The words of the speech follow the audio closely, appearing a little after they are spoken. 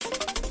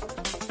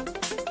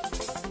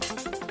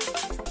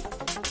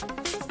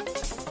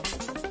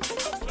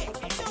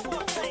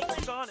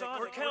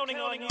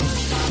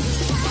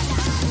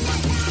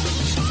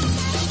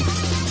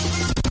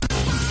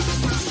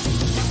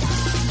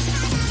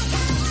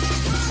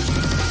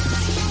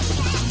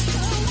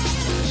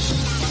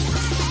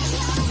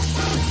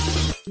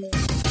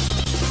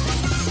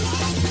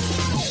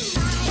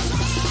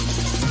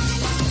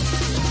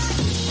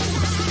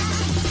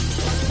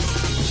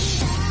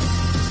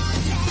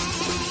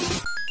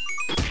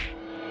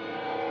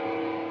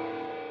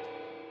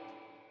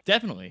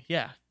Definitely,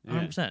 yeah,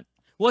 100%.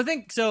 Well, I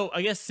think so.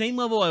 I guess same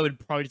level. I would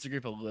probably disagree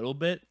with a little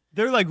bit,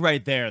 They're like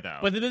right there though.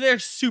 but they're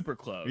super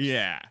close.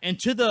 Yeah. And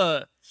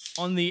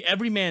on the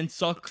everyman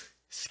suck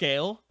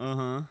scale,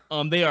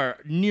 they are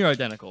near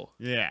identical.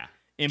 Yeah.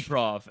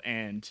 Improv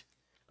and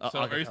So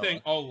are you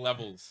saying all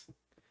levels?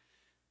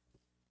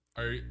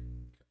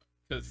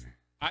 Because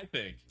I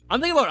think I'm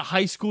thinking about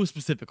high school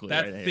specifically.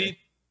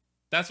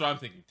 That's what I'm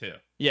thinking too.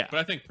 Yeah, but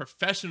I think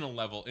professional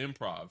level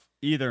improv.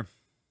 Either.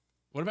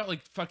 What about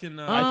like fucking?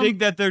 I think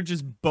that they're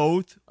just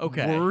both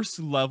okay. worse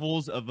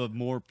levels of a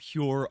more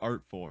pure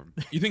art form.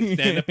 You think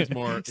stand up is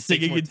more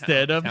singing in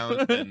stand up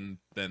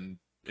than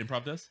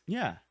improv does?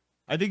 Yeah,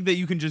 I think that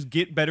you can just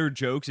get better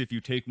jokes if you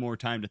take more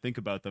time to think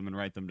about them and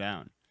write them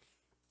down.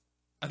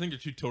 I think they're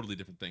two totally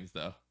different things,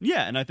 though.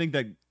 Yeah, and I think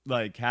that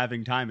like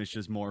having time is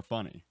just more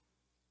funny.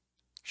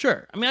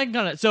 Sure. I mean, I can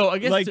kind of. So I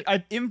guess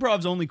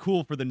improv's only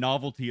cool for the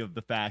novelty of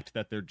the fact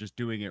that they're just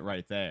doing it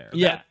right there.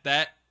 Yeah,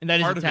 that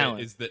is part the of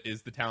talent. It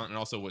is the talent, and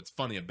also what's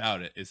funny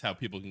about it is how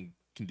people can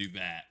do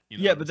that. You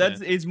know yeah, but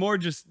it's more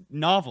just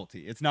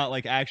novelty. It's not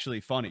like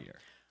actually funnier.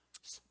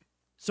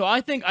 So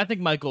I think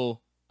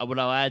Michael, what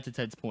I'll add to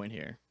Ted's point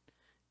here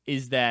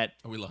is that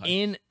are we live?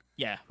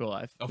 We're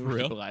live. Oh, for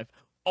real? We're live.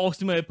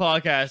 Ultimate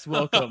Podcast.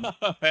 Welcome.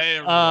 Hey,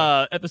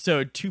 everyone.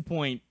 Episode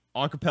 2.8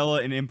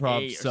 Acapella and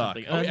improv suck.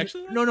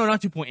 Actually, no,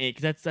 not 2.8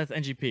 because that's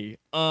NGP.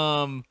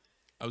 I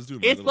was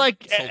doing. It's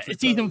like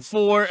season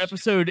 4,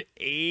 episode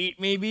 8,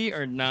 maybe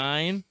or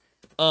 9.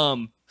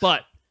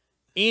 But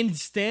in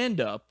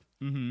stand up,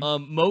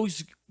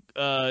 most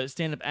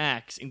stand up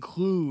acts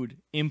include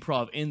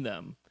improv in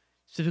them,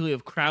 specifically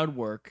of crowd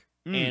work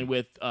and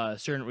with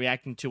certain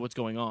reacting to what's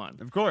going on.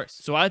 Of course.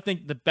 So I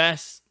think the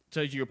best.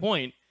 So to your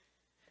point,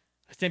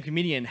 a stand-up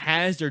comedian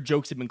has their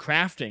jokes they've been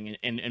crafting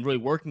and really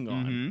working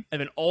on,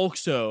 and then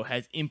also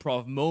has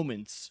improv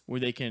moments where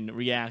they can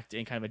react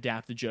and kind of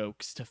adapt the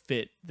jokes to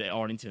fit the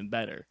audience even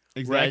better.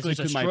 Exactly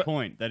to my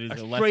point. That is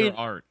a lesser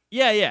art.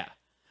 Yeah.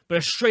 But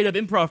a straight-up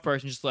improv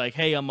person just like,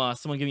 hey,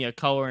 someone give me a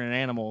color and an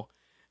animal,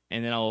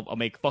 and then I'll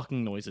make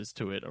fucking noises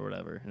to it or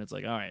whatever. And it's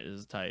like, all right, this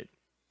is tight.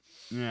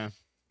 Yeah.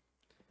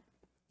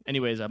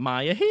 Anyways,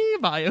 Maya he,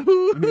 Maya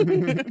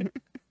hoo.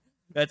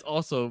 That's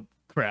also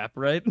crap,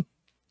 right?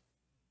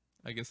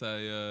 I guess what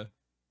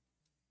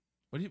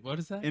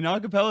is that? In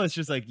acapella, it's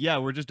just like, yeah,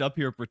 we're just up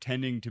here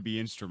pretending to be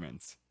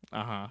instruments.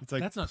 It's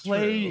like, that's not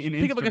play true.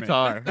 an Pick up a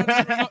guitar.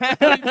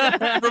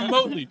 That's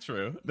remotely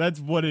true.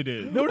 That's what it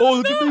is. No,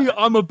 look at me,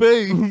 I'm a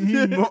bass.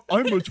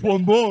 I'm a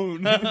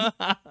trombone.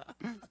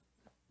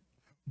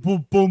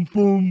 Boom, boom,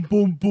 boom,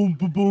 boom, boom,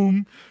 boom,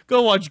 boom.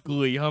 Go watch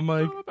Glee, huh,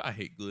 Mike? I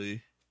hate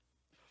Glee.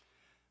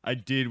 I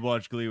did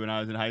watch Glee when I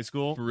was in high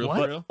school, For real?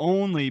 but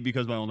only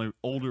because my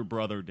older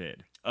brother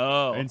did.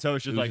 Oh. And so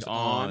it's just like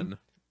on.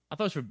 I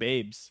thought it was for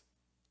babes.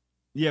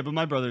 Yeah, but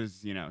my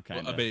brother's, kind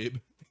of. A babe.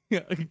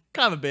 Kind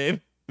of a babe.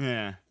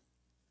 Yeah.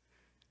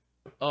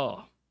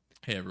 Oh.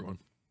 Hey, everyone.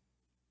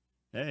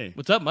 Hey.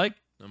 What's up, Mike?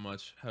 Not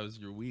much. How's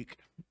your week?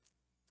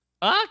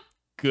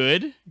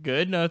 Good.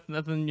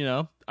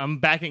 Nothing, I'm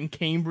back in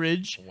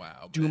Cambridge.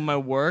 Wow. Doing my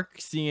work,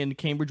 seeing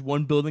Cambridge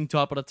one building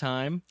top at a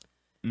time.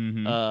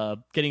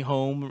 Getting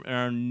home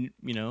around,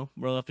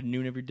 well after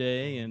noon every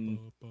day and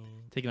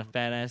taking a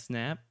fat ass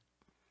nap.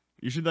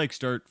 You should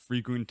start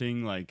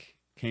frequenting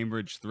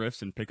Cambridge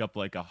thrifts and pick up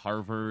a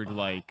Harvard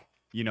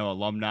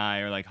alumni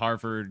or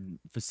Harvard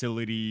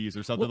facilities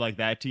or something like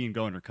that and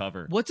go and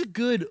recover. What's a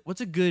good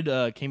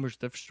Cambridge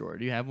thrift store?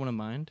 Do you have one in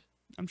mind?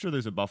 I'm sure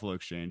there's a Buffalo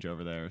Exchange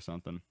over there or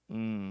something.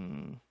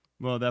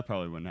 Well, that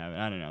probably wouldn't have it.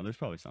 I don't know. There's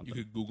probably something.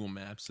 You could Google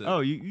Maps it.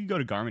 Oh, you can go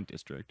to Garment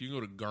District. You can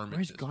go to Garment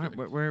Where's District.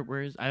 Garment?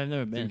 Where is? I've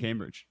never been. It's in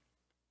Cambridge.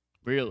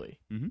 Really?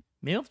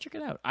 Maybe I'll check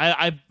it out.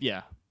 I've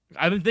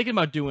been thinking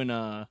about doing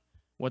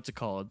what's it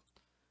called?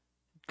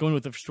 Going to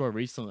the thrift store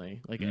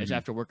recently, as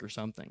after work or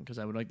something, because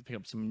I would like to pick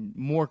up some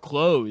more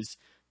clothes.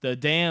 The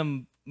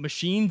damn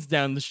machines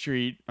down the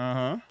street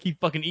keep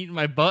fucking eating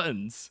my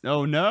buttons.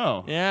 Oh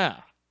no! Yeah.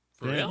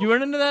 For real? You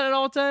run into that at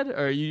all, Ted?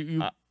 Or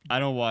you? I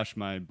don't wash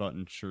my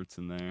button shirts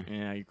in there.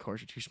 Yeah, of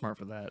course you're too smart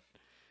for that.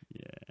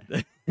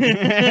 Yeah.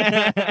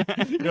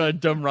 You're a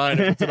dumb Ryan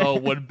who puts it all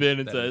in one bin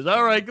and says,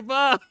 "All right,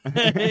 goodbye."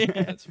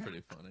 That's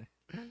pretty funny.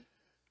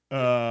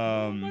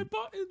 My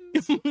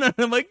buttons.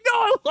 I'm like, no,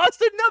 I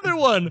lost another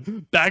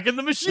one. Back in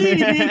the machine.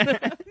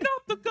 Not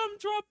the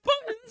gumdrop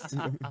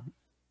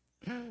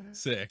buttons.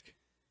 Sick.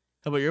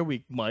 How about your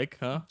week, Mike?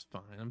 Huh? It's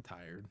fine. I'm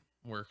tired.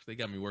 They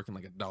got me working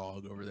like a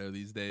dog over there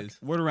these days.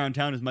 Word around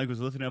town is Mike was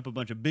lifting up a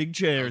bunch of big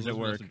chairs at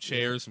work. Some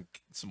chairs,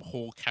 some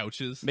whole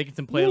couches. Making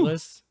some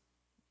playlists.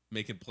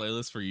 Making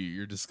playlists for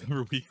your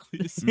Discover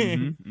Weeklies.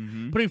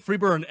 Putting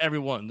Freebird on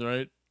everyone,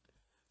 right?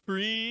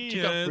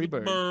 Check out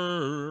Freebird.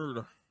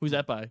 Bird. Who's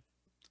that by?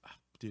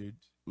 Dude.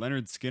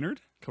 Leonard Skinnard?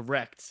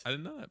 Correct. I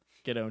did not.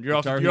 Get owned. You're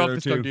off Guitar the Hero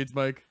Disco 2. dudes,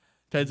 Mike.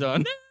 Ted's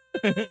on.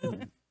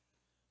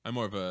 I'm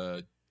more of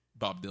a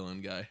Bob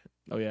Dylan guy.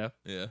 Oh, yeah?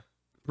 Yeah.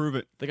 Prove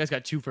it. That guy's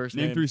got 2 first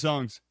Name names. 3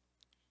 songs.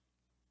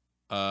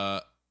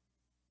 I've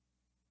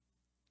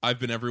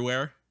Been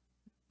Everywhere.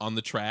 On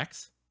the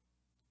Tracks.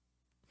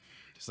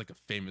 Just like a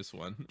famous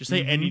one. Just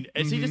say any.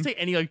 Mhm, Just say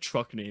any like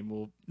truck name.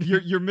 Will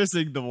You're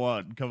missing the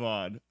one. Come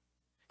on.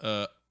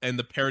 And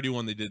the parody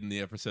one they did in the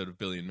episode of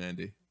Billy and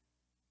Mandy.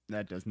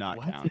 That does not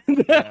What? count.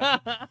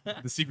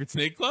 The Secret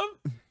Snake Club?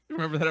 You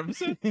remember that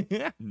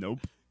episode? Nope.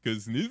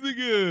 Cause neither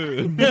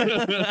good.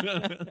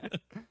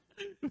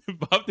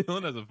 Bob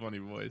Dylan has a funny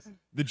voice.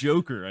 The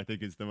Joker, I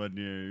think, is the one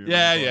you.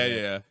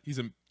 Yeah. He's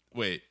a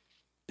wait.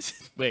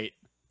 Wait,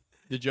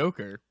 the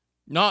Joker,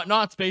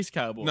 not Space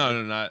Cowboy.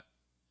 No, not.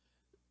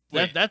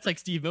 Wait, That's like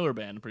Steve Miller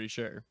Band. I'm pretty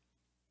sure.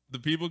 the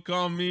people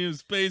call me a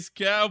space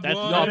cowboy. That's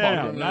not Yeah,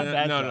 Bob Dylan. not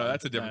that no, guy.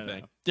 that's a different No.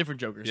 thing.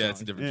 Different Joker. Yeah, song.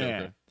 it's a different Yeah.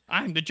 Joker.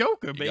 I'm the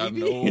Joker, You gotta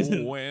baby.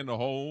 know when to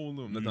hold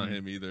him. That's not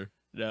him either.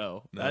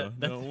 No, No, that's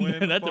no,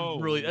 when that's a to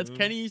really that's fold.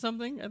 Kenny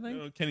something. I think.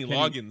 No, Kenny Kenny-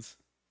 Loggins.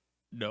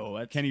 No,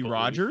 that's Kenny Foley.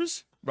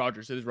 Rogers?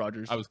 Rogers. It is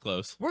Rogers. I was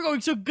close. We're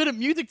going so good at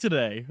music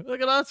today. Look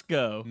at us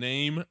go.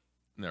 Name.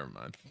 Never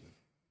mind.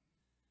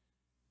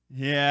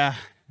 Yeah.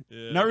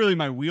 Yeah. Not really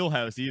my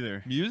wheelhouse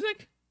either.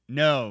 Music.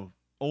 No.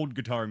 Old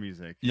guitar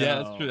music. Yeah,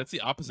 No. that's true. That's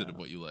the opposite of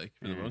what you like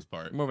for the Yeah. most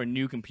part. I'm more of a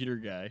new computer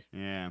guy.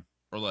 Yeah.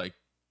 Or like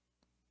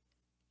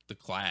the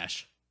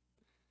Clash.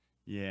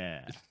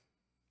 Yeah.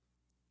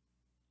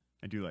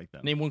 I do like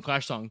that. Name one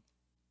Clash song.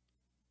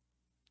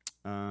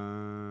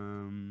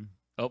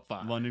 Oh,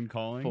 5. London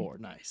Calling. 4.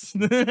 Nice.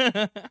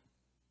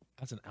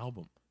 That's an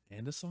album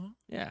and a song.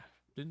 yeah.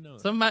 Didn't know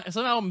that.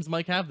 Some albums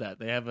might have that.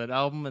 They have an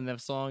album and they have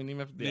a song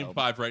named after the Name album.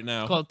 5 right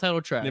now. It's called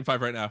title track. Name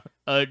 5 right now.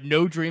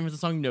 No Dream is the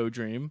song No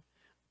Dream.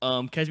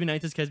 Kesby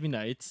Nights is Kesby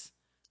Nights.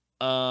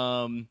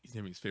 He's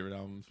naming his favorite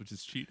albums, which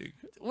is cheating.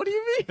 What do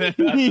you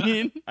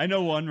mean? I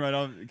know one right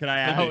off. Can I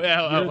add? Oh, it?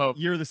 yeah, You're, oh.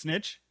 You're the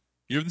Snitch?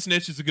 You're the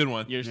Snitch is a good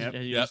one. You're, Yep.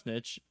 you're Yep.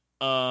 Snitch.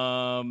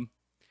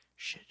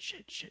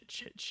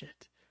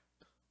 Shit.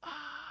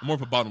 I'm more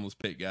of a bottomless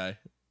pit guy.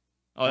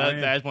 Oh, Oh, that,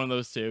 yeah. that's one of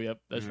those two. Yep,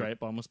 that's Yeah. right.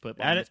 Bottomless put.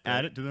 Add Bottomless it.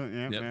 Add it to the.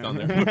 Yeah, Yep, yeah. it's on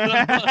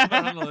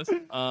there. On the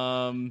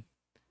list.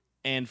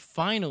 And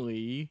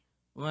finally,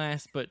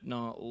 last but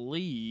not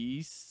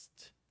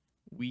least,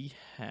 we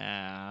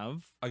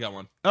have I got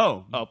one.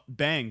 Oh, Oh.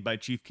 Bang by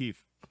Chief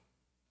Keef.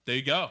 There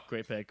you go.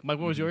 great pick. Mike,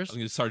 what was yours? I'm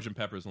gonna Sgt.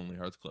 Pepper's Lonely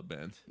Hearts Club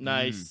Band.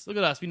 Nice. Look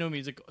at us. We know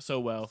music so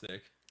well.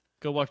 Sick.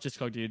 Go watch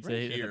Discog Dudes. Right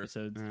They hit here.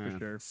 episodes for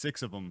sure.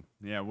 6 of them.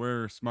 Yeah,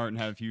 we're smart and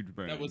have huge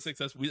brains. That was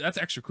successful. That's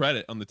extra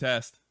credit on the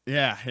test.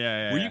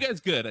 Yeah. Were you guys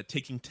good at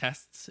taking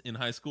tests in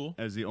high school?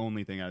 That was the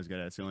only thing I was good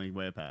at. It's the only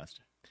way I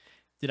passed.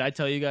 Did I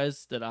tell you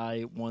guys that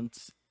I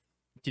once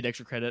did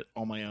extra credit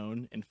on my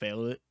own and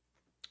failed it?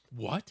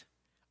 What?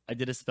 I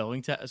did a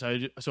spelling test.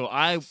 So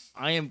I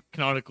am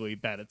canonically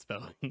bad at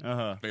spelling.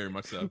 Very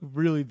much so.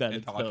 Really bad And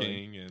at spelling.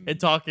 talking and And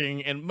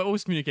talking and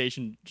most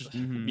communication just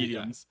Mhm.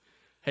 mediums.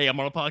 Hey, I'm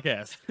on a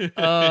podcast.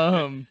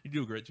 you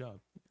do a great job.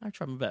 I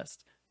try my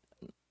best,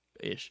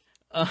 ish.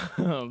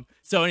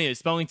 So anyway,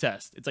 spelling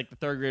test. It's like the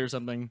 3rd grade or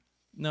something.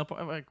 No,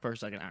 like 1st,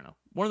 2nd. I don't know.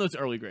 One of those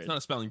early grades. It's not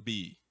a spelling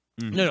bee.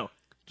 No.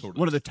 Totally.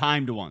 One of the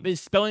timed ones.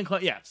 It's spelling.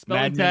 Yeah,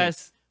 spelling Mad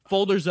test.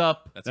 Folders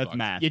up. That's That's fucked.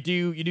 math. You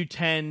do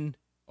 10.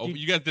 Oh,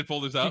 you guys did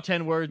folders Do up?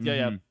 10 words.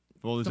 Yeah. Mhm.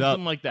 Fold this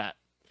Something up. like that.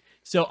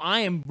 So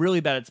I am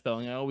really bad at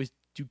spelling. I always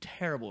do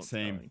terrible at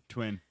Same. spelling.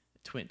 Twin.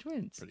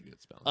 Twins. Pretty good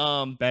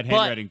spelling. Bad but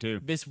handwriting, too.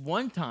 This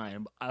one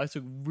time, I was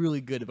really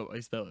good about my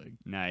spelling.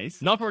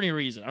 Nice. Not for any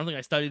reason. I don't think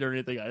I studied or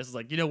anything. I was just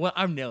like, you know what?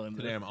 I'm nailing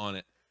Today this. I'm on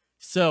it.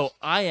 So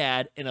I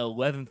add an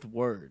 11th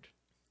word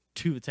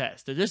to the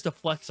test. They're just a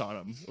flex on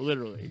them,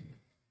 literally.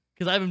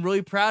 Because I've been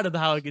really proud of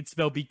how I could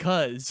spell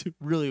because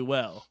really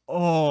well.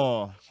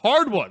 Oh,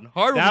 Hard one.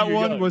 Hard that when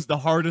you're one young. was the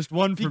hardest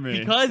one for me.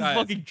 Because Guys,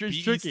 fucking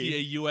tricky.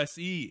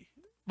 BECAUSE.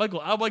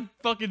 Michael, I'm like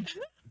fucking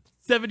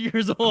 7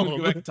 years I'm gonna old.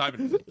 go back in time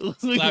and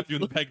slap you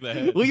in the peg of the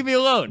head. Leave me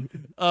alone.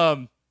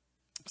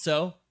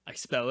 So I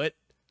spell it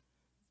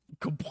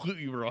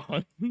completely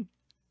wrong.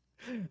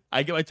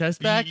 I get my test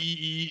back.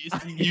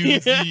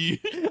 BECUSE.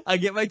 I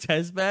get my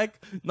test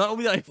back. Not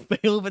only did I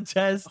fail the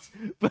test,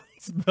 but I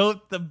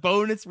spelled the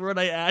bonus word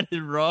I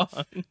added wrong.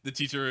 The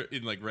teacher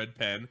in like red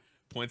pen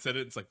points at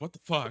it. It's like, what the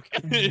fuck?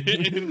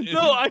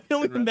 No, I can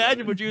only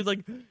imagine when she was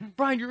like,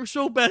 Brian, you're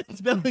so bad at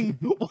spelling.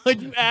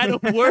 Why'd you add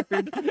a word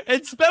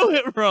and spell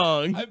it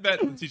wrong? I bet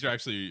the teacher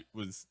actually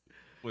was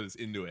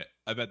into it.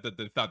 I bet that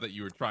they thought that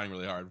you were trying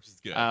really hard, which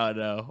is good. I don't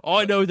know. All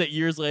I know is that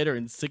years later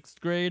in 6th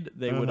grade,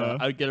 they would Uh-huh.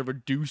 I would get a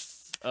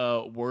reduced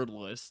word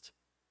list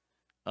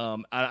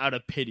out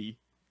of pity.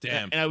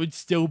 Damn, And I would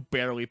still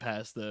barely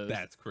pass those.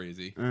 that's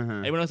crazy. Uh-huh.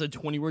 And when I was at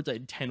 20 words, I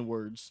had 10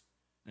 words.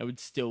 I would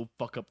still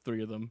fuck up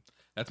 3 of them.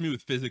 That's me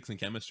with physics and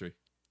chemistry,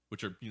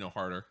 which are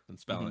harder than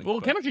spelling. Well,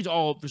 but chemistry's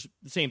all just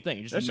the same thing.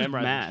 You That's just just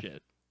memorize math.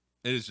 shit.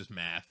 It is just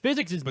math.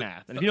 Physics is But-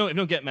 math, and if you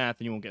don't get math,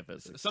 then you won't get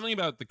physics. Something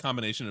about the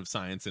combination of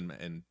science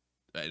and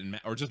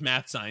or just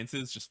math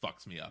sciences just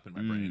fucks me up in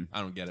my brain. I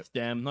don't get it.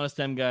 STEM, not a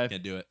STEM guy.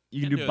 Can't do it. You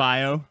can Can't do it.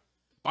 bio.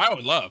 Bio I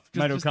would love.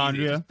 Just easy,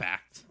 Mitochondria. just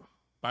facts.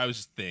 Bio is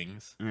just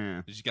things. Yeah.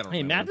 You just gotta Hey,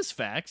 remember. math is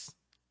facts.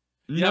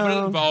 Yeah, but it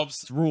No,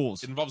 involves it's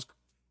rules.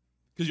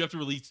 because you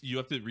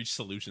have to reach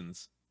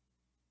solutions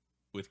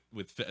with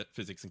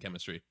physics and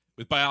chemistry.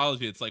 With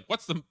biology, it's like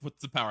what's the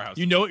powerhouse?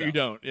 You know of what you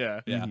cell? don't.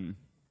 Yeah. Yeah. Mhm.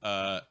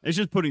 It's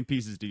just putting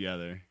pieces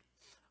together.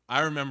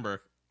 I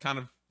remember, kind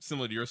of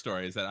similar to your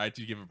story, is that I had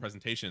to give a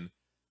presentation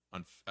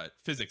on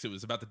physics. It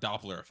was about the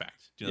Doppler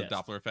effect. Do you know the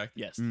Yes. Doppler effect?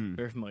 Yes,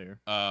 very familiar.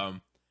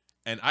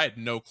 And I had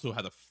no clue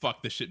how the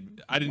fuck this shit.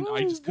 I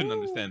just couldn't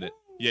understand it.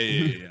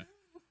 Yeah.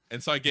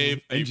 And so I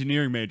gave a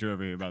Engineering major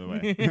over here, by the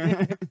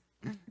way.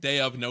 day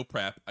of no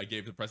prep. I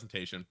gave the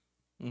presentation,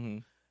 Mm-hmm.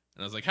 and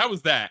I was like, "How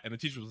was that?" And the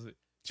teacher was like,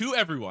 to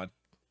everyone,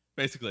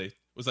 basically,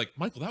 was like,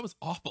 "Michael, that was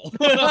awful."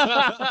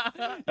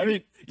 I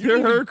mean,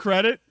 to her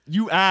credit,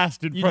 you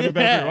asked in front of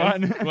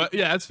everyone. Well,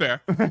 yeah, that's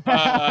fair.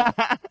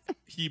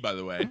 He, by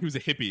the way, he was a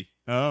hippie.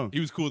 Oh, He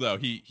was cool though.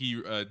 He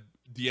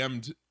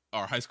DM'd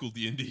our high school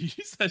D&D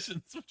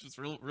sessions, which was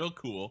real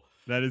cool.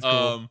 that is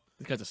cool.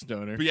 This guy's a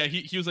stoner. But yeah,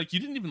 he was like, you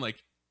didn't even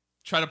like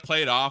try to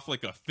play it off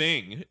like a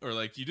thing, or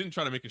like you didn't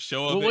try to make a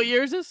show of Well, it. what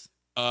year is this?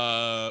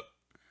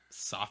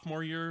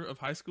 Sophomore year of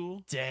high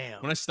school,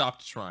 Damn. when I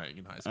stopped trying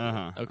in high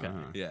school. Okay.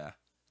 Yeah.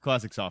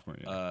 Classic sophomore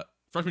year.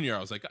 Freshman year, I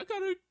was like, I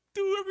gotta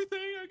do everything.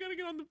 I gotta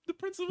get on the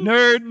principal.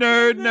 Nerd.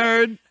 I mean,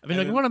 And like,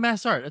 I then- want a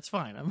mass art. That's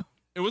fine.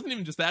 It wasn't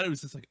even just that. It was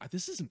just like,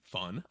 this isn't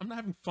fun. I'm not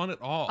having fun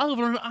at all. I live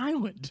on an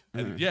island.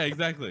 And, yeah,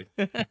 exactly.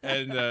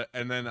 and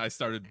then I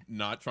started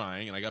not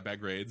trying, and I got bad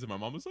grades. And my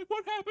mom was like,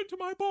 "What happened to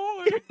my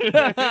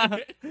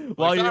boy?"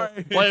 while your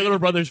sorry. little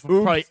brother's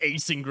probably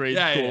acing grade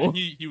Yeah, school.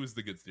 he was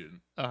the good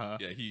student. Uh-huh.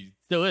 Yeah, he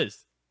Still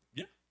is.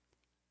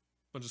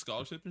 bunch of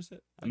scholarships and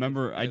shit. I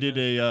remember I did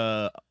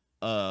a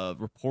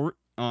report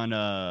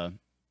on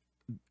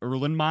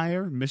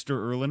Erlenmeyer, Mr.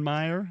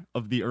 Erlenmeyer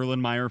of the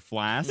Erlenmeyer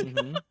flask,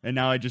 Mhm. and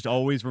now I just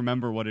always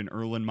remember what an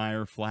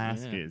Erlenmeyer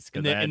flask Yeah. is. 'cause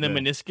And I the, had and the to-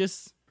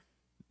 meniscus.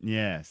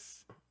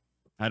 Yes,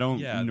 I don't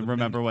Yeah, the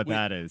remember what wait,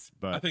 that is, I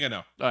but think I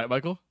know. All right,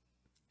 Michael.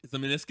 Is the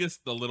meniscus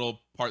the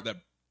little part that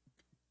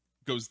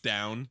goes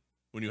down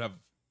when you have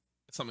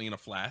something in a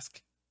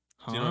flask?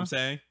 Do you know what I'm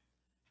saying?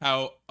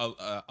 How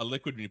a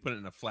liquid, when you put it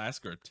in a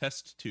flask or a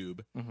test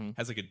tube, Mhm.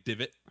 has like a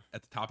divot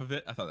at the top of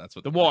it. I thought that's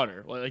what The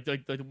water, like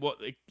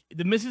what? Like,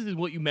 the meniscus is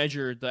what you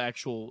measure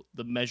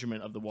the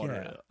measurement of the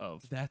water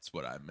of. That's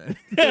what I meant.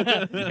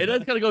 It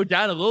does kind of go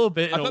down a little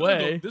bit I in a thought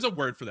way. there's a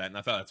word for that, and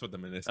I thought that's what the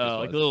meniscus Oh, was.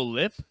 like the little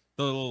lip.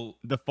 The little,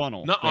 the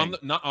funnel. not thing.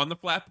 not on the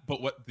flap, but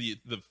what the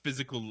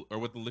physical, or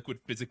what the liquid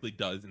physically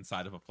does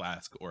inside of a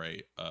flask or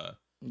a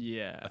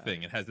Yeah.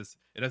 thing. It has this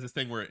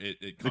thing where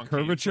it The concaves a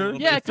curvature?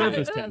 little Yeah, bit. kind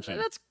surface of,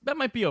 tension. that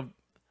might be a.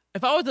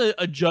 If I was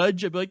a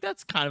judge, I'd be like,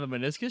 that's kind of a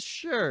meniscus.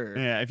 Sure.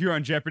 Yeah, if you're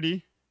on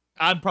Jeopardy,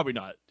 I'm probably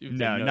not.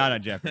 no, not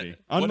on Jeopardy.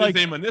 What Unlike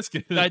is a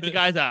meniscus? The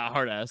guy's a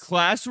hard ass.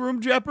 classroom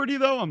Jeopardy,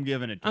 though, I'm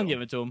giving it to I'm him.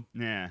 giving it to him.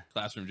 Yeah,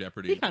 Classroom He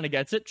Jeopardy. kind of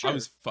gets it. Sure. I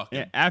was fucking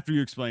yeah. After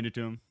you explained it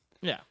to him.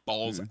 yeah.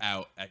 balls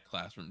out at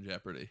Classroom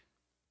Jeopardy.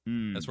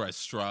 Mm. That's where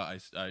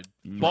I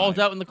Balls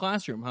out in the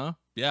classroom, huh?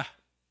 yeah.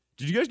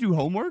 Did you guys do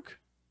homework?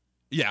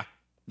 Yeah.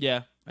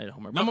 Yeah. I did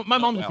homework. Not- My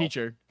not mom's well. a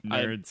teacher.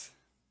 Nerds.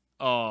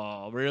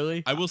 Oh,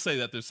 really? I will say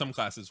that there's some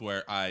classes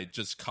where I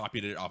just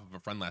copied it off of a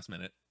friend last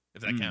minute,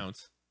 if that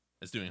counts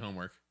as doing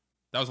homework.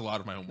 That was a lot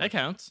of my homework. That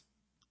counts.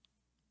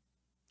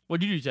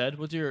 What'd you do, Ted?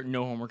 What's your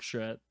no homework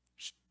strat?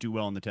 Just do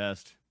well on the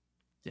test.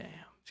 Damn,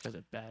 this guy's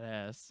a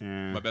badass.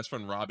 Yeah. My best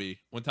friend Robbie,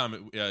 one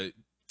time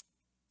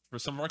for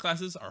some of our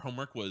classes, our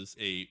homework was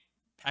a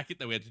packet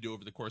that we had to do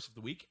over the course of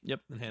the week.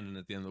 Yep. And hand in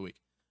at the end of the week.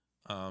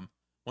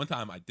 One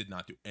time I did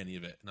not do any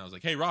of it, and I was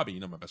like, "Hey, Robbie,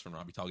 you know my best friend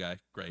Robbie, tall guy,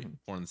 great,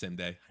 born on the same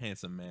day,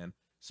 handsome man,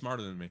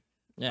 smarter than me."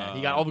 Yeah,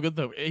 he got all the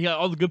good. He got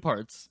all the good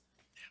parts.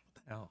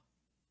 Hell,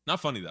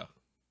 not funny though.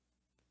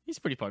 He's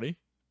pretty funny.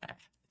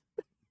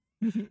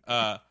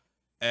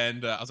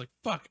 And I was like,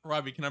 "Fuck,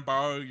 Robbie, can I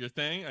borrow your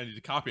thing? I need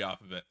a copy off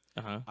of it."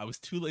 Uh-huh. I was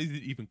too lazy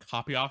to even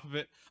copy off of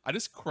it. I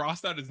just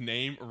crossed out his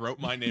name, wrote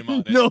my name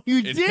on it. No, you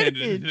and handed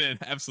didn't. it in.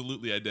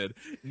 Absolutely, I did.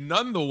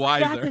 None the That's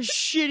wiser. a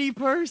shitty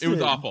person. It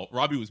was awful.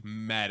 Robbie was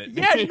mad at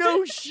me. Yeah,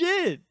 no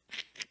shit.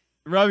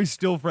 Robbie's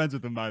still friends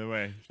with him, by the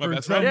way. My For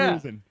best some friend? Yeah.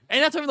 reason.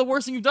 And that's even the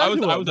worst thing you've done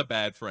to him. I was a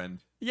bad friend.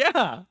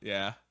 Yeah.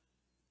 Yeah.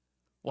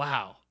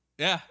 Wow.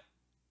 Yeah.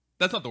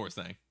 That's not the worst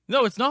thing.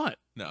 No, it's not.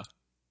 No.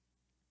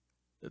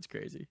 That's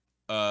crazy.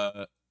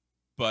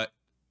 But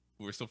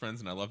we're still friends,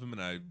 and I love him,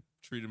 and I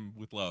treat him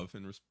with love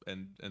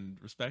and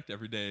respect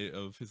every day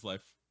of his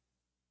life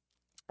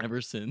Ever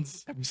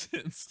since. ever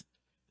since.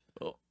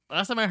 Well,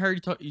 last time I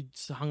heard you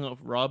hung out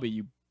with Robbie,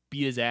 you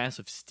beat his ass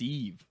with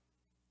Steve.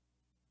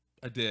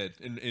 I did,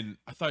 and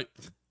I thought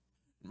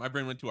my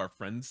brain went to our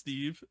friend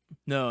Steve,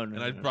 No,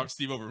 and I no. brought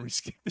Steve over and we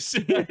skipped the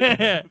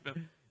shit.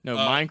 No,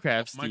 Uh,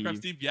 Minecraft Steve. Minecraft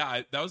Steve,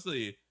 yeah, that was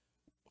the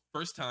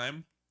first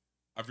time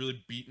I've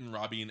really beaten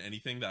Robbie in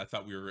anything that I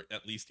thought we were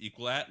at least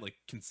equal at, like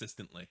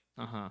consistently.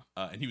 Uh-huh.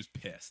 And he was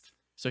pissed.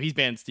 So he's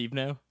banned Steve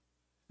now?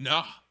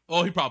 No,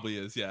 oh, he probably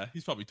is. Yeah,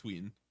 he's probably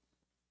tweeting.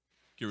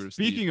 Get rid of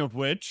Steve. Speaking of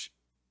which,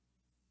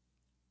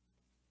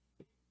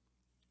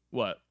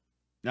 What?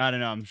 I don't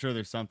know. I'm sure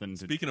there's something to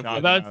Speaking of talk which-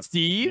 About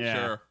Steve? Yeah.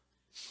 Sure.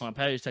 Hold on,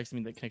 Patty just texted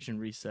me that connection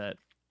reset.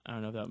 I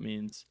don't know what that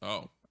means.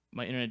 Oh,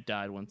 My internet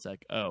died 1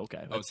 sec. Oh, okay.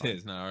 that was fine.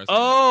 his, not ours.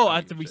 Oh, I don't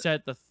have to give a shit.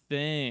 reset the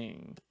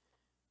thing.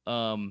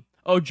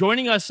 Oh,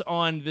 joining us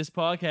on this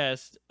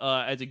podcast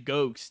as a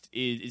ghost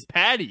is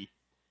Patty.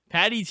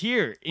 Patty's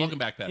here. Welcome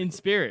back, Patty. In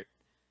spirit.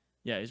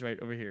 Yeah, he's right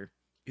over here.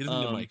 He doesn't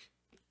need a mic.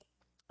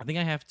 I think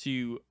I have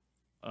to.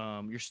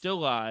 You're still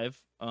live.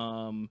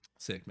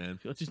 Sick, man.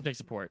 Let's do some tech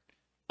support.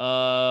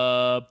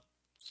 What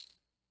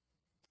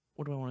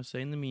do I want to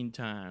say in the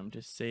meantime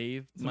to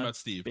save Something my about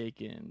Steve.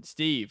 bacon?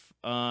 Steve.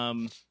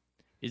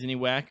 Isn't he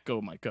whack?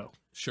 Go, Mike. Go.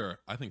 Sure.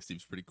 I think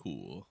Steve's pretty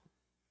cool.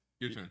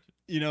 Your turn.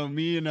 You know,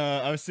 me and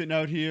I was sitting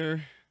out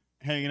here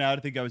hanging out.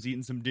 I think I was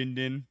eating some din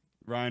din.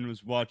 Ryan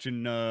was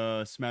watching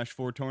Smash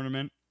 4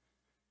 tournament.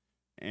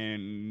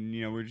 And,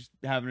 you know, we're just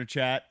having a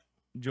chat,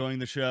 enjoying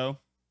the show.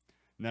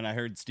 And then I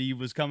heard Steve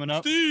was coming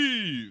up.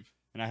 Steve!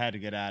 And I had to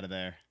get out of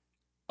there.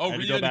 Oh, had to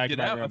really? go You had back to to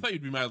get my out? I room. thought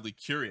you'd be mildly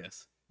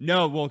curious.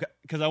 No, well,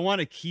 because I want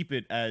to keep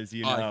it as,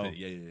 you Oh, I know,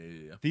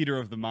 see. Yeah. theater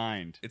of the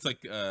mind. It's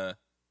like, it's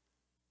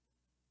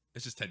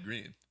just Ted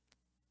Green.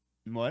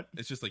 What?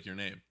 It's just like your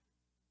name.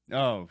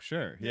 Oh,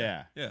 sure.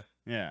 Yeah. Yeah.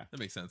 Yeah. That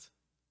makes sense.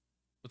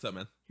 What's up,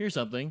 man? Here's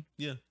something.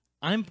 Yeah.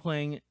 I'm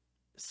playing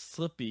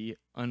Slippy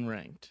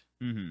unranked.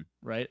 Mm-hmm.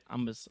 Right?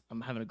 I'm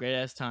having a great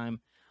ass time.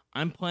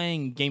 I'm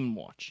playing Game &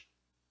 Watch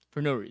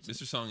for no reason.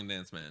 Mr. Song and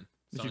Dance Man.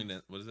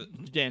 Mr. What is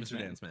it? Dance Mr.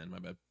 Man. Dance Man, my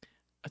bad.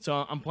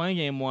 So I'm playing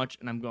Game & Watch,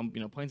 and I'm going,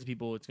 playing some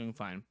people. It's going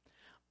fine.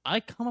 I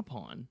come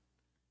upon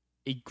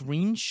a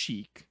green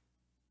sheik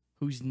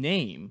whose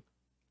name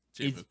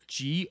is J-Book.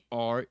 Greene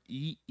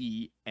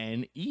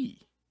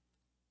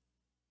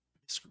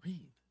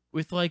Screen.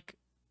 with like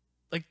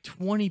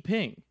 20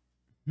 ping.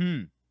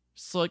 Hmm.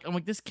 So like I'm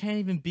like, this can't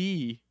even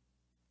be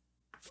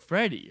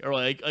Freddy, or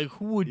like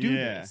who would do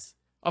Yeah. this?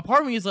 A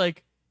part of me is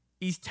like,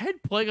 is Ted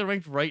playing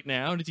unranked right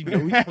now? Does he know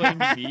he's playing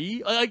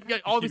me? Like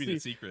Keeping obviously,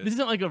 it secret. this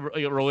isn't like a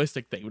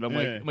realistic thing. But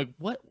Yeah. I'm like,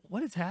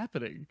 what is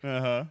happening?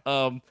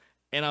 Uh-huh.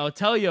 And I'll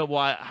tell you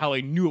how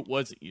I knew it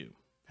wasn't you.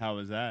 How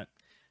was that?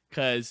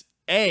 Because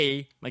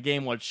my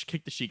Game Watch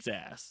kicked the Sheik's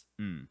ass,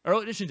 Hmm. or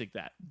it shouldn't take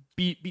that.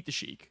 Beat the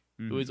Sheik.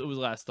 Mhm. It was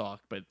last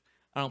talk, but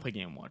I don't play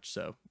Game Watch,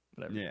 so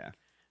whatever. Yeah.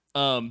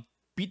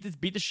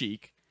 Beat the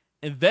Sheik,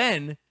 and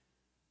then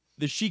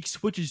the Sheik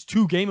switches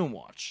to Game &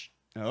 Watch.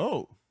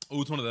 Oh.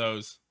 Oh, it's one of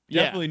those.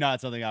 Yeah. Definitely not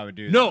something I would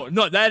do. No,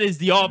 that is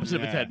the opposite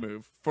of a Yeah. Ted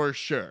move for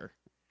sure.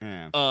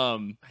 Yeah.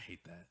 I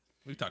hate that.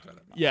 We've talked about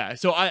that. Yeah.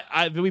 So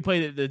when we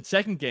play the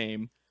second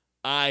game,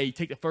 I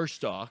take the first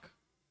stock,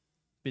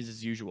 business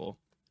as usual.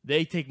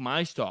 They take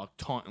my stock,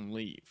 taunt and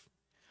leave,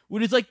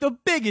 which is like the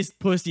biggest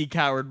pussy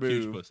coward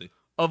move Huge pussy.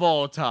 of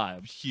all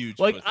time. Huge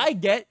Like pussy. I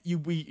get you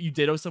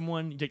ditto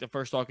someone, you take the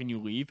first stock and you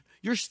leave.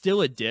 You're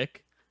still a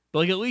dick, but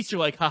like at least you're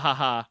like, ha ha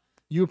ha.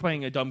 You were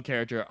playing a dumb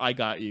character. I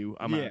got you.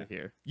 I'm out of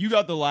here. You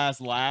got the last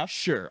laugh.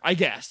 Sure, I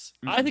guess.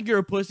 I think you're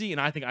a pussy,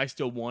 and I think I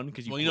still won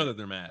because you. Well, you know that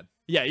they're mad.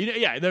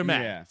 Yeah, they're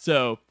mad. Yeah.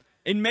 So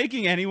And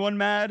making anyone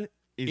mad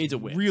is It's a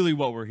win. really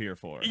what we're here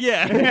for.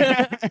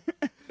 yeah.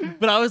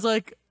 But I was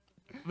like,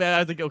 man, I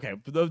was like, okay,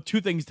 but the two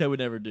things Ted would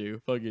never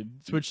do: fucking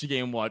switch to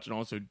Game Watch and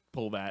also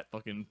pull that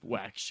fucking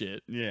whack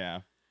shit. Yeah.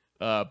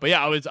 But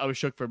yeah, I was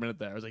shook for a minute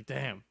there. I was like,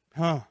 damn,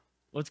 Huh.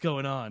 what's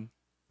going on?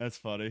 That's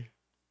funny.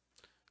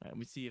 All right, let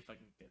me see if I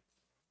can get.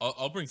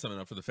 I'll bring something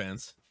up for the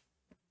fans.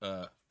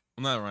 Well,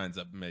 now that Ryan's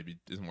up, maybe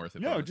isn't worth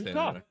it. No, but I'm just saying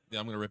talk. anyway. Yeah,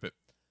 I'm gonna rip it.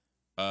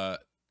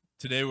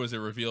 Today was a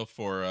reveal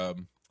for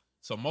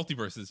so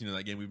Multiverses. You know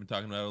that game we've been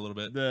talking about a little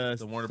bit. The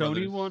Warner Sony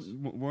Brothers.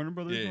 one, Warner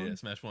Brothers Yeah, one. yeah,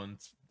 Smash one.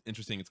 It's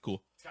interesting. It's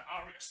cool. It's got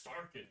Arya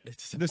Stark in it.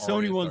 It's The Arya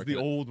Sony one's Stark the in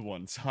it. old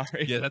one.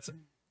 Sorry. Yeah, that's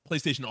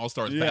PlayStation All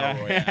Stars Yeah.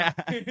 Battle Royale.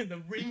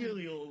 The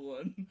really old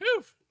one.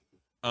 Oof.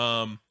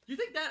 Do you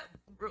think that?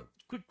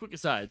 Quick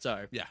aside.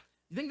 Sorry. Yeah.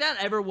 You think that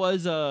ever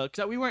was?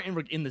 Because we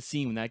weren't in the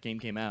scene when that game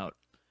came out.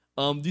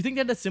 Do you think they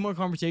had a similar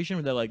conversation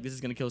where they're like, "This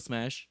is gonna kill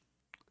Smash"?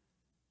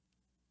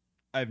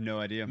 I have no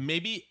idea.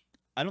 Maybe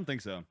I don't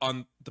think so.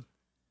 on the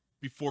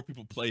before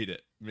people played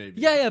it.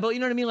 Maybe. Yeah, but you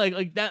know what I mean.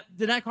 Like that.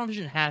 Did that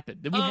conversation happen?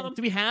 Did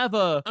we have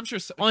a I'm sure.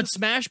 So, on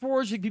Smash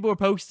boards? Like, people were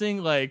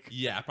posting like,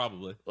 yeah,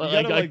 probably.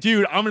 gotta, like-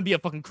 dude, I'm gonna be a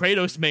fucking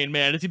Kratos main,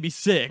 man. It's gonna be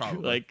sick.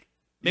 Probably. Like,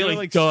 You they gotta,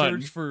 like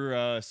done. search for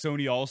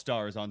Sony All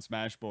Stars on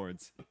Smash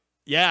boards.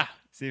 Yeah,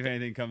 See if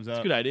anything comes it's a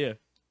up. good idea.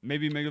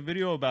 Maybe make a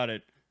video about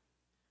it.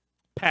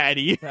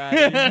 Patty.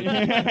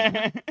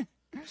 Patty.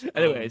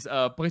 Anyways,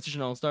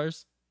 PlayStation All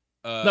Stars.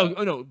 No,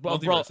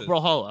 Multiverses.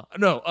 Brawlhalla.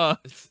 No,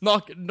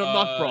 Knock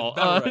Brawl.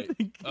 Battle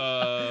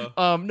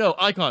Right. No,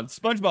 Icons.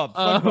 SpongeBob.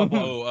 Um,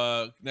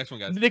 SpongeBob one. Next one,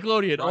 guys.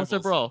 Nickelodeon, All Star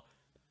Rivals.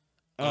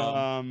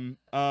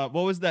 Brawl.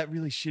 What was that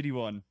really shitty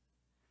one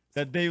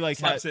that they like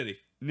Slap had? City.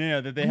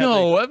 No, that they had.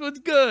 No, like, that one's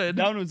good.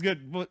 that one was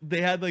good. Well,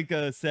 they had like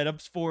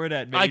setups for it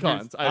at majors.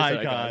 Icons. I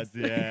said Icons.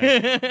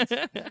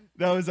 Yeah,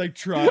 that was like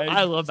tried.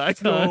 I love Icons.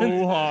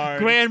 so hard.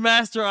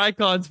 Grandmaster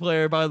Icons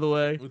player, by the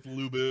way. With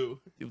Lubu.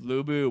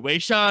 Lubu. Wei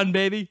Shan,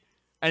 baby.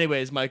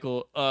 Anyways,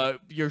 Michael,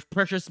 your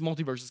precious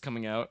Multiverse is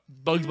coming out.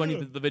 Bugs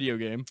Bunny, the video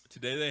game.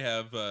 Today they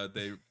have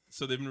they've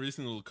been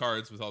releasing little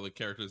cards with all the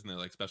characters and their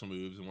like special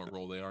moves and what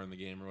role they are in the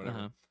game or whatever.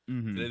 Uh-huh.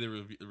 Mhm. Today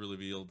they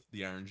revealed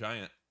the Iron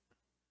Giant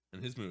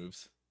and his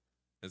moves.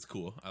 It's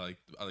cool. I like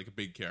a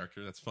big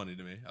character. That's funny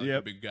to me. I like a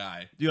Yep. big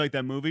guy. Do you like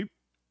that movie?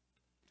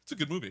 It's a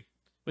good movie.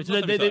 Wait, so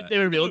Last time we saw it. they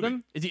revealed Movie.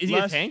 him? Is he a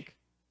Last- tank?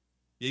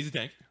 Yeah, he's a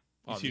tank.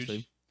 He's Obviously.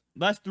 huge.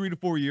 Last 3 to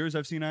 4 years,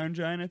 I've seen Iron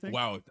Giant. I think.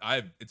 Wow,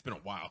 it's been a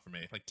while for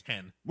me, like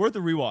 10. Worth a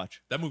rewatch.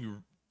 That movie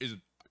is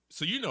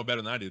so you know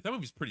better than I do. That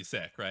movie's pretty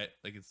sick, right?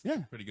 Like it's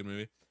Yeah. a pretty good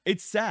movie.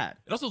 It's sad.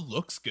 It also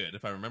looks good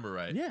if I remember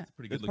right. Yeah, it's a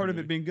pretty that's good. part of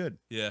looking it being good.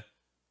 movie. Yeah.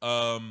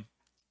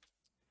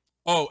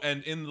 Oh,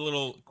 and in the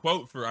little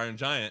quote for Iron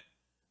Giant,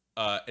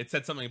 it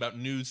said something about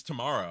news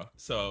tomorrow.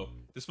 So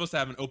they're supposed to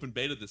have an open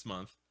beta this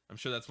month. I'm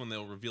sure that's when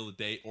they'll reveal the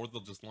date, or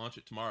they'll just launch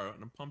it tomorrow.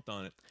 And I'm pumped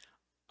on it.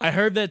 I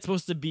heard that it's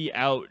supposed to be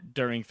out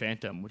during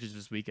Phantom, which is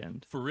this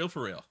weekend. For real,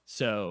 for real.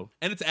 So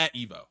And it's at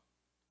Evo,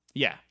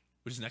 yeah,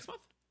 which is next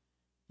month.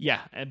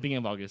 yeah, at the beginning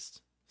of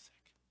August. Sick.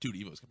 Dude,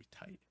 Evo's gonna be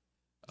tight.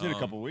 It's in a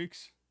couple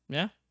weeks.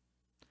 Yeah.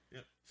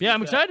 Yep. Yeah, I'm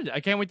What's that? excited.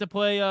 I can't wait to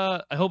play.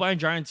 I hope Iron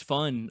Giant's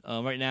fun.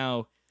 Right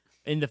now,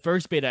 in the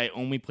first beta, I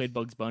only played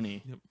Bugs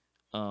Bunny. Yep.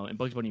 And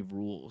Bugs Bunny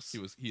rules.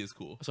 He is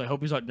cool. So I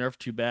hope he's not nerfed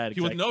too bad.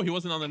 He wasn't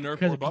on the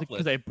nerf or buff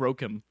because list I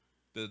broke him.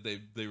 that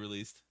they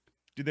released.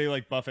 Do they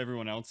like buff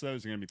everyone else though?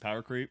 Is it gonna be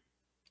power creep?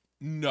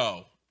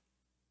 No.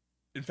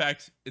 In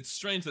fact, it's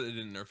strange that they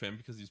didn't nerf him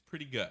because he's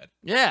pretty good.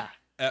 Yeah.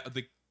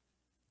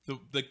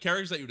 The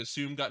characters that you would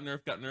assume got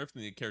nerfed, and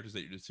the characters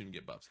that you'd assume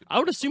get buffs. I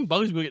would assume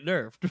Bugs would get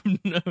nerfed.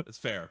 No. That's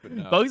fair, but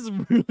no. Bugs is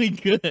really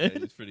good, Yeah,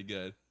 he's pretty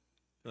good.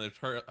 And they've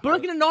but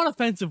like in a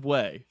non-offensive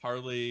way.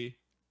 Harley,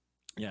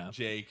 Yeah.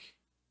 Jake,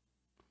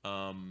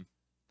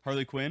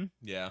 Harley Quinn.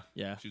 yeah,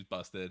 Yeah. she was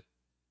busted.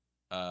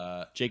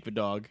 Jake the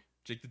dog.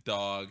 Jake the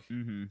dog.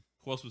 Mm-hmm.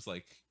 Who else was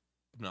like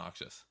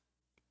obnoxious?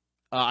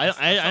 I That's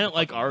not don't the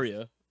like fucking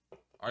Arya.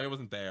 Arya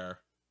wasn't there.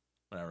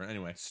 Whatever.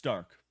 Anyway,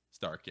 Stark.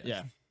 Stark. Yes.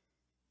 Yeah.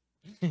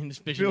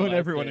 Just fishing Filling the last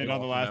everyone name. in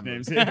on the last Remember.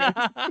 names here.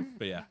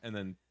 But yeah, and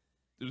then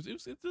it was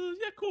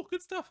yeah, cool,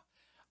 good stuff.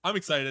 I'm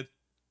excited.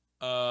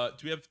 Do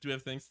we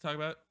have things to talk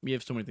about? We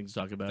have so many things to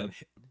talk about. Then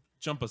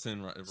jump us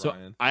in, Ryan. So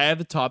I have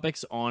the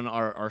topics on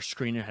our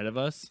screen ahead of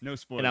us, No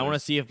spoilers. and I want to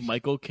see if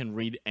Michael can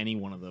read any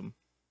one of them,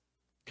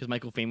 because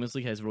Michael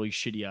famously has really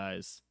shitty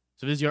eyes.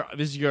 So this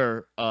is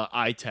your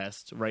eye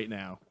test right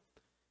now.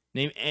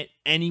 Name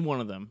any one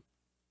of them.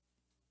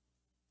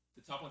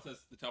 The top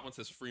one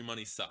says free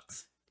money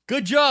sucks.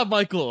 Good job,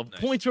 Michael.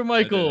 Nice. Points for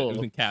I did it. It Michael. was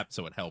in caps,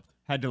 so it helped.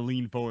 Had to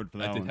lean forward for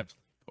that I did one. have to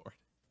look forward.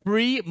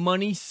 Free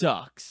money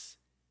sucks.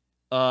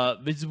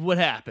 This is what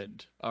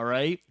happened. All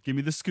right. Give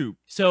me the scoop.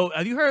 So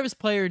have you heard of this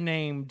player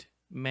named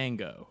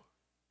Mango?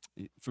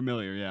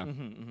 Familiar, yeah.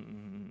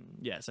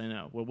 Yes, I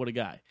know. Well, what a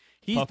guy.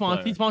 He's Tough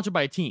player. he's sponsored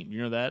by a team.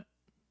 You know that?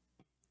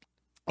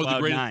 Oh, the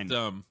Cloud9.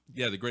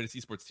 greatest, the greatest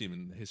esports team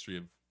in the history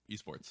of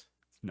esports.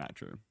 Not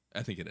true.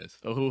 I think it is.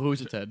 Oh,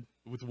 who's it, Ted?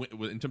 With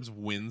in terms of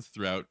wins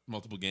throughout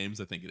multiple games,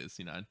 I think it is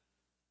C9.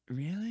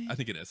 Really? I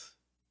think it is.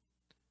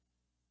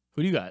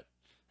 Who do you got?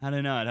 I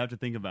don't know. I'd have to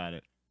think about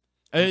it.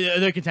 Are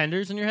there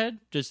contenders in your head?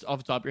 Just off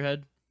the top of your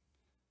head?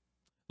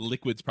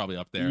 Liquid's probably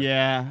up there.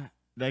 Yeah,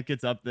 that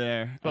gets up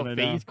there. I Oh, don't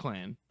know. FaZe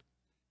Clan.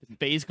 Does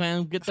FaZe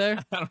Clan get there?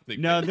 I don't think.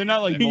 No, they're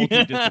not like Yeah.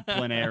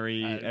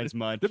 multidisciplinary as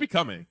much. They're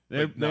becoming.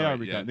 They but not are right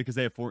becoming yet. because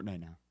they have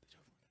Fortnite now.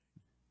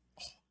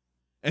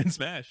 And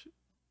Smash.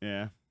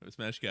 Yeah. I'm a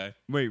Smash guy.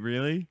 Wait,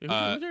 really? Who's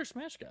their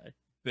Smash guy?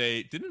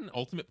 They didn't an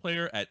Ultimate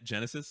Player at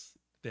Genesis.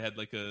 They had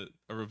like a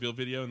reveal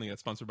video, and they got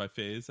sponsored by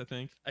FaZe, I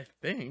think, I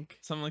think.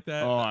 something like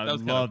that. Oh, That I'd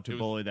was love to it was-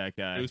 bully that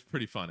guy. It was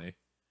pretty funny.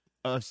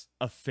 A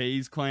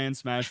FaZe Clan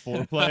Smash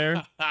 4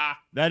 player?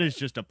 That is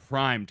just a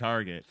prime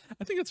target.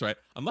 I think that's right.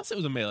 Unless it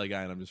was a melee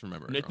guy, and I'm just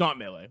remembering. It's wrong. not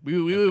Melee.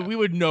 We Okay.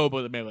 would know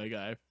about the Melee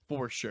guy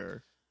for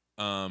sure.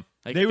 Um,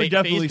 Like, They would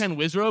definitely- FaZe Clan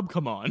Wizrobe?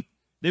 Come on.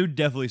 They would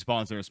definitely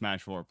sponsor a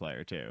Smash 4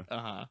 player too.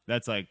 Uh-huh.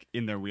 That's like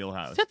in their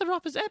wheelhouse.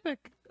 Sephiroth is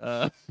epic.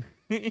 but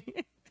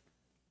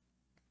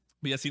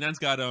yeah, C9's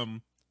got if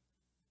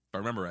I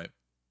remember right,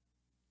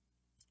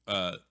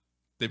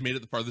 they've made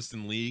it the farthest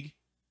in league.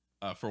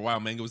 For a while,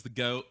 Mango was the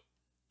GOAT.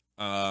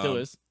 Still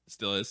is.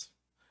 Still is.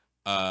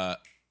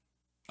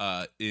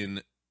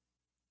 In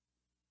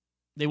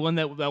They won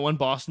that one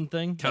Boston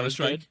thing. That Counter was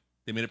Strike, good.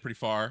 they made it pretty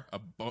far a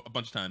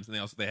bunch of times, and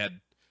they had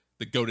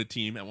the goated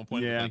team at one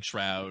point with Yeah. like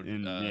Shroud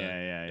And,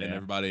 and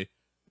everybody.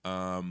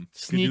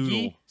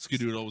 Sneaky.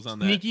 Skadoodle was on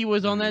that. Sneaky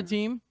was on that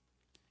team.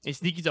 And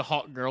Sneaky's a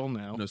hot girl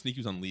now. No, Sneaky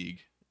was on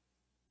League.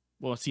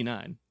 Well,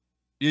 C9.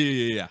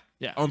 Yeah.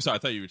 Yeah. Oh, I'm sorry. I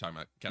thought you were talking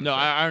about Counter No,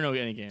 Strike. I don't know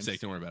any games. Sake,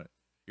 don't worry about it.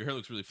 Your hair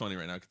looks really funny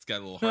right now. It's got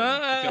a little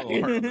heart. It's got a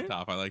little heart on the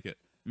top. I like it.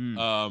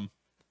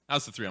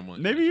 That's the three I'm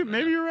willing. to Maybe mention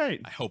right now. you're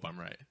right. I hope I'm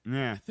right.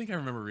 Yeah. I think I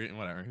remember reading.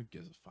 Whatever. Who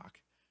gives a fuck?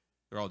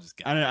 They're all just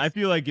guys. I don't know. I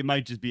feel like it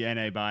might just be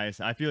NA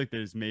bias. I feel like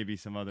there's maybe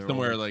some other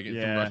somewhere old- like some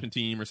yeah. Russian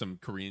team or some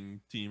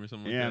Korean team or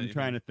something. Yeah, like that, I'm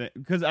trying to think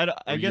because I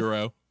Or guess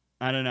Euro.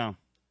 I don't know.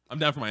 I'm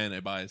down for my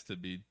NA bias to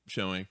be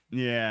showing.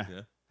 Yeah.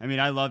 Yeah. I mean,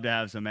 I love to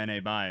have some NA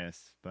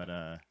bias, but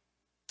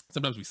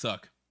Sometimes we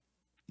suck.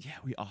 yeah,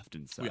 we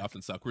often suck. We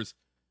often suck.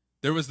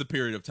 There was the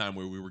period of time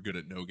where we were good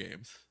at no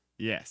games,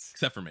 Yes.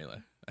 except for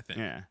Melee. I think.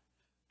 Yeah.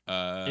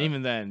 And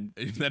even then,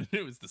 Then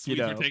it was the Swedes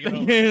you were know. taking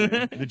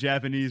over. The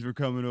Japanese were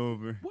coming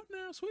over. What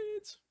now,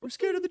 Swedes? We're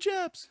scared of the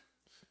Japs.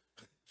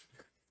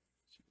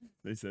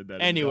 They said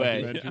that.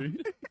 Anyway. In the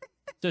documentary.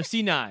 So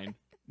C9,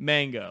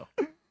 Mango.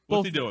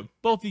 What's he doing?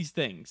 Both these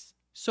things.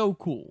 So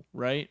cool,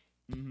 right?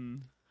 Mm-hmm.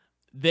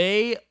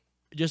 They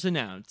just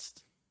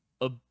announced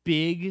a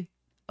big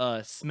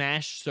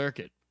Smash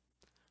circuit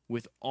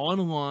with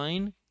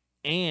online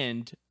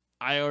and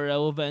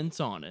IRL events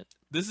on it.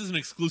 This is an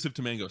exclusive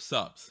to Mango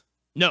subs.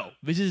 No,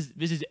 this is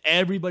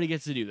everybody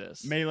gets to do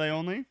this. Melee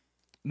only? Or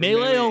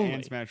Melee only.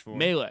 and Smash 4?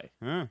 Melee.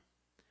 Huh.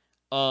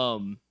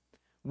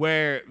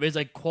 Where there's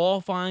like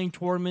qualifying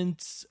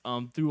tournaments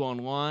through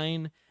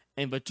online,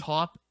 and the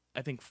top,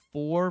 I think,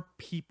 4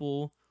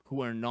 people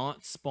who are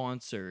not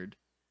sponsored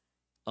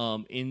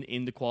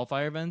in the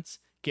qualifier events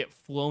get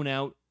flown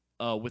out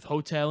with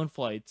hotel and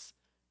flights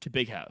to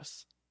Big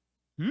House.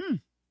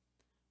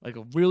 Like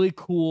a really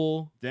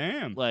cool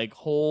Damn. like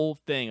whole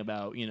thing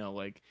about,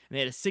 like, and they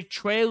had a sick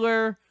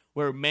trailer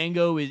where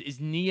Mango is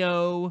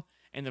Neo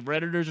and the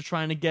Redditors are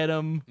trying to get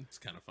him. It's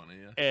kind of funny,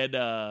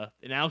 yeah.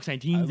 And Alex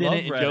 19's in love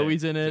it and Reddit.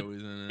 Joey's in it.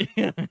 Joey's in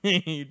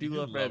it. You do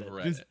love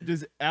Reddit.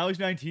 Does Alex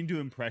 19 do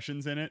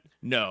impressions in it?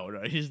 No,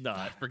 he's not.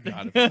 I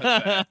forgot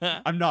about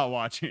that. I'm not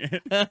watching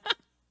it.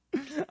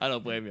 I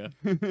don't blame you.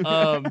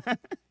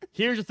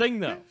 Here's the thing,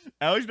 though.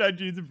 Alex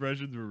 19's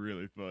impressions were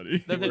really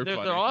funny.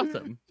 They're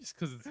awesome. Just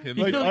because it's him.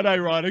 He's Like, still-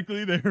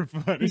 unironically, they were He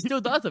funny.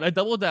 still does it. At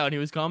Double Down, he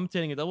was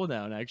commentating at Double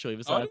Down actually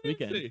this Oh, I last didn't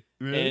weekend. see.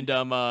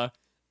 Really?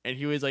 And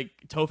he was like,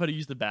 Toph had to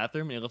use the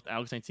bathroom, and he left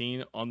Alex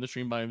 19 on the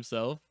stream by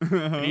himself. Uh-huh.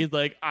 And he's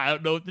like, I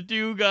don't know what to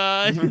do,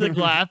 guys. He's like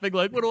laughing,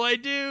 like, what do I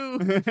do?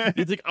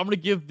 He's like, I'm gonna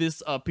give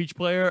this Peach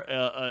player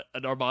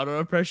an Armado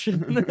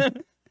impression.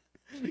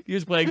 He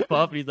was playing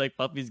Puff, and he's like,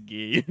 Puffy's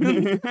gay.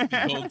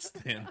 The old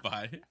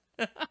standby.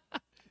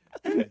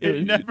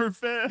 It never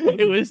failed.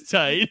 It was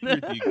tight.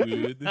 Pretty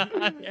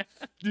good.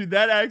 Dude,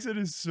 that accent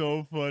is so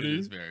It funny.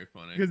 is very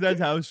funny. Because that's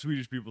how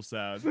Swedish people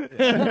sound.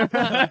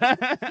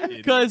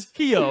 Because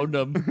he owned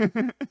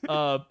them.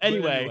 But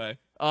Anyway,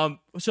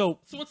 so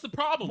so what's the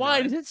problem? why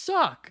Ryan? does it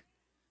suck?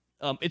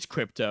 It's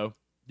crypto.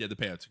 Yeah, the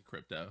payouts in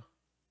crypto.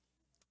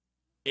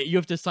 You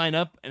have to sign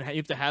up, and you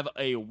have to have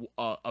a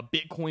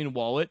Bitcoin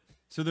wallet.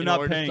 So they're In not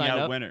order to paying sign out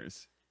up?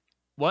 winners.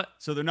 What?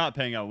 So they're not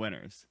paying out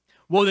winners.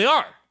 Well, they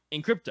are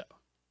in crypto.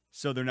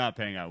 So they're not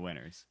paying out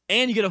winners.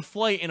 And you get a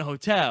flight in a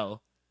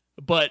hotel,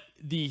 but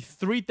the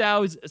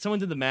 3,000, someone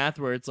did the math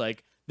where it's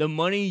like the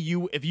money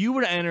if you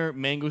were to enter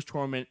Mango's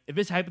tournament, if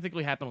this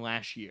hypothetically happened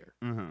last year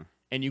Mm-hmm.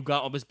 and you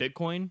got all this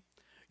Bitcoin,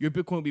 your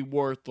Bitcoin would be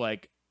worth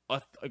like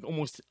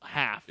almost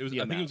half. It was.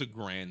 the I think it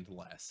amount. was $1,000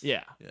 less.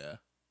 Yeah.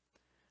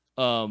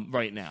 Yeah.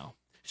 Right now.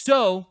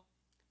 So,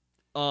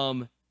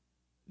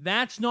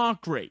 that's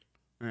not great,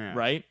 Yeah.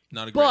 right?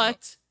 Not a great look.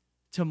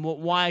 But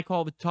why I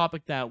call the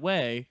topic that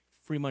way,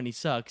 free money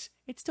sucks.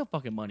 It's still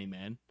fucking money,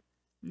 man.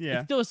 Yeah.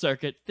 It's still a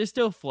circuit. There's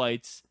still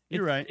flights.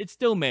 You're right. It's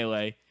still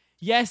Melee.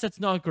 Yes, that's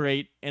not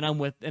great, and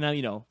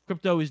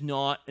crypto is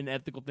not an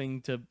ethical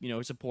thing to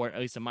support, at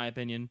least in my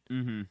opinion.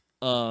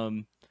 Mm-hmm.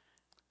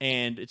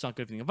 And it's not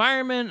good for the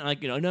environment.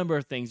 Like a number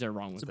of things are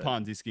wrong It's with a it.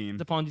 Ponzi scheme.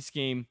 It's a Ponzi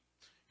scheme.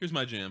 Here's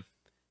my jam.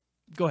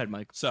 Go ahead,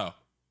 Mike. So,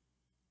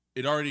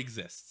 it already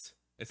exists.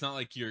 It's not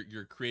like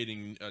you're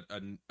creating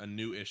a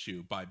new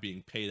issue by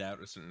being paid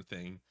out a certain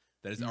thing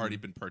that has already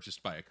been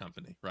purchased by a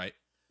company, right?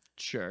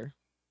 Sure.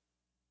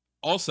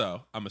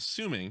 Also, I'm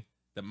assuming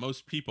that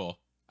most people,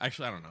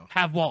 actually, I don't know.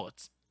 Have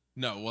wallets.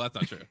 No, well, that's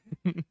not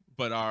true.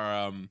 But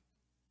are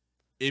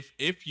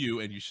if you,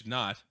 and you should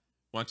not,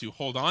 want to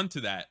hold on to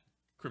that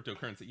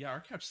cryptocurrency, yeah,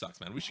 our couch sucks,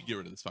 man. We should get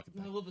rid of this fucking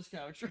I thing. love this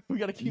couch. We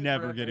gotta keep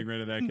Never getting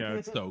rid of that couch.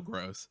 It's so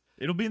gross.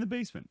 It'll be in the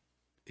basement.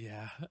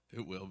 Yeah,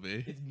 it will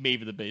be. It's made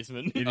for the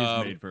basement. It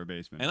is made for a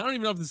basement. And I don't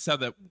even know if this is how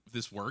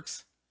this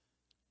works.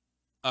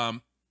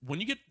 When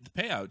you get the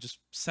payout, just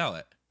sell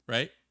it,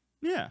 right?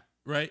 Yeah.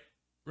 Right?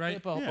 Yeah,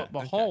 but Yeah, but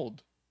okay.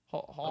 hold.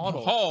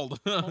 Hold.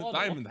 Hold.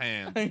 Diamond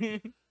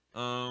hand.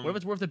 What if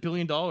it's worth $1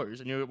 billion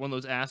and you're one of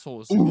those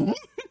assholes?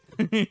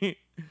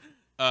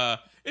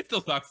 It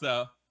still sucks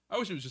though. I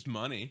wish it was just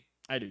money.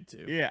 I do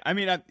too. Yeah. I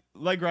mean,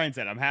 like Ryan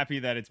said, I'm happy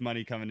that it's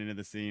money coming into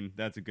the scene.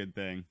 That's a good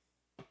thing.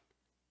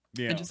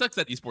 Yeah. It just sucks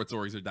that esports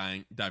orgs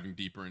are diving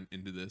deeper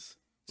into this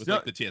with So,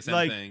 like the TSM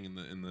like- thing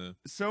and the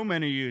So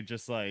many of you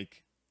just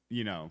like,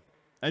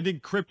 I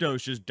think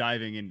crypto's just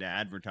diving into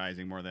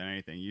advertising more than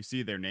anything. You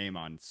see their name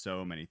on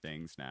so many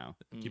things now.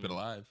 keep it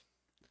alive.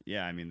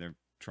 Yeah, I mean, they're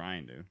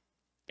trying to.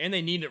 And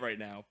they need it right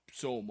now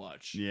so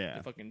much. Yeah.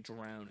 They're fucking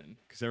drowning.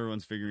 Because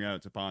everyone's figuring out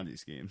it's a Ponzi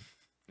scheme.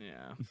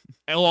 Yeah.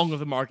 And along with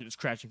the market is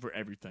crashing for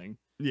everything.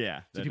 Yeah.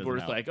 So that people are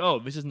doesn't just help. like, oh,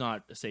 this is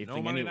not a safe No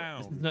thing money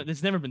anyway. now. This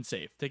has never been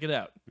safe. Take it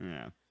out.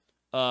 Yeah.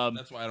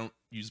 That's why I don't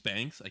use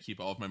banks. I keep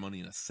all of my money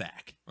in a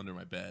sack under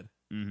my bed.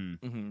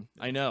 Mm-hmm.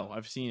 I know.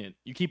 I've seen it.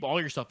 You keep all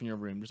your stuff in your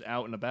room, just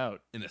out and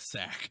about. In a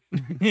sack.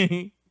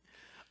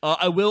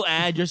 I will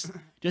add just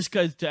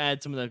because to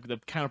add some of the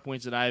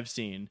counterpoints that I've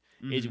seen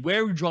is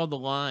where we draw the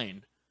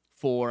line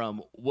for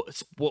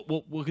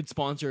what could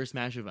sponsor a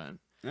Smash event.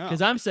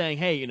 Because I'm saying,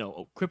 hey,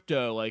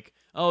 crypto, like,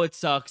 oh, it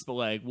sucks, but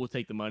like we'll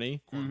take the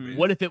money. Mhm.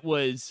 What if it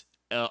was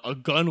a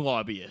gun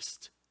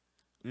lobbyist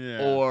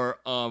Yeah. or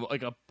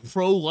like a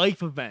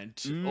pro-life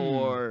event,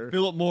 or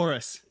Philip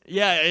Morris.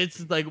 yeah,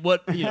 it's like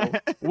what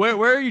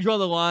where you draw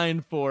the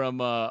line for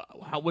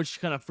which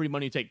kind of free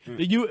money you take.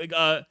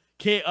 The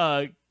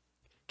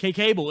K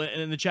Cable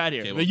in the chat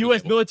here, Cable's the good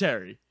U.S. cable.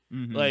 military.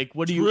 Mhm. Like,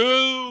 what do you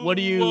True. what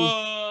do you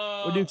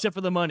accept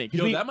for the money? 'Cause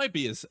Yo, that might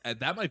be.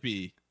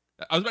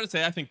 I was about to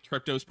say. I think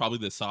crypto is probably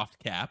the soft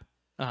cap.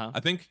 uh-huh. I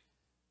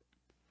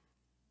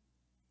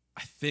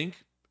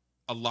think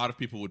a lot of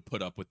people would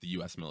put up with the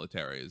U.S.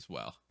 military as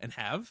well, and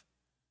have.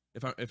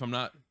 If I'm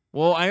not,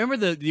 Well, I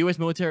remember the U.S.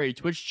 military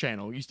Twitch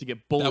channel used to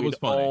get bullied was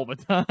funny. all the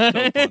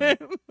time.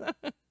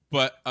 So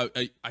but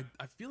I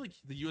feel like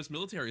the U.S.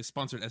 military has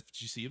sponsored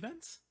FGC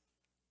events.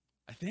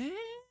 I think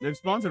They've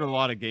sponsored a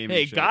lot of gaming.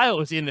 Hey, shit. Guile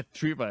was in the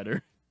Street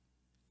Fighter.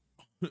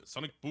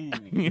 Sonic Boom.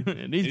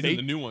 And He's in they-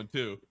 the new one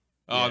too.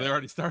 Oh, Yeah. they're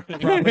already starting.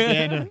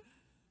 Propaganda.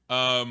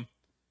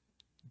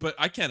 But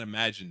I can't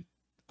imagine.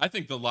 I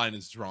think the line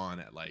is drawn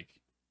at like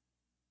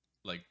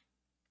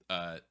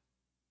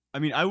I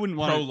mean, I wouldn't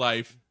want pro to.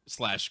 life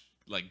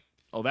 / like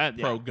oh, that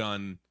yeah. pro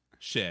gun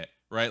shit,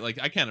 right? Like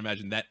I can't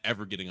imagine that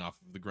ever getting off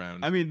the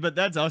ground. I mean, but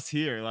that's us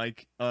here.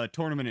 Like a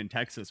tournament in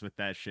Texas with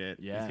that shit.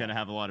 Yeah. He's gonna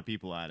have a lot of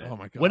people at it. oh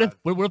my god.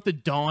 What if the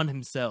Don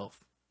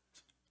himself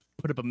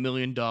put up $1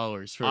 million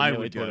for a I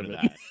melee would go to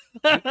tournament?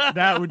 that.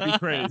 That would be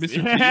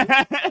crazy.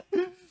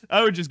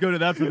 I would just go to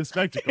that for the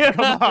spectacle. Yeah.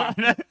 Come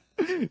on.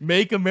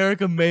 Make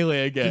America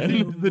melee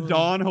again. The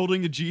Don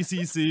holding a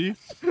GCC,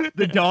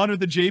 the Don with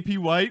the JP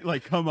White.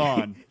 Like, come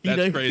on. That's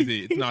like-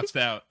 crazy. It's notched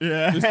out.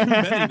 Yeah. There's too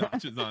many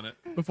notches on it.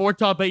 Before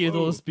top 8, his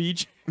little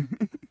speech.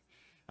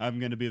 I'm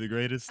gonna be the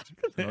greatest.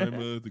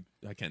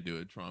 I can't do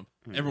it, Trump.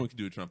 Everyone can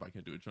do it, Trump. I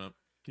can't do it, Trump.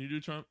 Can you do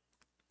it, Trump?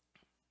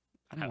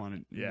 I don't want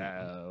to.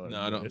 Yeah. No,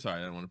 I don't. I'm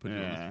sorry. I don't want to put you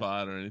on the Yeah.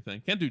 spot or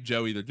anything. Can't do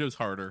Joe either. Joe's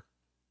harder.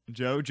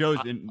 Joe's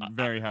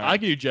very hard. I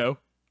can do Joe.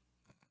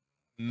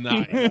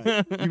 Nice.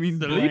 You mean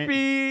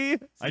Sleepy?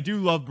 I do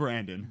love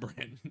Brandon.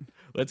 Brandon.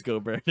 Let's go,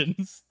 Brandon.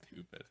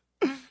 Stupid.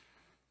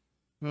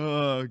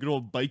 Good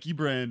old bikey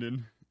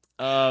Brandon.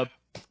 But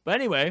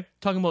anyway,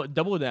 talking about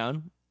Double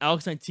Down,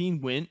 Alex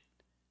 19 went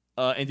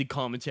and did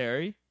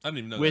commentary I didn't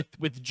even know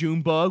with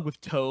Junebug, with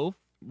Tove.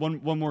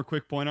 One more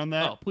quick point on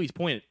that. Oh, please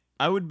point it.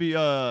 I would be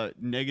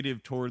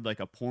negative toward like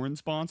a porn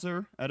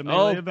sponsor at a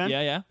melee event.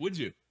 yeah. that. Would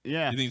you?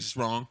 Yeah. You think it's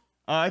wrong?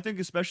 I think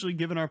especially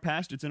given our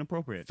past, it's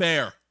inappropriate.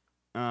 Fair.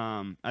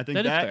 I think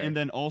That is that, fair. and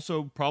then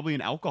also probably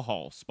an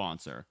alcohol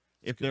sponsor.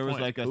 If good there was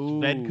point. like a Ooh.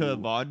 Svedka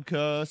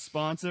vodka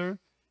sponsor,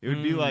 it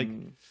would be like,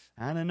 Mm.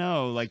 I don't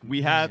know, like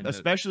we have, Man,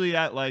 especially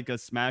at like a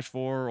Smash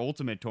 4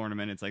 Ultimate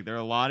tournament, it's like there are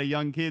a lot of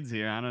young kids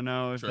here. I don't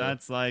know if True.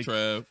 that's like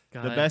True. the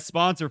God, best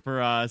sponsor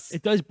for us.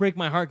 It does break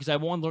my heart because I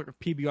wanted to learn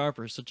PBR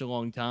for such a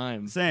long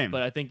time. Same.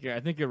 But I think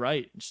you're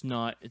right. It's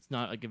not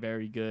like a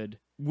very good.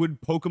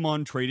 Would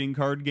Pokemon trading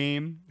card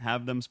game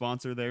have them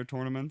sponsor their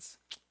tournaments?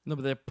 No,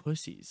 but they're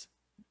pussies.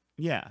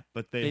 Yeah,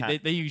 but They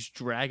use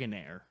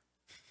Dragonair.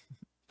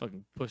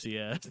 Fucking pussy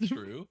ass.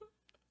 True.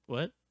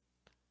 What?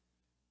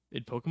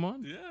 In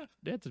Pokemon? Yeah.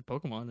 Yeah, it's a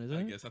Pokemon, isn't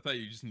I it? guess I thought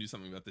you just knew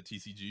something about the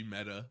TCG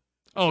meta.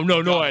 Oh no,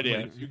 You no gotta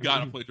idea. play- you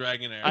gotta play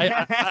Dragonair.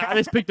 I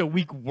just picked a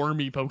weak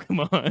wormy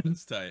Pokemon.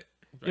 It's tight.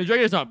 The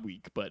Dragonair's not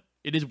weak, but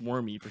it is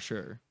wormy for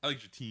sure. I like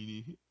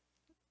Dratini.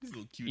 He's a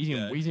little cute He's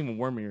guy. even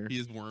wormier. He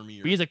is wormy.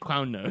 But he has a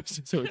clown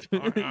nose, so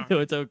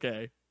it's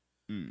okay.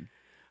 Mm.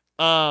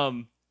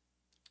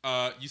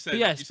 You said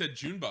yes. you said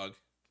Junebug.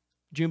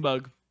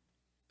 Junebug,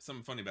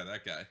 Something funny about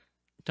that guy.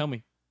 tell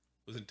me.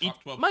 Was in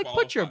top 12 Mike,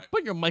 put your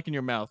qualifier- mic in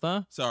your mouth,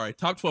 huh? Sorry,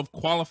 top 12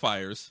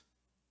 qualifiers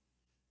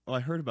Oh, I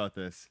heard about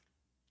this.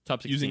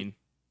 Top 16. Using-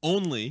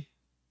 only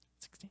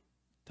 16.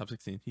 top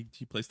 16.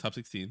 He plays top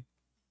 16.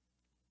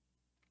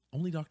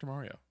 Only Dr.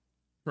 Mario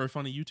for a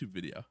funny YouTube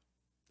video.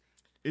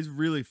 It's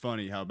really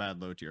funny how bad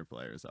low tier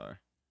players are.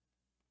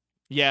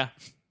 Yeah.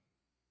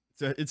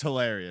 It's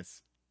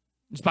hilarious.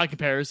 Just by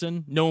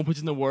comparison, no one puts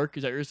in the work.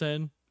 Is that what you're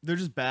saying? They're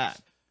just bad.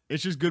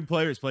 It's just good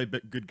players play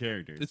good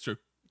characters. It's true.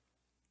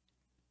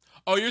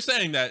 Oh, you're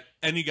saying that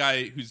any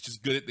guy who's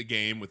just good at the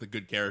game with a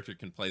good character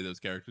can play those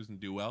characters and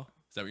do well?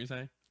 Is that what you're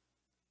saying?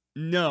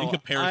 No, in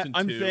comparison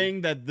I'm to-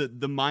 saying that the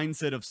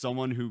mindset of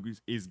someone who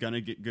is gonna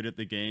get good at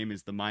the game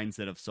is the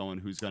mindset of someone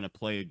who's gonna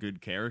play a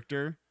good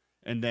character,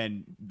 and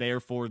then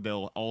therefore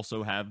they'll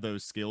also have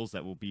those skills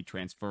that will be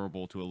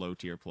transferable to a low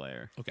tier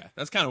player. Okay,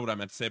 that's kind of what I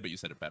meant to say, but you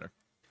said it better.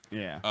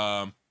 Yeah.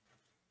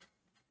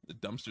 The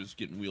dumpster's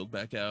getting wheeled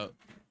back out.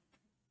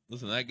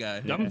 Listen to that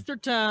guy. Dumpster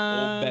Old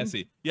time.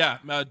 Bessie. Yeah,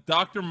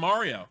 Dr.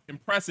 Mario.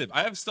 Impressive.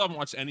 I still haven't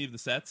watched any of the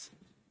sets.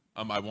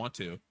 I want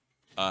to.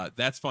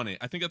 That's funny.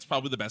 I think that's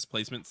probably the best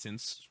placement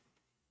since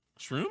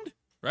Shroomed,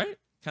 right?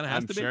 Kind of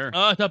has I'm to sure.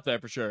 It's up there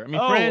for sure. I mean,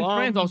 Oh,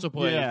 Franz also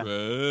plays, yeah.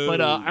 be. but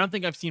I don't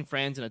think I've seen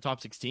Franz in a top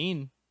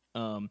 16. I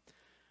don't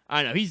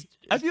know. He's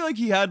I feel like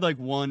he had like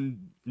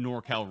one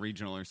NorCal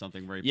regional or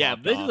something where he yeah.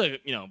 popped This off. is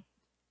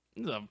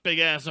this is a big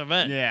ass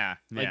event. yeah,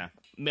 Like,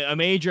 yeah. A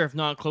major, if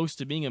not close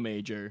to being a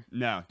major.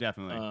 No,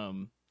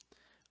 definitely.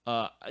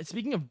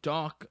 Speaking of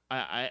Doc,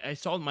 I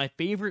saw my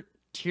favorite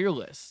tier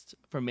list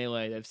for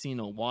Melee that I've seen in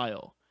a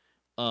while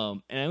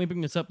And I only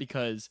bring this up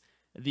because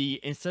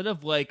instead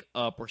of like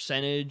a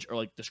percentage or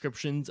like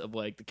descriptions of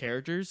like the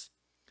characters,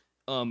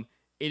 it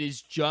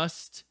is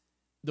just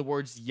the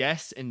words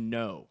yes and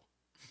no.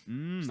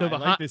 So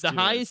the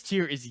highest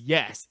tier is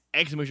yes,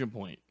 exclamation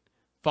point,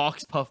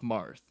 Fox Puff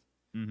Marth.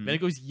 Mm-hmm. Then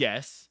it goes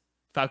yes,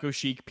 Falco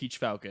Chic, Peach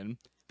Falcon.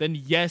 Then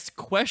yes,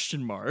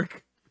 question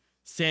mark,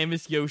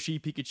 Samus, Yoshi,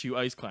 Pikachu,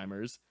 Ice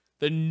Climbers.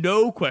 Then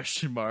no,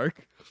 question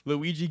mark,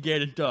 Luigi,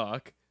 Ganon,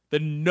 Doc.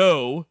 Then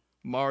no,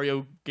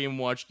 Mario, Game &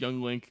 Watch,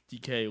 Young Link,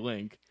 DK,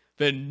 Link.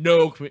 Then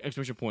no,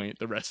 exclamation point,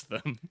 the rest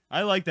of them.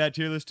 I like that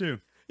tier list too.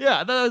 Yeah, I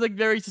thought that was like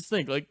very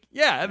succinct. Like,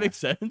 yeah, that makes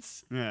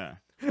sense. Yeah.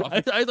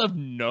 I thought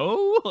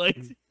no,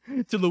 like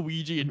to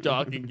Luigi and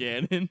Doc and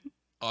Ganon.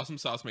 Awesome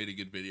Sauce made a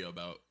good video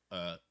about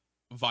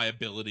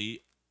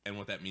viability and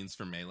what that means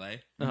for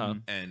Melee. Uh-huh.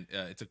 And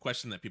it's a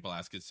question that people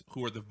ask is,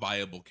 who are the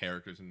viable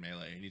characters in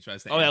Melee? And he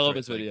tries to Oh, yeah, I answer love it,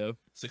 this video.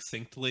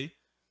 succinctly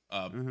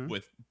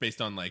with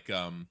based on like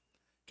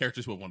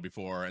characters who have won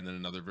before, and then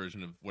another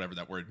version of whatever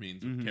that word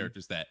means, with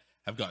characters that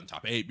have gotten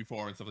top 8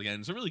 before and stuff like that.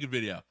 And it's a really good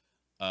video.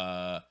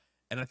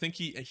 And I think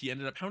he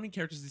ended up, how many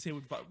characters did he say?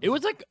 It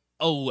was like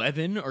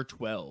 11 or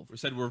 12. Or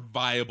said were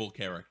viable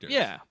characters.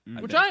 Yeah,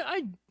 which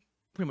I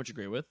pretty much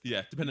agree with.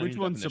 Yeah, depending Which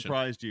on one definition.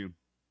 surprised you?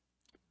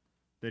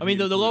 I mean,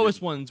 the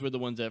lowest ones were the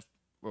ones that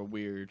were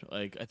weird.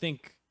 Like, I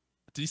think...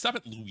 Did he stop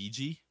at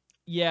Luigi?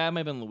 Yeah, it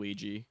might have been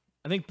Luigi.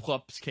 I think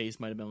Plup's case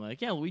might have been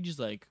like, yeah, Luigi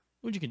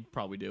can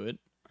probably do it.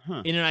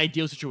 Huh. In an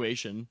ideal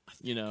situation,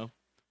 you know?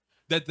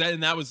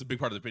 That was a big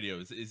part of the video,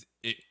 is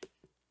it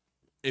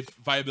if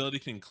viability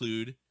can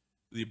include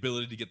the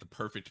ability to get the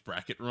perfect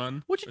bracket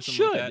run. Which or it something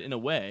should, like that. in a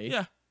way.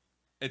 Yeah.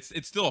 It's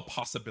still a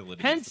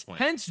possibility. Hence- is the point.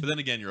 hence But then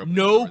again, you're opening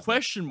No doors.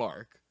 question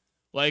mark.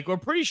 Like, we're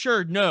pretty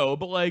sure no,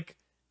 but like,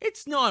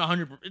 it's not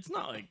 100%. It's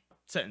not like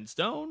set in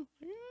stone.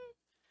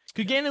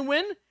 Could Ganon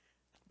win?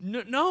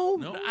 No, No,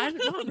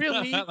 not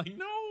really. like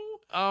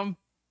no.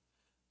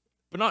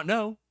 But not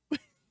no.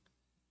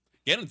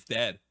 Ganon's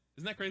dead.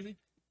 Isn't that crazy?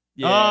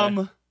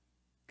 Yeah.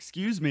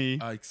 Excuse me.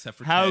 Except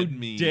for How Ted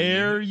Me.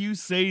 dare you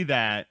say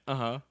that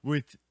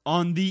with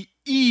on the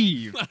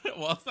eve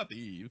Well, it's not the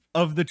Eve.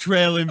 of the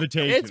Trail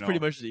Invitational? It's pretty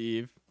much the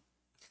Eve.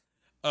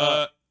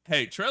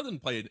 Hey, Trail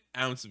didn't play an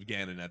ounce of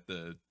Ganon at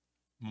the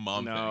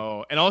mom thing.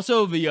 No, and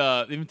also the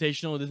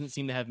Invitational doesn't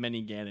seem to have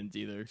many Ganons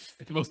either.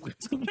 It's mostly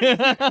It's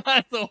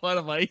a lot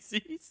of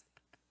ices.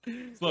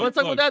 Let's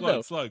talk about that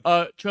though. Slug.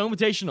 Trail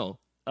Invitational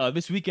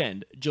this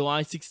weekend,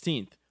 July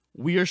 16th.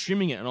 We are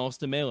streaming it on All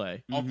Star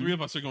Melee. All three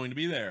of us are going to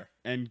be there.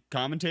 And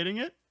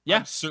commentating it? Yeah,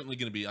 I'm certainly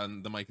going to be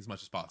on the mic as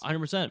much as possible.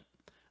 100%.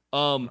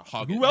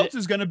 Hog Who it. else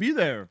is gonna be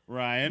there,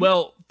 Ryan?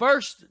 Well,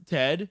 first,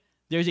 Ted,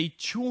 there's a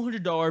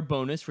 $200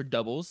 bonus for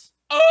doubles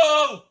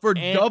Oh! for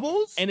and-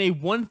 doubles? and a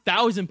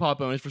 1,000 pop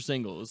bonus for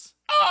singles.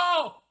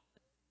 Oh!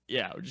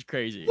 Yeah, which is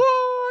crazy.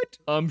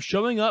 What?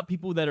 Showing up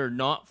people that are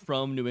not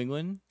from New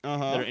England that are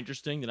Uh-huh.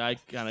 interesting that I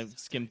kind of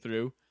skimmed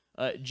through.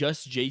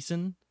 Just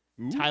Jason,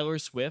 Ooh. Tyler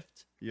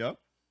Swift, Yep.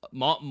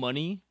 Mont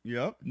Money,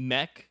 Yep.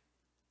 Mech,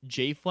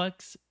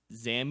 J-Flex,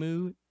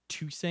 Zamu,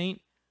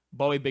 Toussaint,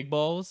 Bowie Big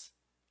Balls,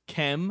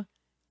 Kem,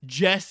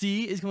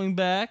 Jesse is coming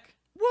back.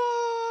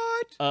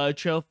 What?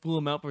 Trail flew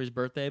him out for his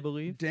birthday, I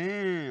believe.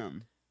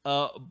 Damn.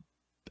 I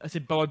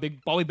said Bowie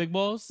Big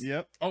Balls.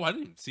 Yep. Oh, I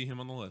didn't see him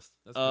on the list.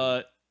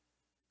 That's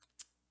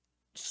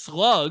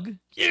Slug,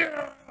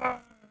 yeah.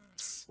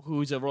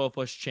 who's a Royal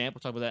Flush champ.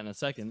 We'll talk about that in a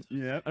second.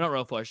 Yep. Not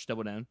Royal Flush,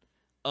 Double Down.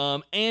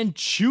 And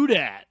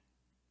Chudat.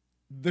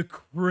 The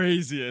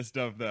craziest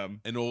of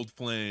them. An old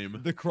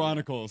flame. The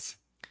Chronicles.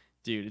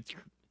 Dude, it's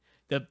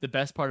the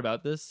best part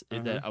about this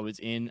is that I was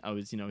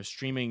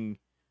streaming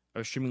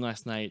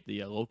last night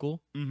the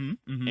local,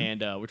 Mm-hmm.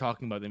 and we're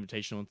talking about the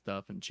invitational and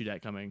stuff, and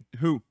Chudat coming.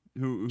 Who?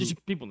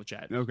 Just people in the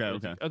chat.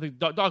 Okay. I think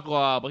Doc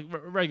Lob, like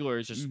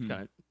regulars, just Mhm.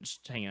 kind of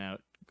just hanging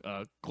out.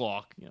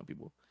 Glock,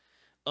 people.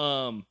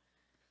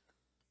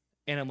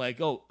 And I'm like,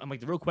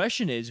 the real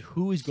question is,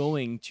 who is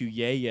going to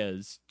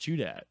Yaya's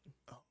Chudat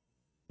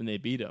when they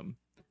beat him?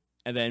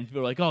 And then people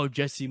are like, oh,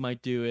 Jesse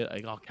might do it.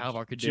 Like, oh,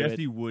 Calvar could do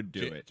Jesse it. would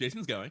do it.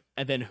 Jason's going.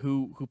 And then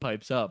who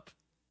pipes up?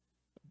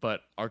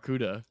 But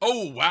Arcuda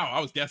Oh, wow. I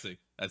was guessing.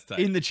 That's tight.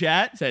 In the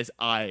chat? says,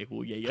 I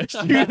will Yaya's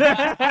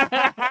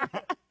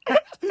Chudat.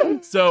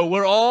 So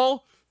we're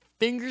all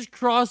fingers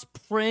crossed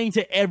praying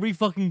to every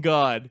fucking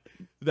god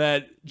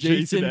that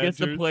Jason gets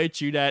to enters. play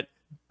Chudat,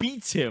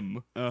 beats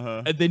him,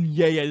 Uh-huh. and then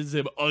Yayas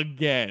him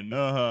again.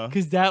 Uh-huh.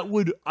 Because I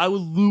would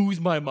lose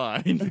my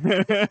mind.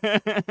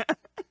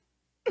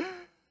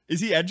 Is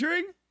he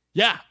entering?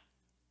 Yeah.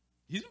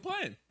 He's been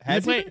playing.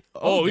 Has He's he? been-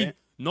 Oh, he's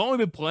not only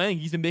been playing,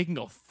 he's been making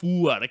a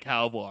fool out of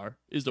Calvar,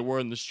 is the word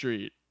in the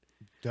street.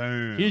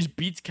 damn. He just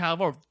beats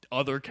Calvar with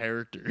other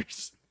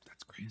characters.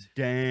 That's crazy.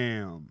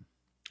 Damn.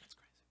 That's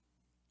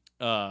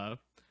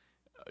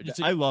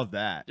crazy. I love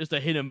that. Just a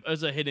hidden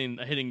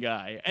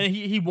guy, and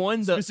he won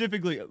the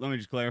Specifically, let me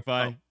just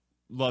clarify.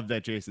 Love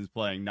that Jason's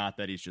playing, not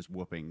that he's just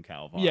whooping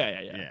Calvar.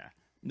 Yeah.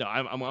 No,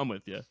 I'm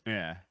with you.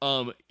 Yeah.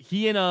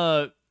 He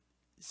and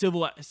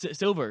Silver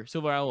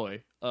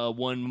Alloy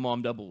won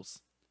mom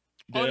doubles.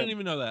 Oh, I didn't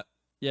even know that.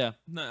 Yeah.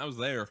 No, I was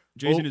there.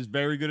 Jason is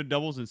very good at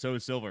doubles, and so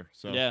is Silver.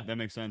 So Yeah. that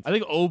makes sense. I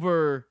think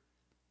over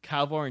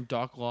Calvar and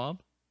Doc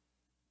Lob.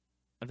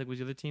 I think was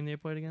the other team they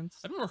played against.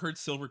 I've never heard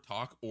Silver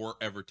talk or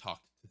ever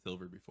talked to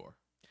Silver before.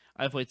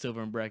 I played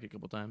Silver and bracket a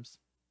couple times.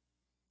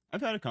 I've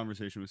had a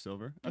conversation with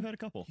Silver. I've had a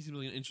couple. He seems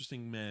like an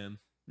interesting man.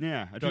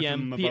 Yeah, I talked to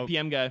him about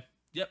PM guy.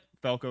 Yep.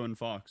 Falco and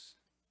Fox.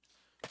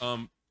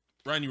 Ryan,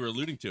 you were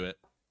alluding to it.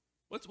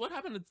 What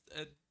happened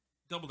at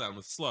Double Down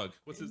with Slug?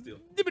 What's his deal?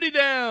 Dippity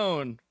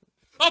down.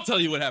 I'll tell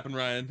you what happened,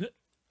 Ryan.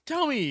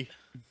 Tell me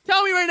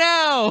right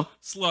now.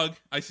 Slug,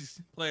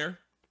 ICC player,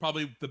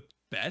 probably the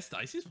best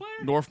ICC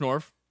player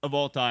North Of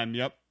all time,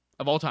 yep.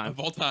 of all time. of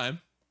all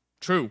time.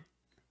 True.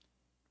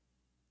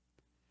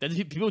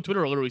 People on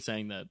Twitter are literally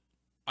saying that.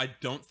 I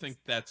don't think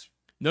that's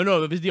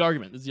No. This is the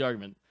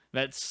argument.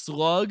 That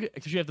Slug,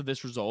 especially after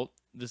this result,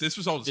 this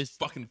result is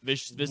fucking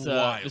this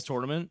wild.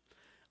 tournament,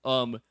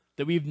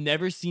 that we've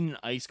never seen an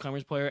Ice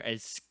Climbers player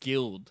as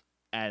skilled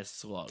as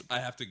Slug. I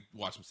have to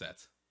watch some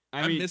sets.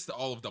 I I mean, missed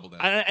all of Double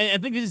Down. I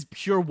think this is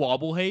pure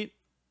wobbling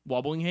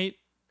hate.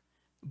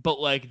 But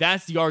like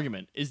that's the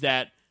argument is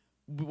that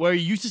where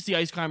you used to see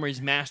Ice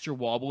Climbers master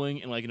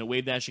wobbling and like in a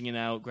wave dashing and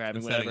out,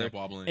 grabbing And setting whatever, up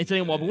wobbling. and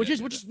setting up wobbling, which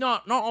Yeah. is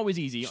not always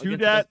easy. against the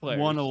best Chudat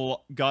players.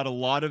 got a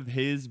lot of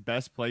his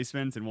best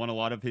placements and won a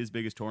lot of his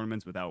biggest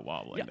tournaments without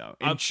wobbling, Yeah, though.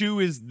 And Chu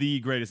is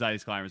the greatest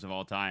ice climbers of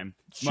all time.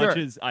 Sure. Much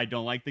as I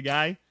don't like the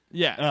guy,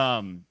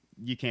 Yeah,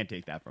 you can't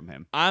take that from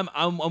him. I'm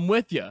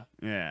with you.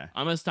 Yeah.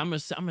 I'm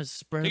gonna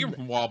spread. Take him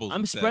from wobbles.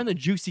 I'm instead. spreading the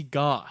juicy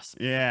goss.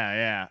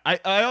 Yeah.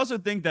 I also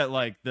think that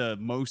like the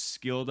most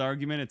skilled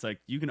argument, it's like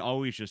you can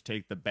always just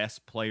take the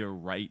best player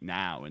right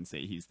now and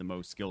say he's the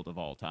most skilled of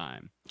all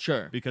time.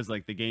 Sure. Because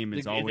like the game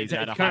is It- always it's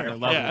at a current, higher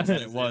level yeah. than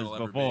It'll it was ever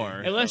be. before.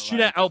 Unless So, Chudat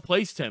like,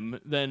 outplaced him,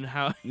 then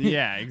how?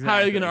 yeah, exactly. How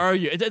are you gonna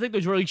argue? I think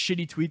there's really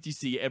shitty tweets you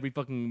see every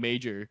fucking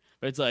major,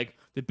 but it's like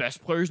the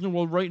best players in the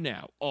world right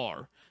now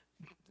are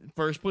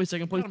first place,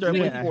 second place, third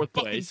place, fourth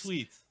Fucking place.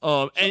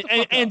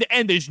 tweets.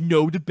 And there's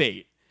no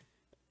debate.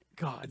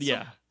 God, It's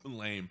yeah. so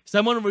lame.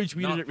 Someone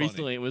retweeted Not it funny.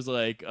 recently. It was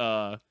like,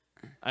 I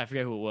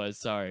forget who it was.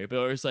 Sorry, but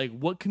it was like,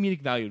 what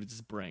comedic value does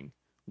this bring?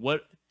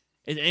 What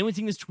is anyone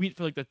seeing this tweet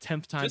for like the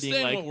 10th time? Just being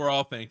saying like, what we're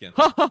all thinking.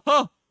 ha ha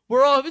ha,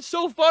 we're all. It's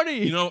so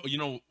funny. You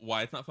know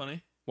why it's not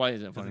funny? why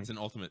is it Because funny? it's an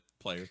ultimate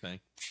player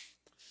thing.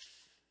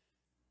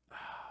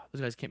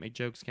 Those guys can't make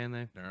jokes, can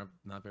they? They're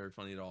not very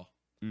funny at all.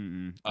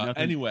 Mm-mm.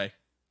 Anyway,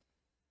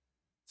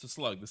 so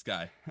Slug, this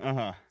guy,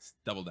 Uh-huh.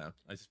 Double Down,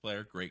 ISIS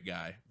player, great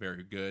guy,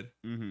 very good.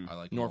 Mm-hmm. I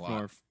like him a lot.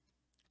 North.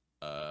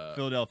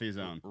 Philadelphia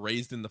zone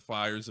Raised in the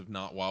fires of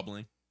not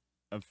wobbling.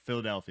 of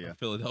Philadelphia.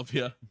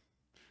 Philadelphia,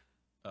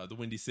 the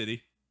Windy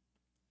City.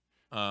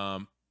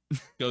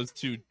 Goes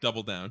to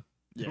Double Down,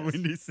 Yes.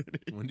 Windy City.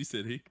 Windy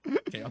City,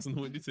 Chaos in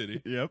the Windy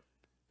City, Yep.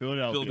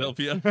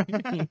 Philadelphia.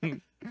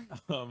 Philadelphia.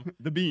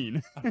 The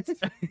bean.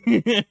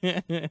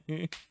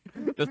 The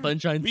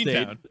Sunshine State.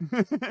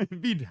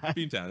 Beantown, Bean.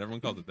 Beantown.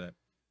 Everyone calls it that.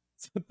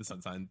 The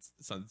Sunshine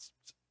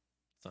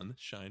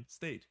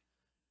State.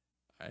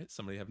 All right,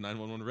 somebody have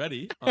 911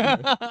 ready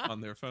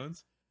on their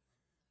phones.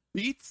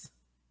 Beats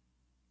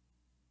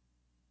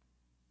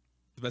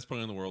the best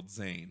player in the world,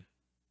 Zane,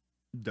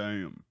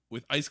 Damn.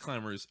 with Ice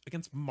Climbers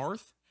against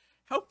Marth.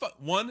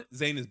 One,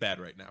 Zane is bad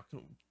right now.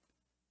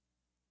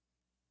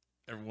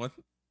 Everyone,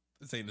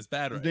 Zane is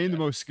bad right Zane, now. the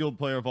most skilled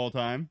player of all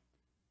time.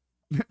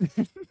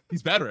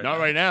 He's bad right Not now.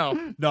 right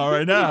now. Not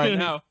right now. Right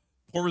now.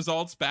 Poor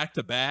results back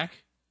to back.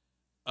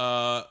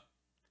 I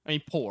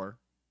mean, poor.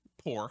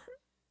 Poor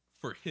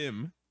for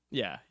him.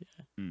 Yeah.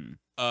 Mm.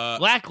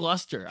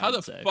 Lackluster. How I would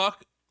the say.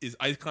 fuck is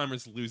Ice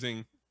Climbers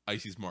losing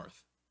Icy's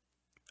Marth?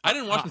 I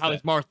didn't watch this. How bet.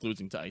 is Marth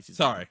losing to Icy?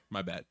 Sorry,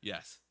 my bad.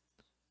 Yes,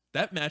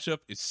 that matchup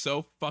is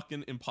so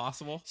fucking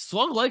impossible.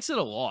 Slug likes it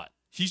a lot.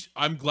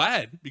 I'm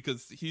glad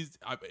because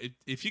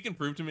if he can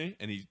prove to me,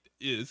 and he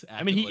is.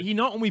 I mean, actively- he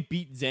not only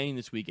beat Zane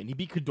this weekend, he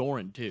beat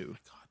Kadoran too.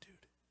 God,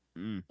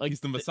 dude, Mm. Like he's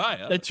the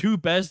Messiah. The two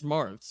best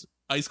Marths.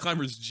 Ice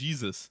Climbers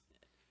Jesus.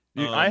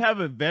 Dude, I have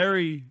a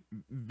very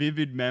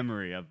vivid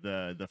memory of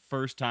the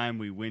first time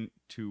we went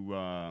to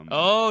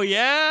Oh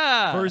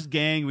yeah. first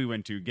gang we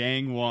went to,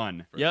 Gang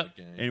 1. for Yep.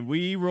 the game. And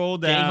we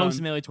rolled Gang down. hosts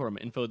a melee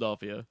tournament in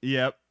Philadelphia.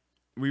 Yep.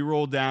 We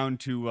rolled down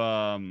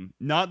to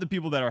not the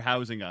people that are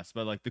housing us,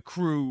 but like the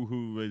crew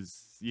who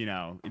was,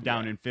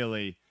 down in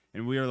Philly.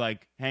 And we were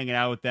like hanging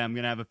out with them,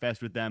 gonna have a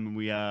fest with them, and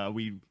we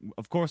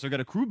of course are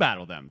gonna crew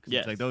battle them because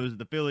Yes. it's like those are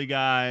the Philly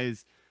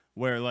guys,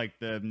 where like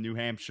the New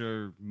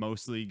Hampshire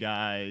mostly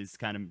guys,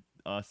 kind of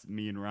us,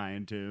 me and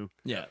Ryan too.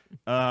 Yeah.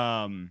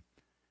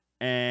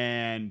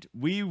 And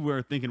we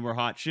were thinking we're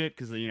hot shit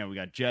because we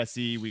got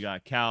Jesse, we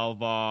got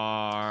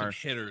Calvar,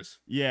 Some hitters.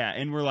 yeah,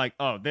 and we're like,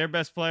 oh, their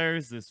best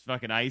players, this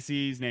fucking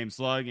Ices named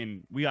Slug,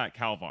 and we got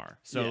Calvar.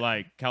 So Yeah.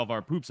 like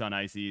Calvar poops on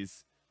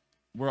Ices.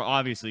 We're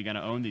obviously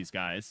gonna own these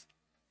guys.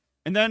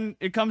 And then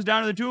it comes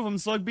down to the two of them.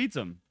 Slug beats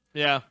them.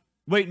 Yeah.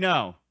 Wait,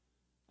 no,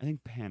 I think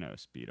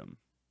Panos beat him.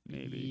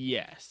 Maybe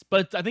Yes,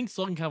 but I think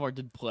Slug and Calvar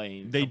did play.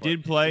 in they Calvar.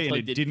 did play, and Slug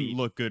it did didn't beat.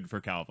 look good for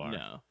Calvar.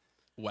 No,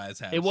 Waz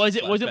has it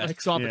wasn't flashbacks. what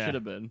Trump Yeah. should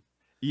have been.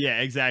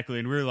 Yeah, exactly.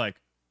 And we were like,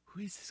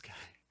 Who is this guy?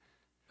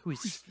 Who is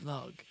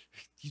Slug?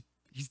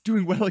 He's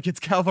doing well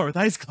against Calvar with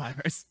Ice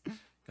Climbers.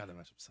 God, that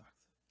matchup sucks.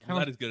 I'm How-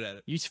 not as good at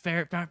it. Use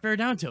fair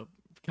down tilt,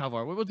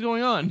 Calvar. What's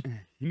going on?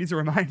 He needs a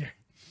reminder.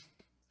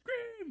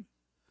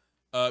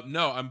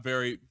 No, I'm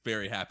very,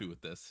 very happy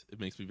with this. It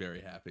makes me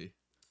very happy.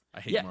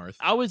 I hate Yeah, Marth.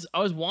 I was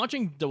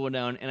watching Double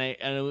Down, and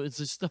it was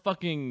just the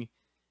fucking.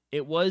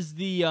 It was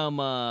the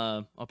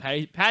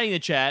patting the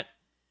chat.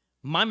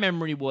 My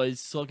memory was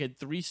Slug had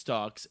 3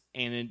 stocks,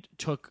 and it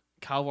took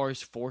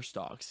Calvar's 4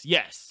 stocks.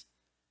 Yes,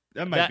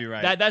 That might be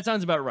right. That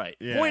sounds about right.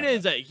 Yeah. Point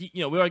is that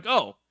we were like,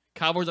 oh,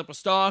 Calvar's up a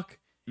stock.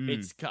 Mm.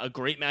 It's a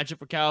great matchup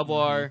for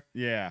Calvar.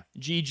 Yeah.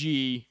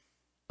 GG,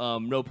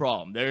 no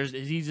problem.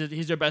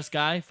 He's their best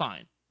guy.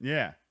 Fine,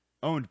 Yeah.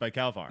 Owned by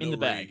Calvar. in the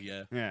bag.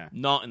 Yeah, Yeah.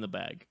 Not in the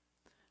bag.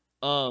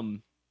 But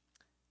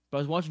I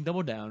was watching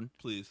Double Down.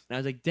 please. And I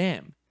was like,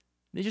 damn,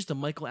 it's just a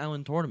Michael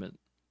Allen tournament.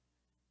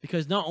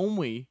 Because not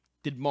only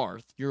did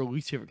Marth, your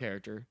least favorite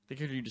character, the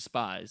character you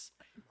despise,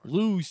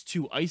 lose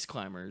to Ice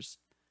Climbers,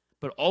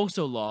 but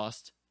also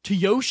lost to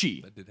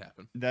Yoshi. That did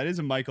happen. That is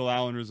a Michael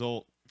Allen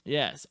result.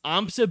 Yes.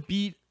 Amsa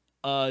beat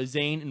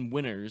Zane in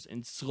winners,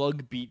 and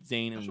Slug beat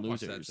Zane I in should watch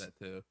that losers. set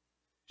too.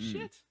 Mm.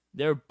 Shit.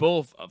 They're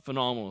both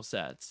phenomenal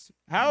sets.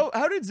 How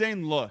did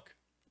Zane look?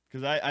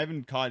 Because I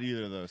haven't caught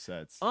either of those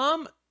sets.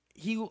 The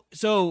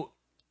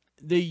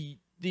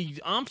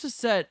Amsa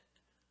set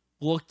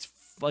looked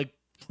like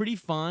pretty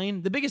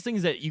fine. The biggest thing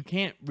is that you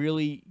can't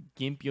really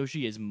gimp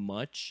Yoshi as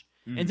much.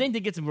 Mhm. And Zane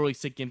did get some really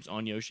sick gimps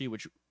on Yoshi,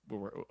 which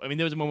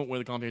there was a moment where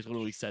the commentators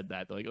literally said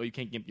that. They're like, oh, you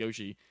can't gimp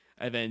Yoshi.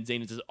 And then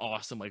Zane does this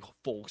awesome, like,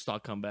 full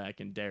stock comeback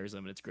and dares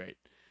them, and it's great.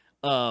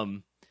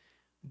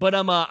 But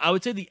I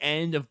would say the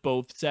end of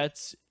both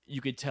sets,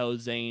 you could tell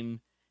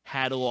Zane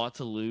had a lot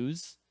to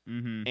lose.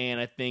 Mm-hmm. And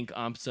I think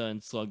Amsa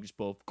and Slug just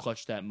both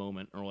clutched that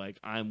moment and were like,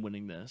 I'm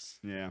winning this,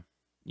 Yeah.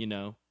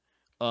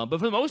 But for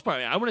the most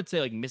part, I wouldn't say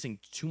like missing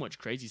too much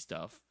crazy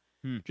stuff.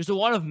 Hmm. Just a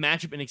lot of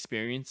matchup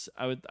inexperience,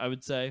 I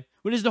would say.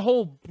 Which is the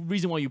whole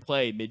reason why you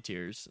play mid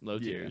tiers, low Yeah.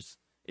 tiers.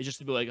 It's just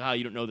to be like, oh,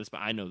 you don't know this, but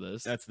I know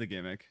this. That's the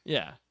gimmick.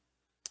 Yeah.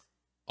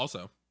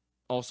 Also,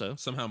 Also.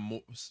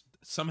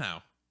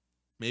 somehow,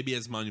 maybe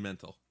as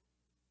monumental.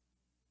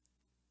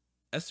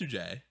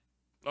 S2J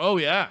Oh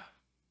yeah.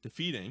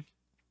 defeating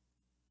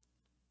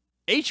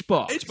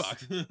H-Box.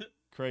 H-Box.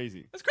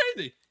 Crazy. That's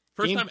crazy.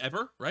 First Game- time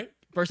ever, right?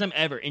 First time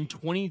ever in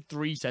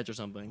 23 sets or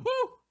something.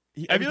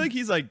 Woo! I feel like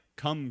he's like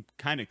come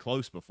kind of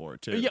close before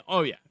too. Yeah.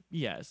 Oh yeah.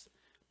 Yes.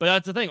 But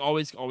that's the thing.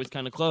 Always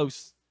kind of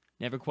close.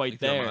 Never quite Like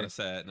there. Yamada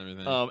set and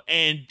everything.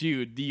 And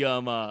dude,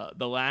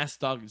 the last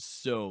stock is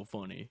so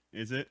funny.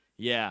 Is it?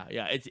 Yeah.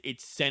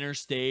 It's center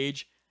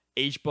stage.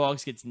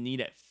 H-Box gets need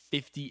at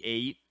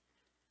 58.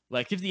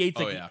 Like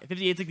 58's Oh, like yeah.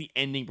 58's like the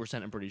ending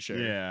percent, I'm pretty sure.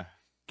 Yeah.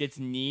 Gets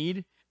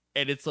need,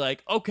 and it's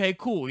like, okay,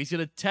 cool, he's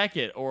gonna tech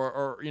it,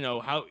 or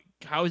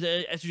how is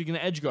SG gonna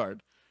edge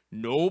guard?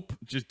 Nope.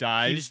 Just He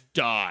dies. just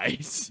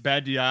dies.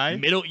 Bad DI.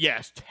 Middle,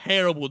 yes,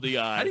 terrible DI.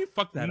 How do you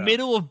fuck that up?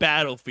 Middle of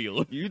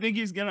battlefield. You think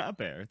he's gonna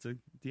up air? It's a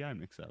DI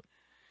mix up.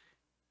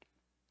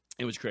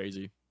 It was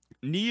crazy.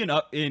 Knee and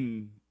up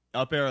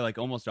air are like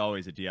almost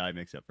always a DI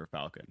mix up for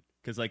Falcon.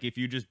 Because like if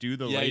you just do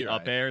the Yeah, late you're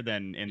up right. air,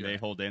 then You're they right.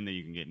 hold in, then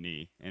you can get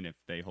knee. And if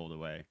they hold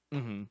away,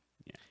 Mm-hmm.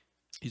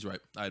 He's right.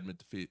 I admit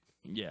defeat.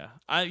 Yeah,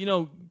 I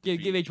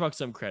give H-Box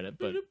some credit,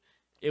 but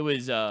it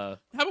was How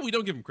about we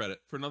don't give him credit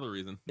for another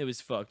reason?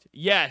 fucked.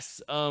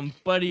 Yes,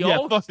 but he yeah,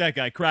 also, fuck that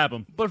guy, crab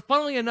him. but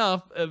funnily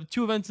enough,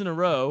 2 events in a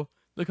row,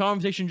 the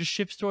conversation just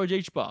shifts towards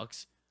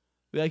H-Box.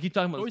 I keep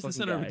talking about Always the this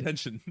center fucking of guy.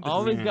 attention.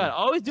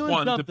 Always doing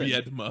Juan de something.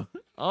 Piedma.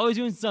 Always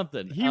doing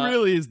something. He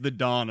really is the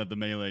dawn of the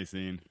melee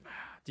scene.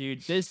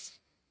 Dude, this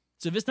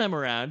time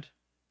around,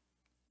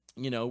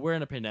 we're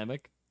in a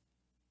pandemic,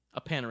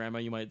 a panorama,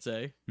 you might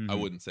say, I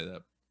wouldn't say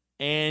that.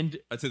 and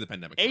I'd say the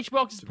pandemic.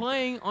 H-Box is to be fair.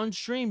 playing on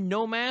stream,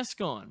 no mask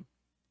on, and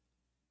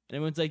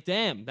everyone's like,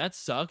 "Damn, that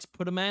sucks.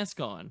 Put a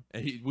mask on."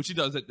 And which he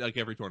does at like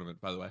every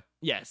tournament, by the way.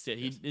 Yes, yeah,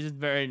 Yes. this is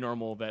very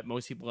normal that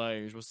most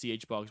players will see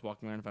H-Box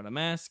walking around without a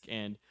mask,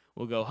 and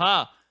we'll go,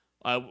 "Ha,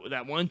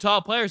 that one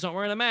top player's not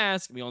wearing a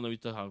mask." We all know he's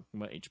talking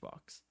about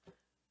H-Box.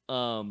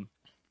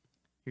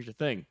 Here's the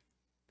thing.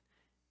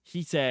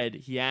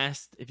 He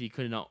asked if he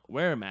could not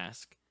wear a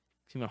mask.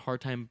 He's having a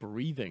hard time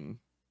breathing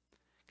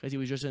because he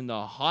was just in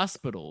the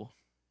hospital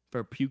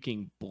for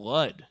puking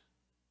blood.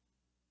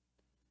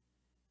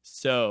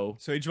 So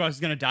H-Box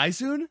is gonna die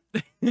soon?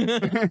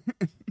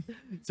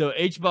 So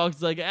H-Box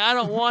is like, I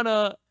don't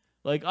wanna,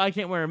 like, I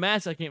can't wear a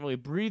mask, I can't really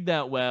breathe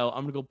that well.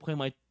 I'm gonna go play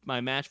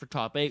my match for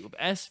top 8 with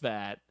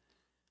SVAT.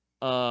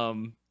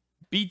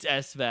 Beats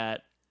SVAT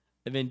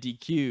and then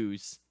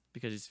DQs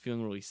because he's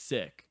feeling really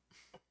sick.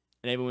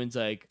 And everyone's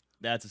like,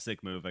 That's a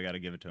sick move. I gotta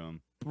give it to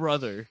him.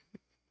 brother,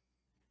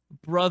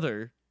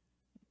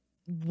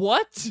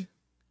 what?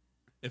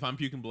 If I'm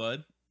puking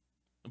blood,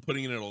 I'm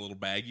putting it in a little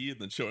baggie and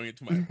then showing it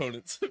to my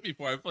opponents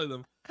before I play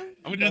them. I'm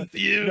gonna do it to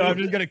you. No, I'm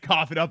just gonna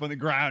cough it up on the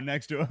ground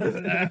next to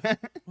us.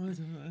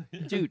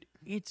 Dude,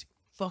 it's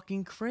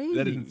fucking crazy.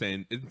 That is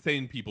insane.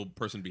 Insane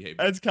person behavior.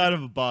 That's kind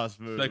of a boss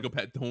move.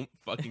 Psychopath, don't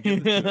fucking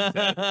give this to him,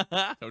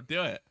 Ted. Don't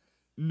do it.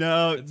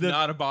 No, It's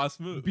not a boss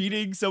move.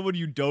 beating someone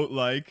you don't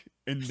like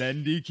and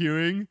then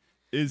DQing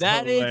is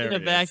That is hilarious.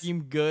 in a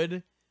vacuum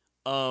good.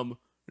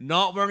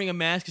 Not wearing a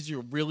mask because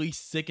you're really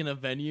sick in a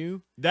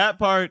venue. That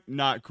part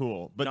not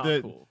cool, but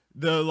Not cool.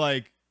 the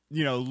like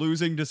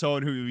losing to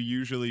someone who you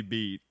usually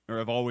beat or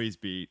have always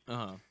beat,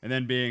 Uh-huh. and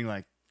then being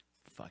like,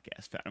 "Fuck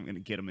ass fat, I'm gonna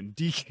get him in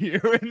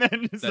DQ," and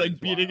then just That like is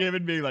beating wild. him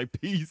and being like,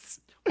 "Peace."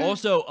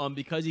 Also,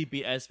 because he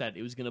beat SFAT,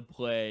 it was gonna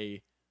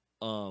play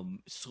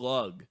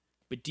Slug,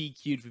 but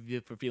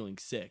DQ'd for feeling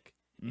sick.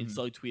 And Mhm.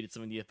 Slug tweeted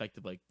something to the effect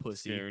of like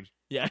pussy. Scared.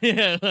 Yeah,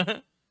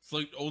 yeah.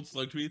 Old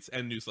Slug tweets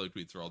and new Slug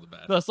tweets are all the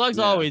best. No, Slug's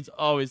Yeah.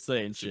 always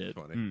saying Super shit.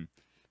 funny. Mm.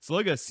 It's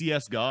like a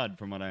CS god,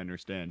 from what I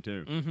understand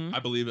too. Mm-hmm. I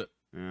believe it.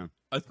 Yeah,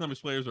 Us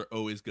players are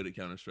always good at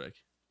Counter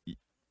Strike.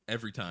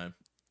 Every time.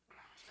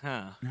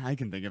 Huh. I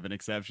can think of an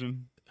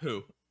exception.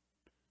 Who?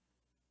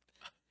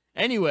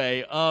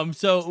 Anyway,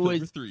 so it Number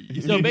was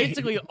 3. so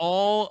basically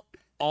all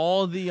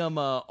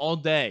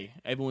day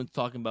everyone's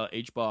talking about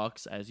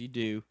HBox as you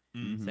do,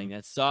 Mhm. saying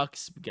that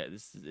sucks.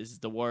 This is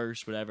the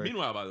worst, whatever.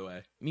 Meanwhile, by the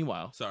way,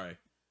 Meanwhile, sorry.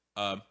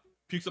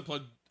 Pukes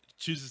Unplugged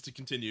chooses to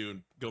continue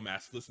and go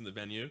maskless in the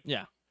venue.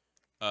 Yeah.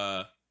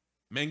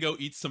 Mango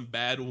eats some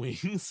bad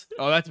wings.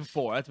 oh, that's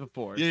before.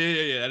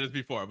 Yeah. That is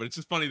before, but it's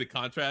just funny the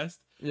contrast.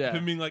 Yeah.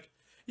 Him being like,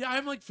 "Yeah,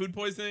 I'm like food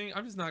poisoning.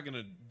 I'm just not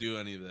gonna do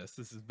any of this.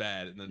 This is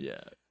bad." And then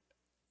Yeah.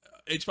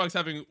 HBox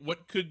having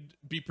what could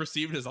be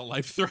perceived as a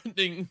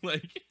life-threatening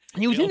like.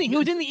 He was in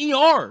the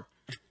ER.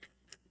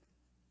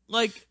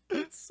 Like,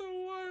 It's so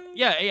wild.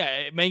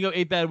 yeah. Mango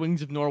ate bad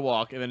wings of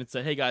Norwalk, and then it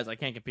said, "Hey guys, I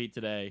can't compete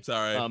today."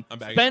 Sorry, I'm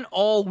back. Spent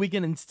all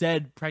weekend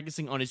instead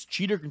practicing on his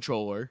cheater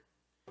controller.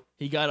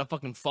 He got a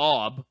fucking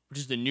fob, which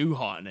is the new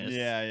hotness.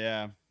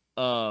 Yeah.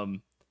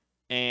 And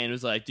it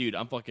was like, dude,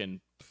 I'm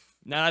fucking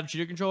now that I have a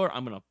cheater controller,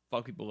 I'm gonna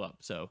fuck people up.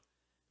 So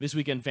this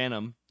weekend,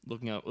 Phantom,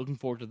 looking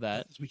forward to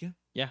that. This weekend?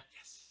 Yeah.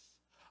 Yes.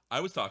 I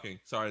was talking.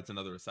 Sorry, it's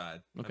another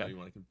aside. I Okay. know you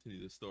want to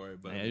continue this story,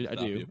 but I need to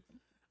do.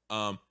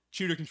 stop you.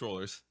 Cheater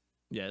controllers.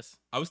 Yes.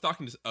 I was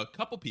talking to a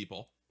couple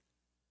people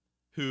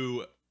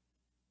who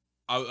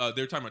they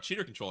were talking about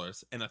cheater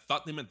controllers, and I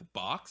thought they meant the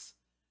box.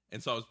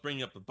 And so I was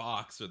bringing up the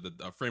box or the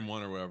frame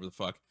one or whatever the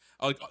fuck.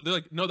 They're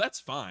like, no, that's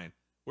fine.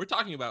 We're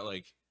talking about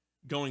like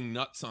going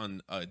nuts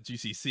on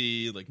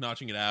GCC, like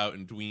notching it out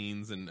and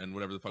dweens and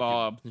whatever the fuck.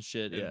 Fobs and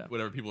shit. And Yeah.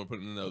 whatever people are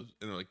putting in those,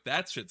 and they're like,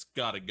 that shit's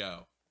gotta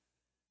go.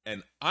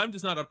 And I'm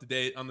just not up to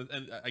date on the,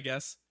 and I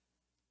guess,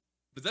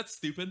 is that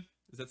stupid?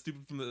 Is that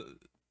stupid from the?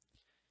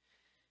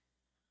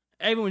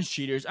 Everyone's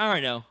cheaters. I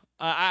don't know.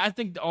 I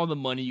think all the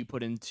money you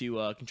put into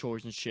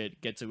controllers and shit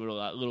gets a little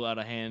out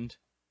of hand,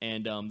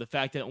 and the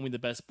fact that only the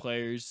best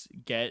players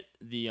get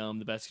the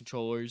best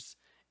controllers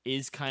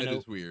is kind That of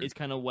is weird. It's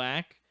kind of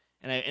whack.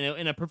 And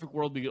in a perfect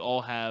world, we could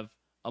all have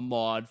a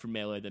mod for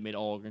Melee that made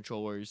all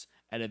controllers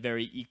at a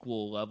very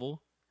equal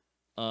level.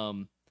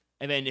 And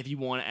then if you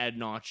want to add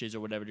notches or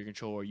whatever to your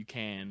controller, you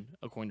can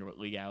according to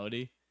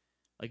legality.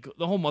 Like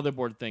the whole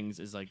motherboard things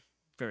is like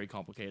very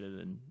complicated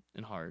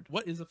and hard.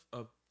 What is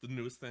the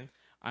newest thing?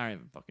 I don't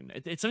even fucking.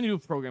 It's something to do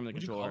with programming the What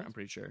do you controller. call it? I'm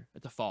pretty sure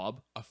it's a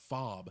fob. A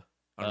fob.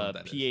 I don't know what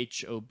that is.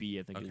 PHOB,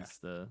 I think Okay. is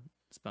the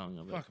spelling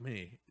of it. Fuck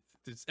me.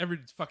 It's every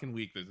fucking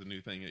week there's a new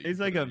thing. that you It's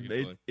can like put in your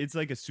controller. it's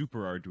like a super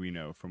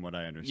Arduino, from what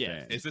I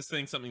understand. Is this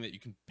thing something that you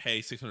can pay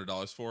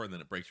 $600 for and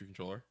then it breaks your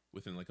controller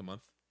within like a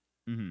month?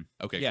 Mm-hmm.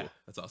 Okay, Yeah. cool.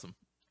 That's awesome.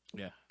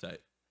 Yeah. Tight.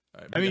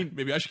 All right. I Maybe mean-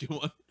 maybe I should get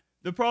one.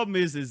 The problem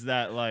is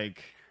that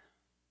like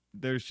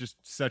there's just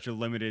such a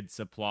limited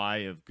supply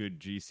of good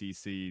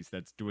GCCs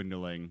that's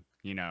dwindling,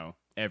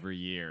 every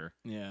year.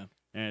 Yeah.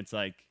 And it's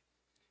like,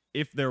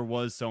 if there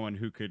was someone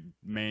who could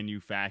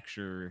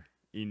manufacture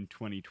in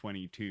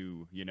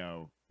 2022,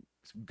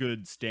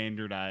 good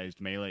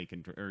standardized Melee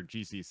or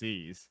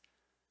GCCs,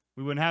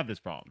 we wouldn't have this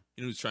problem.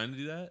 You know who's trying to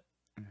do that?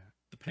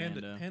 The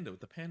Panda. Panda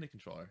with the Panda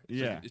controller. It's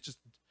Yeah. like- it's just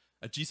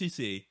a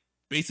GCC,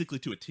 basically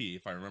to a T,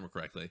 if I remember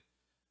correctly.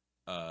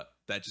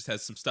 That just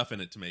has some stuff in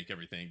it to make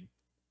everything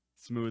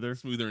Smoother.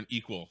 smoother and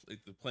equal,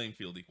 like the playing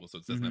field equal, so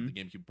it doesn't have Mhm.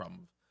 the GameCube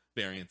problem of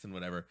variance and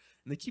whatever.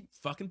 And they keep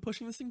fucking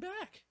pushing this thing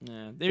back.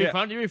 Yeah. Yeah. They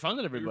refunded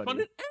They everybody.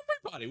 refunded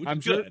everybody, which I'm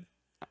is sure- good.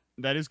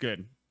 That is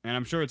good. And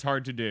I'm sure it's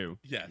hard to do.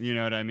 Yeah. You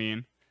know what I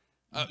mean?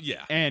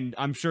 Yeah. And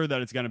I'm sure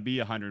that it's going to be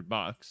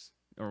 $100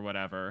 or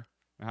whatever,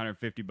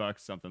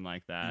 $150, something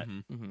like that.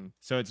 Mhm. Mm-hmm.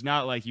 So it's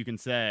not like you can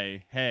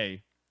say,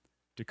 hey,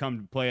 to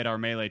come play at our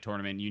Melee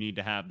tournament, you need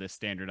to have this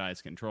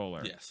standardized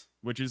controller, Yes.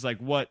 which is like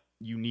what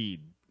you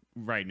need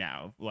right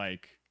now.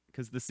 Like,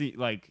 because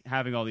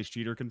having all these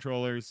cheater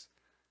controllers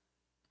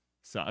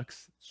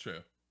sucks, It's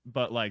true.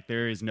 but like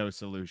there is no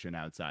solution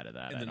outside of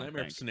that. And I the don't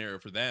nightmare think. scenario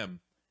for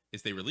them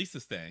is they release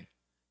this thing,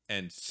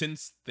 and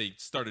since they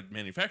started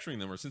manufacturing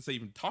them, or since they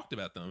even talked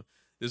about them,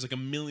 there's like a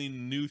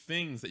million new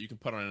things that you can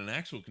put on an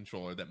actual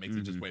controller that makes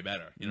it just Mhm. way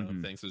better. You know what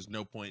I'm Mhm. saying? So there's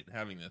no point in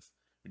having this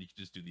when you can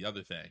just do the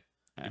other thing,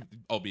 Yeah.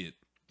 albeit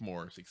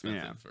more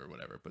expensive or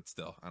whatever. But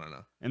still, I don't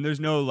know. And there's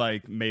no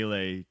like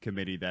melee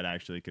committee that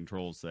actually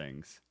controls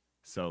things.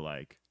 So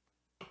like,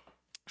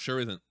 Sure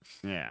isn't.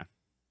 yeah,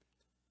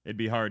 it'd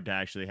be hard to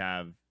actually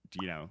have,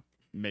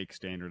 make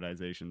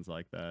standardizations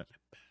like that.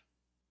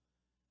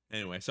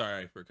 Anyway,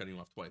 sorry for cutting you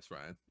off twice,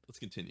 Ryan. Let's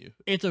continue.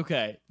 It's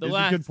okay. This is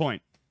a good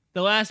point.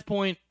 The last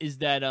point is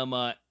that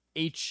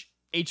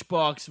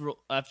HBox,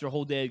 after a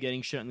whole day of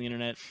getting shit on the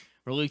internet,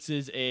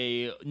 releases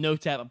a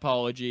no-tap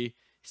apology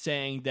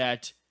saying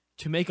that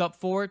to make up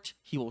for it,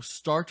 he will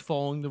start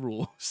following the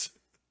rules.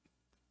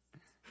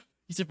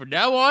 He said, from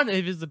now on,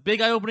 if it's a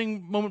big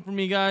eye-opening moment for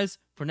me, guys,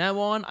 from now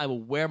on, I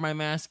will wear my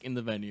mask in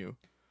the venue,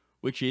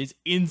 which is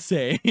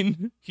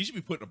insane. He should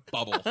be put in a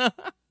bubble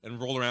and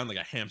roll around like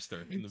a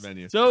hamster in the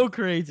venue. So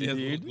crazy, He has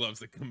little dude. gloves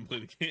that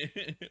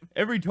completely.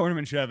 Every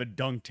tournament should have a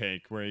dunk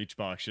tank where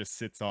HBox just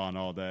sits on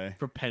all day.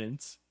 For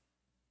penance.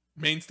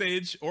 Main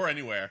stage or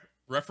anywhere,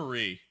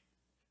 referee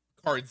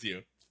cards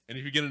you. And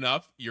if you get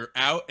enough, you're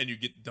out and you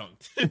get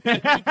dunked.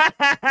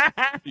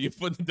 You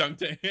put the dunk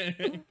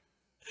tank.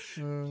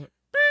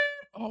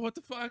 Oh, what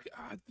the fuck?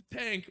 Ah, the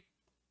tank.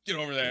 Get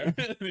over there.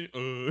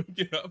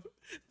 Get up.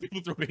 People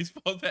throw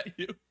baseballs at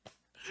you.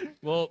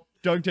 Well,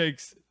 Dunk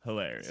tank's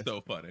hilarious. So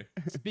funny.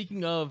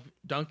 speaking of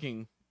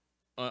dunking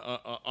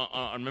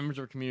on members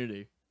of our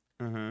community,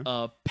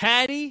 Uh-huh.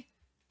 Patty,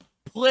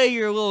 play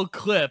your little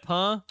clip,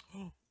 huh?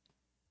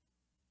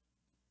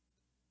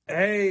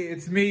 Hey,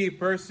 it's me,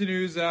 person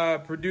who's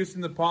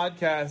producing the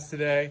podcast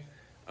today.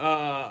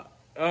 All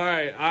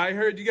right, I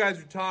heard you guys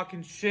were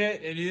talking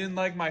shit and you didn't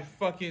like my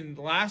fucking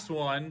last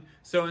one.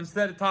 So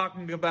instead of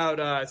talking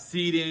about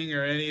seating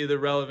or any of the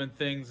relevant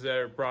things that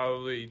are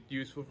probably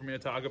useful for me to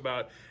talk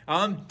about,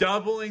 I'm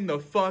doubling the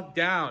fuck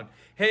down.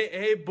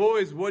 Hey,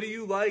 boys, what do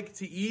you like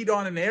to eat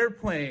on an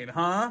airplane,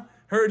 huh?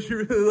 Heard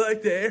you really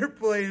like the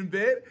airplane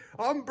bit.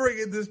 I'm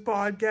bringing this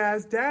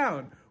podcast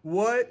down.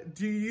 What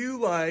do you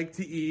like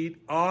to eat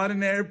on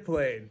an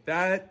airplane?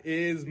 That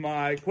is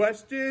my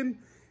question,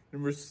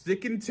 and we're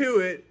sticking to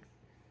it.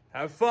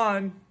 Have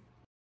fun.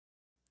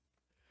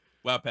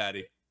 Wow,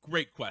 Patty.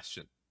 Great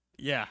question.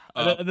 Yeah,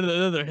 Uh,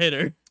 another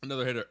hitter.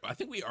 Another hitter. I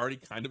think we already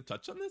kind of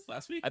touched on this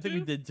last week. I think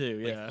we did too.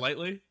 Like, Yeah.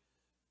 slightly.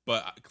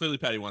 But clearly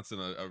Patty wants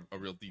a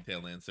real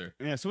detailed answer.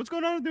 Yeah, so what's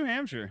going on with New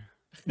Hampshire?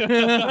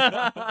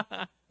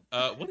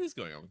 What is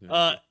going on with you?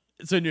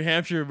 So New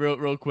Hampshire,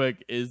 real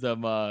quick, is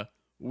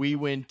we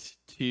went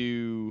up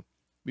to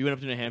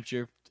New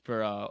Hampshire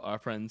for our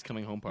friend's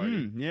coming home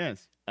party.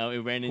 Yes. We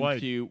ran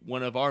Quite. into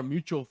one of our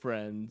mutual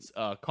friends,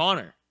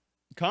 Connor.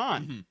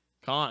 Con.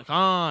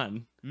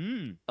 Con.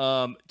 Mm.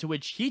 To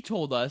which he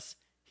told us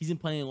he's been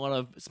playing a lot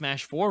of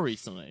Smash 4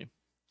 recently.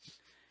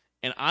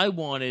 And I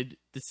wanted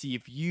to see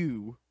if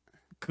you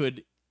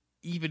could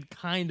even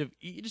kind of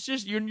it's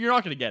just you're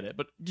not gonna get it,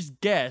 but just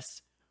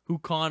guess who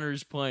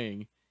Connor's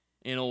playing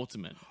in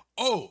Ultimate.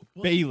 Oh,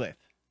 well, Bailiff.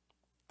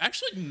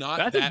 actually not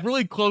That's that a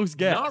really close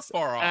guess. not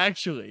far off.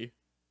 Actually.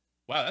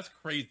 Wow, that's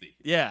crazy.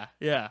 Yeah.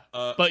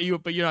 But you're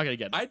not gonna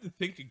get it. I had to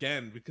think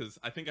again because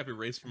I think I've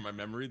erased from my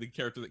memory the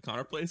character that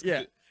Connor plays. 'Cause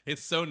Yeah.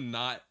 it's so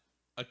not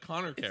a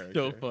Connor character.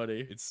 So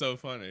funny. It's so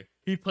funny.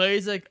 He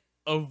plays like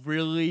a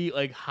really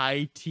like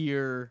high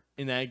tier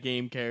in that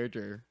game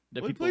character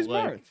that Well, he people plays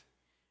like. Marth.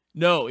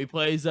 No, he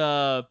plays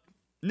No,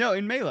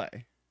 in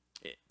Melee.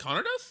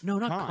 Connor does? no,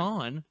 not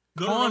Con.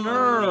 Con.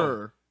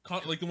 No,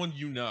 Connor. Like the one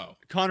you know.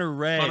 Connor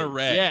Ray. Connor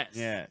Ray. Yes.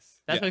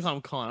 Yes. That's why I Yes. call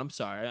him Con. I'm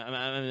sorry.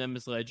 I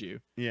misled you.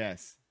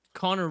 Yes.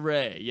 Connor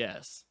Ray,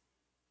 yes.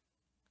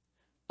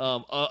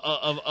 Of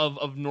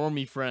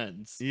Normie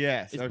Friends.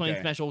 Yes. Is Okay.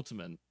 playing Smash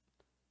Ultimate.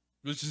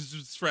 Which is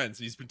his friends.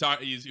 He's been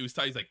talking. He's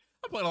like,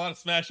 I'm playing a lot of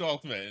Smash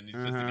Ultimate, and he's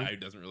just a Uh-huh. guy who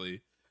doesn't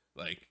really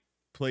like.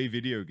 Play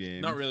video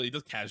games. Not really. He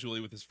does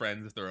casually with his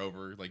friends if they're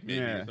over, like maybe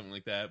or Yeah. something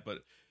like that.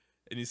 But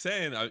and he's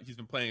saying he's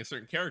been playing a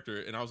certain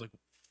character, and I was like,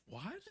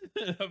 what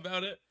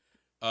about it?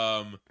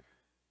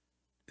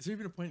 Is there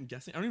even a point in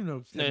guessing? I don't even know.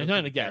 If No, Ted it's knows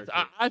not the a guess.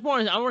 character. I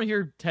want to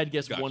hear Ted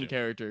guess one Gotcha.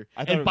 character.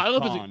 I thought And it was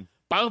Byleth Con.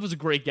 Byleth was a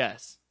great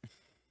guess.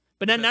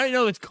 But now you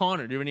know it's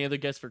Connor. Do you have any other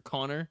guess for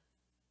Connor?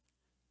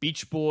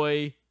 Beach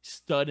Boy,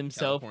 stud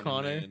himself,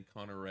 California Connor. Man,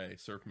 Connor Ray,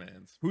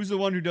 Surfmans. Who's the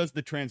one who does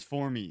the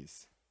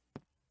Transformies?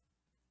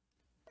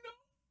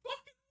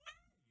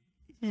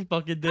 He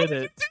fucking did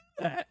it.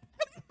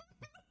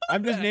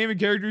 I'm just naming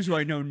characters who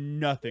I know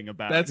nothing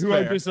about. That's who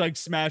are fair. just like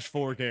Smash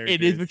 4 characters.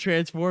 It is with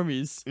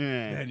Transformies.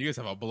 Yeah. Man, you guys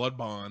have a blood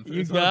bond.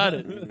 You got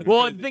it.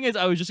 Well, the thing is,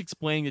 I was just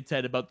explaining to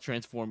Ted about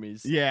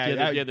Transformies.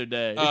 Yeah, the other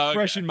day. It's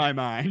fresh okay. in my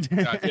mind.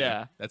 Gotcha.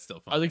 Yeah. That's still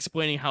I fun. was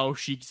explaining how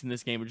Sheik's in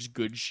this game, which is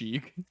good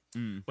Sheik.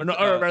 Mm.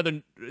 Or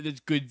rather, it's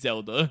good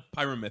Zelda.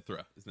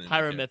 Pyramithra is the name of the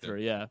character.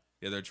 Pyramithra, yeah.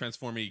 Yeah, they're a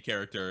transforming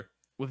character.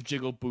 With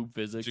Jiggle Boob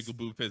Physics. Jiggle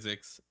Boo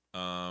physics.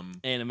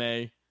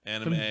 Anime.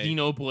 Anime. From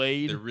Dino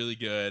Blade. They're really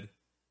good.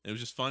 It was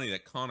just funny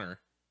that Connor,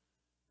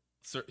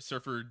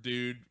 surfer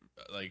dude,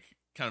 like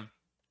kind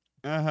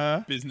of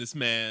Uh-huh.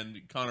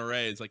 businessman, Connor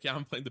Ray is like, yeah,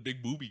 I'm playing the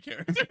big booby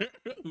character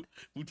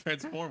who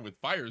transformed with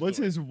fire. What's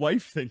sword. his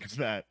wife think of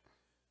that?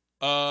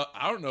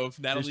 I don't know if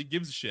Natalie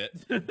gives a shit.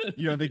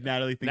 You don't think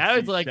Natalie thinks Now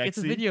it's she's like sexy? it's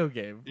a video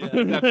game. Yeah,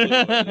 that's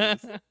absolutely what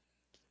it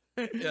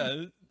is.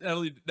 Yeah,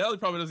 Natalie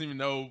probably doesn't even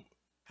know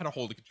how to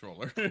hold a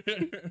controller.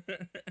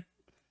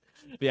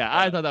 Yeah,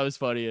 I thought that was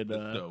funny and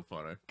That's so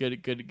funny.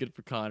 good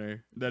for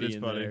Connor. That is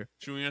being funny. there.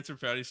 Should we answer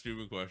Fatty's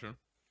stupid question?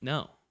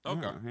 No,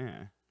 Okay. Oh, yeah.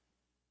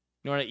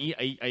 you know what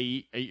I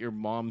eat your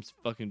mom's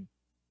fucking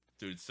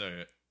Dude, say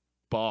it.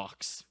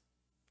 box.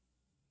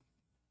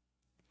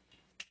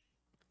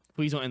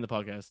 Please don't end the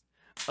podcast.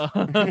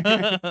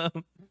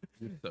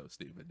 So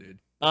stupid, dude.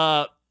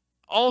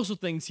 Also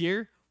things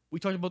here. We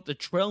talked about the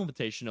Trail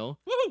Invitational.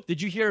 Woohoo!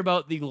 Did you hear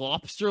about the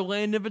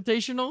Lobsterland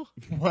Invitational?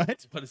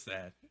 What? What is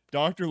that?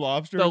 Dr.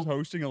 Lobster So- is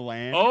hosting a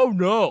land? Oh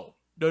no.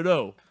 The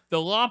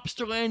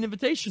Lobsterland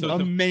Invitational. A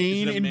it's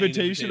main is it a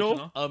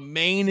invitational? A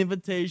main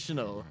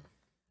invitational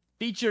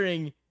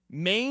featuring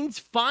Maine's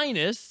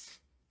finest.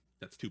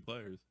 That's 2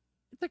 players.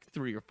 It's like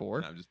 3 or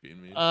 4. Nah, I'm just being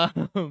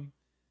mean.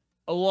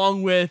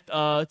 Along with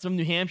some of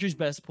New Hampshire's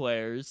best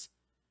players,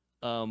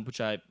 which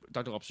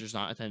Dr. Lobster's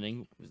not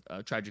attending,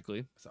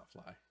 tragically. I saw a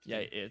fly. Yeah,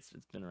 it's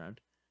been around.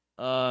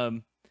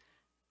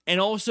 And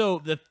also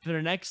for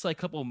the next like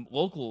couple of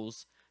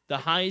locals, the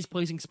highest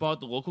placing spot,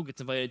 the local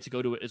gets invited to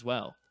go to it as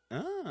well.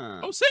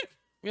 Ah. Oh, sick.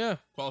 Yeah,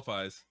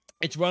 Qualifies.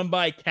 it's run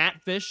by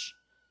Catfish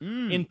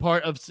Mm. in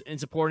part of in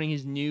supporting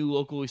his new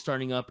local he's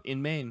starting up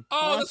in Maine.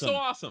 Oh, that's so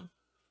awesome.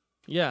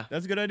 Yeah,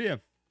 That's a good idea.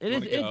 it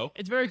Wanna is. go?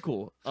 It's very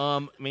cool.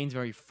 Maine's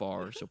very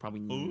far, so probably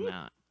Ooh.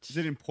 not. Is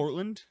it in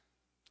Portland?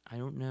 I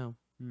don't know.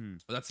 Hmm.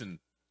 Oh, that's in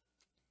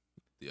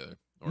the other.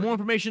 More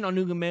information on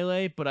Nuga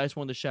Melee, but I just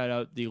wanted to shout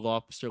out the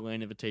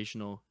Lobsterland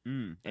Invitational,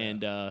 Mm.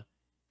 and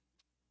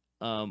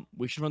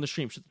we should run the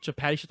stream.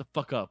 Patty, shut the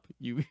fuck up.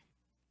 You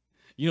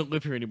don't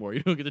live here anymore.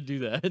 You don't get to do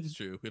that. It's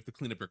true. We have to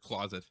clean up your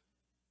closet.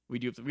 We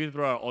have to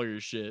throw out all your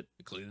shit.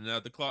 Cleaning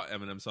out the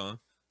Eminem song.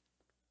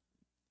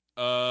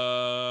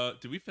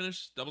 Did we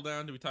finish Double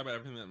Down? Did we talk about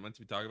everything that meant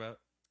to be talked about?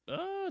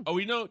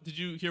 Oh, did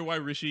you hear why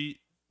Rishi?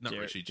 Not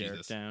Derek- Rishi, Derek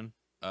Jesus. down.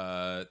 Who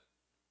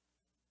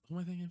am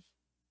I thinking of?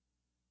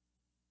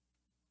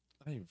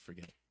 I didn't even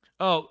forget.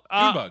 Oh,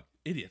 Junebug,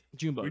 idiot.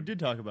 Junebug. We did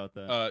talk about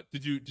that.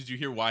 Did you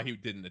hear why he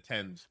didn't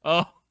attend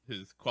Oh,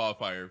 his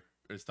qualifier,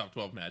 his top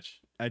 12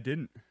 match? I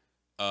didn't.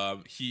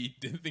 He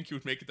didn't think he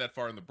would make it that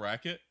far in the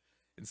bracket,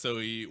 and so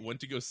he went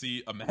to go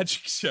see a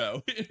magic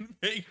show in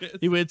Vegas.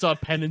 he went and saw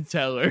Penn and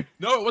Teller.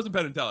 No, it wasn't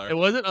Penn and Teller. It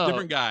wasn't. Oh,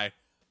 Different guy.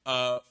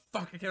 Fuck,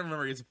 I can't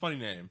remember. He has a funny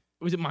name.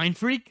 was it Mind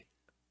Freak?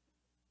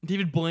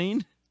 David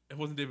Blaine. It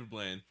wasn't David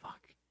Blaine. Fuck.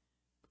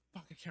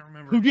 Fuck, I can't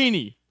remember.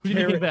 Houdini. Houdini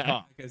Carrot came back.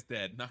 Top. That guy's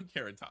dead. Not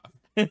Carrot Top.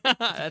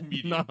 That's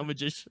Comedian. not a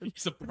magician.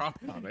 He's a prop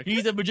comic.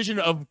 He's a magician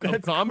of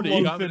That's comedy.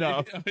 close Comedy.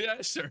 enough.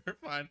 Yeah, sure,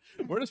 fine.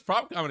 Where does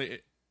prop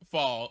comedy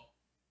fall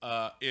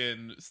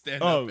in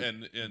stand Oh, up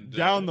and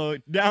Down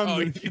the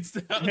it's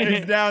down.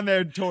 it's down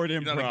there toward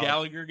You're not a improv.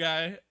 Gallagher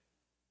guy.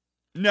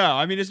 No,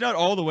 I mean it's not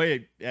all the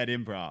way at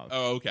improv,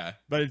 Oh, okay.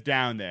 but it's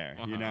down there.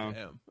 You Uh-huh, know. I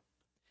am.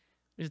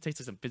 It just takes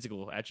like some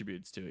physical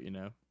attributes to it, you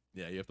know.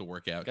 Yeah, you have to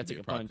work out. Gotta to be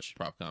take a prop, punch.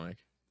 prop comic.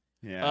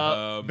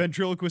 Yeah.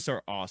 Ventriloquists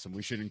are awesome.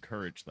 We should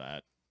encourage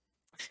that.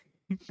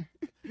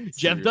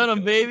 Jeff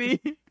Dunham, baby.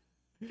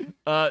 The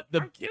I'll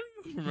kill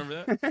you.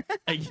 Remember that?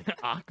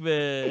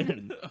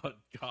 Achman. Oh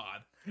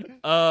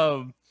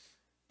God.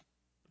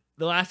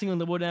 The last thing on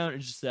the down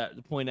is just that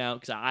to point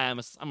out because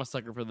I'm a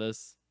sucker for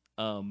this.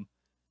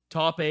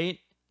 Top 8,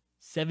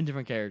 7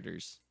 different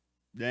characters,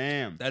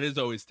 Damn, That is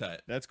always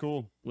tight. that's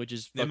cool. which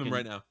is Name fucking him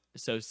right now.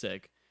 so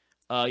sick.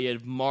 You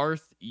had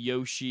Marth,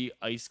 Yoshi,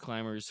 Ice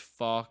Climbers,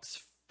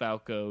 Fox,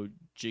 Falco,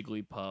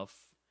 Jigglypuff,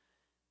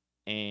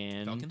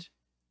 and Falcon?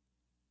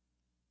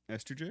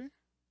 Esther J.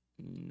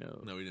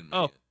 no, No, he didn't.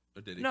 Oh. Make it.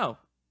 Or did he? no,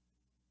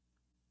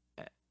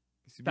 He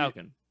beat-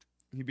 Falcon.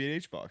 He beat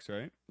H box,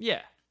 right?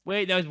 Yeah.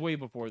 Wait, that was way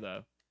before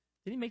though.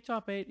 Did he make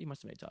top 8? He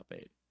must have made top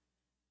 8.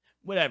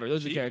 Whatever.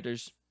 Those are the Sheep?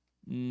 characters.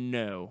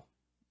 No.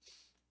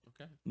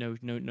 Okay. No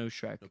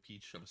Shrek. No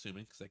Peach. I'm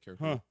assuming because that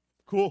character Huh.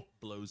 Cool.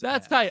 blows.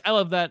 That's ass. tight. I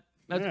love that.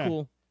 That's Yeah.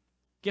 cool.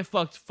 Get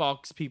fucked,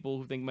 Fox people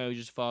who think Melee's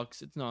just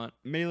Fox. It's not.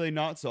 Melee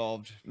not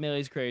solved.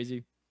 Melee's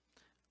crazy.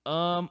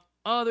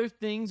 Other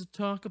things to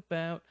talk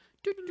about.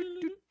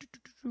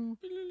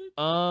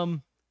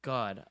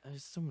 God,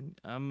 there's so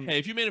many. Hey,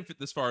 if you made it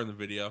this far in the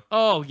video,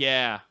 Oh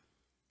yeah.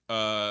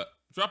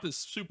 drop this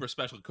super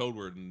special code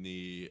word in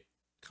the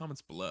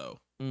comments below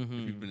if you've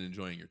Mm-hmm. been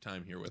enjoying your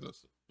time here with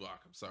us.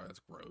 Fuck, I'm sorry, that's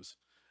gross.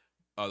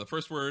 The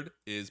first word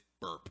is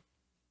burp.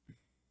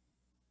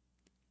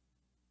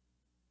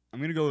 I'm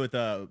gonna go with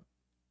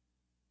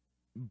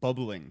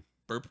bubbling.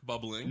 Burp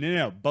bubbling.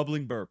 No,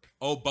 bubbling burp.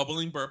 Oh,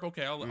 bubbling burp.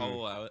 Okay, I'll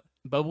allow it.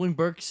 Bubbling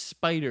Burke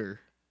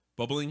Spider.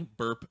 Bubbling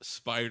burp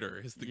spider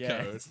is the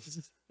Yeah. code.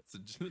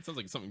 It sounds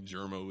like something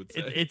Germo would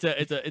say. It's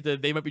a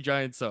They Might Be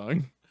Giant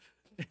song.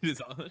 It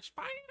is on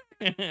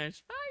spider. Spider.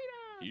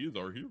 He is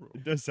our hero.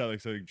 It does sound like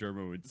something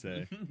German would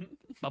say.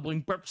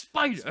 Bubbling Burp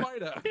Spider.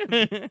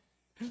 Spider.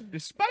 The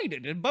spider,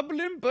 the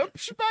bubbling burp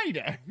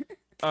spider.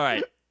 All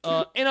right.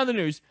 In other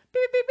news.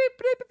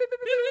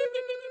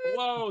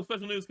 Whoa,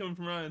 special news coming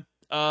from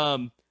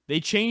Ryan. They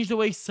changed the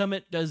way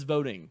Summit does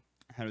voting.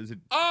 How does it?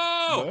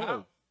 Oh, Whoa.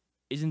 how?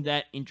 Isn't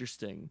that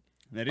interesting?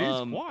 That is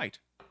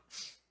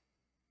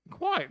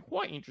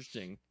quite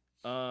interesting.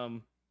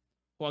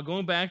 Well,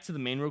 going back to the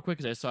main real quick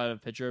because I saw a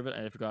picture of it.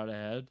 I forgot I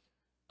had.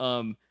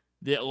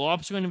 The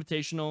Lobster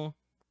Invitational,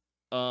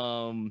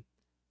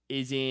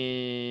 is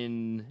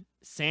in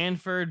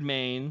Sanford,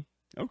 Maine.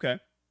 Okay.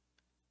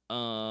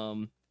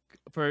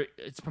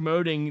 It's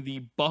promoting the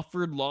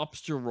Buffered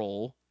Lobster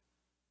Roll,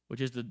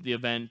 which is the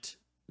event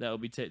that will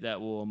be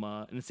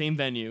in the same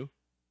venue.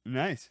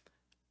 Nice.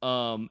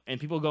 And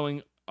people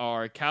going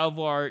are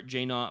Calvar,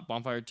 J Knot,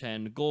 Bonfire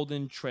 10,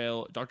 Golden,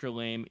 Trail, Dr.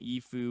 Lame,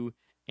 Yifu,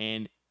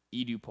 and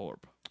Edu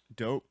Porp.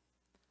 Dope.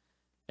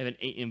 I have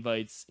 8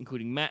 invites,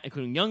 including Matt,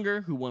 including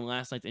Younger, who won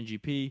last night's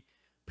NGP,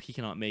 but he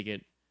cannot make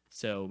it.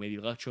 So maybe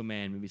Electro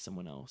Man, maybe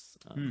someone else.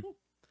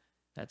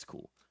 That's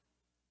cool.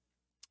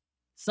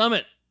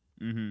 Summit.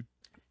 Mm-hmm.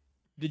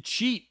 The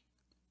cheat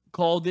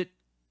called it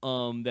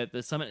that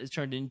the Summit has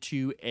turned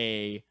into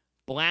a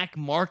black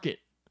market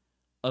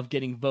of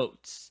getting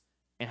votes,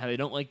 and how they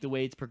don't like the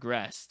way it's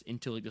progressed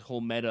into like this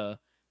whole meta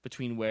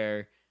between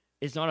where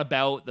it's not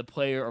about the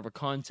player or the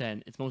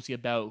content, it's mostly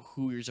about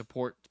who your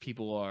support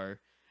people are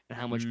and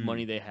how much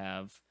money they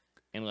have,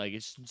 and like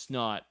it's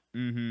not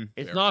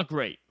it's not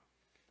great.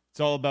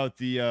 It's all about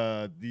the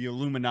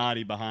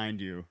Illuminati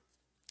behind you.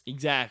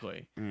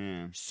 Exactly.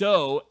 Yeah.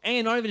 So,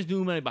 and not even just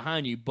doing money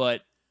behind you,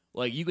 but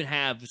like you can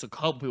have just a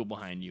couple people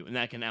behind you, and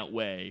that can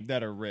outweigh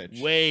That are rich.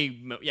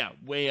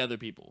 way other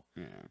people.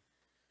 Yeah.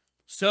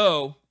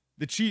 So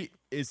The cheat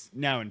is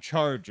now in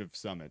charge of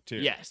Summit too.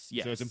 yes,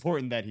 So it's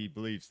important that he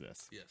believes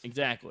this. Yes.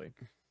 exactly.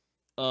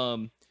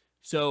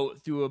 So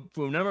through a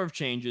number of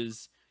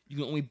changes, you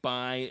can only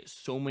buy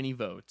so many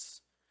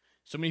votes.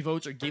 So many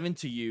votes are given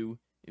to you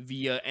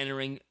via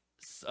entering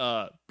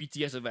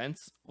BTS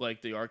events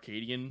like the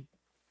Arcadian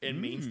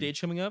and main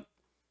stage coming up.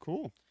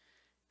 Cool.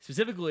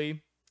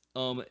 Specifically,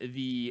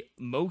 the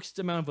most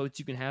amount of votes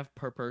you can have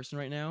per person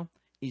right now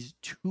is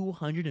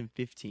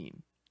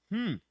 215.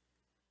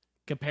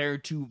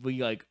 Compared to the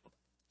like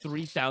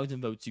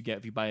 3,000 votes you get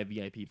if you buy a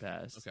VIP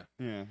pass. Okay.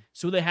 Yeah.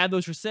 So they have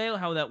those for sale.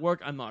 How that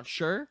work, I'm not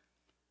sure.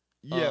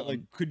 Yeah,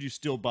 like could you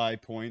still buy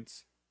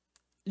points?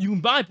 You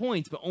can buy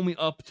points, but only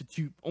up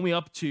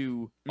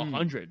to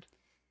 100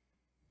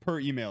 Per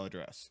email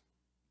address.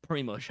 per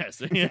email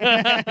address.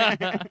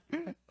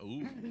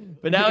 Ooh.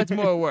 But now it's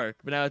more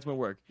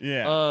work.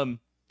 Yeah.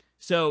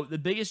 So the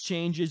biggest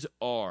changes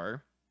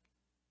are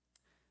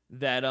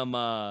that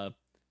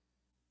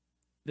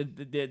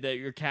that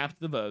you're capped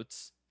the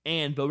votes,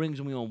 and voting is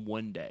only on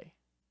one day.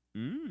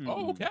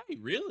 Oh, okay.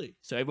 Really?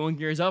 So everyone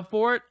gears up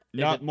for it.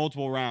 Not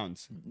multiple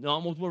rounds.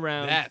 Not multiple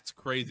rounds. That's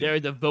crazy.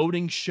 There's the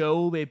voting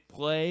show they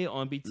play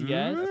on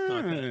BTS. That's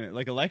not bad.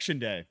 Like election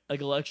day.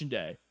 Like election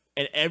day,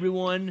 and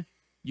everyone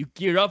you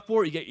gear up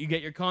for it. You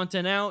get your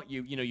content out.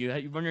 You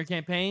run your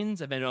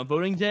campaigns, and then on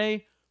voting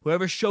day,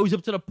 whoever shows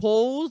up to the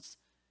polls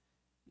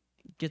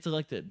gets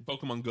elected.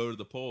 Pokemon Go to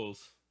the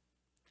polls.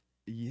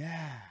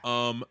 Yeah.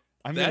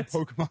 I'm That's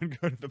Pokemon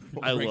Go to the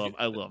polls.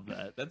 I love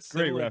that. That's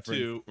Great similar reference.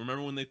 to,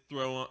 remember when they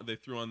threw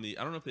on the,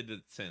 I don't know if they did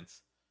it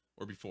since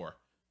or before,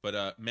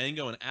 but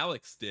Mango and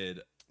Alex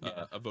did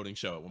a voting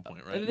show at one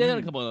point, right? They had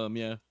a couple of them,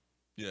 yeah.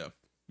 Yeah.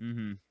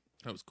 Mm-hmm.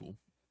 That was cool.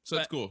 So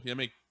that's cool. Yeah,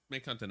 make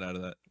content out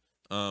of that.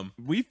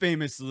 We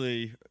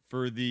famously,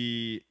 for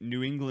the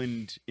New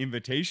England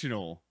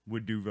Invitational,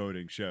 would do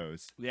voting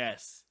shows.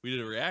 Yes. We did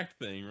a React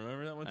thing.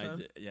 Remember that one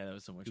time? Yeah, that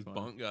was so much Because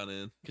fun. Bonk got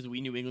in. Because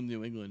we New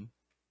England.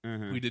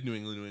 Uh-huh. We did New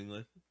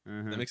England.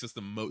 That makes us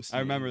the most. I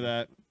New remember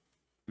England.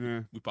 that.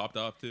 Yeah. We popped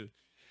off too.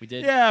 We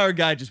did. Yeah, our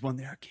guy just won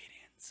the Arcadian.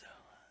 So.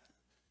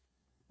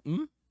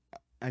 Hmm?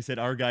 I said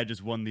our guy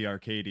just won the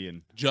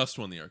Arcadian. Just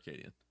won the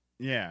Arcadian.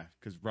 Yeah,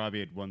 because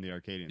Robbie had won the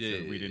Arcadian, so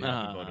Yeah, we didn't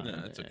yeah. have to vote him.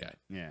 No, it's okay.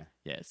 Yeah.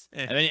 Yes.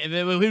 Eh. And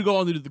then we'd go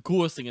on to do the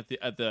coolest thing at the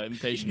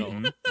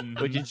Invitational,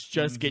 Mhm. which is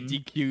just get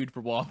DQ'd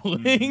for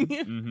wobbling.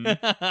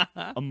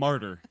 A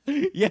martyr.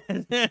 Yes.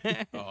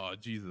 Oh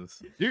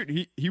Jesus.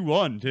 Dude, he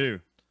won too.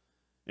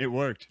 It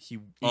worked. He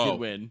Oh. did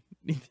win.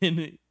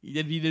 He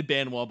did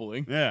ban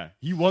wobbling. Yeah,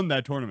 he won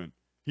that tournament.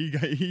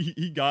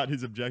 He got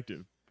his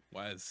objective.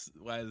 Why is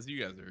you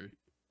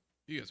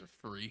guys are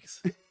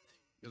freaks. You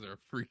guys are a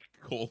freak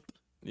cult.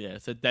 Yeah,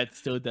 so that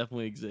still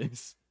definitely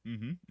exists.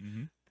 Mm-hmm.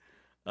 Mm-hmm.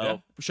 Yeah.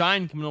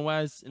 Shine coming to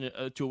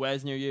a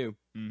Waz near you.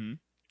 Mm-hmm.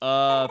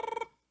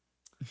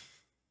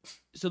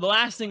 So the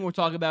last thing we'll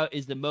talk about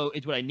is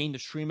is what I named the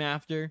stream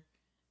after,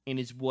 and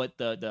is what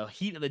the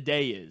heat of the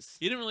day is.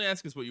 You didn't really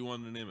ask us what you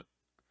wanted to name it.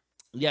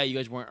 Yeah, you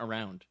guys weren't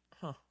around.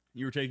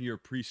 You were taking your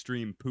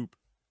pre-stream poop,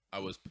 I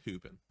was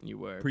pooping. You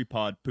were.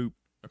 pre-pod poop.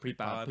 A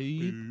Pre-pod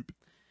poop. poop.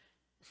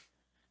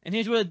 And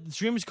here's what the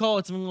stream is called.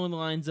 It's something along the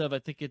lines of, I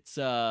think it's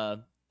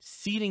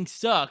seating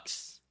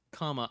sucks,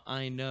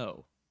 I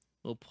know.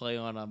 We'll play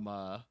on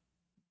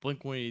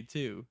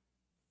Blink-182.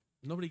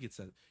 Nobody gets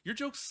that. Your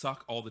jokes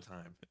suck all the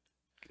time.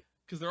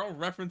 Because they're all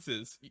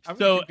references. I'm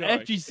So gonna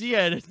keep going. FGC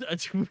had a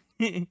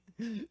tweet.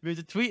 There's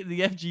a tweet in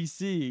the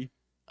FGC.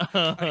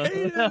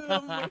 hate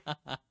him.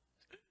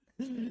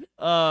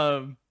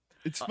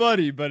 It's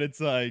funny, but it's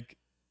like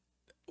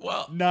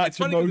Well, not it's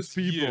to funny 'cause most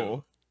it's you.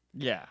 people.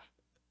 Yeah.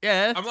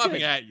 Yeah. I'm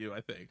laughing at you,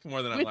 I think,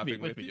 more than I'm With laughing me,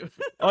 with with me. you.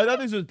 Oh, I thought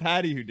this was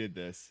Patty who did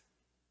this.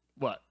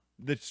 What?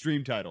 The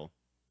stream title.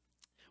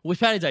 Was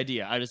Patty's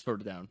idea. I just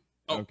wrote it down.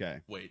 Oh, Okay.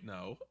 Wait,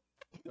 no.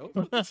 Don't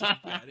put this on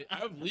Patty.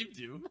 I believed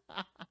you.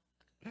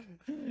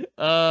 Here's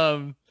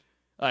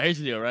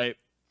the deal, right?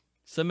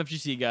 Some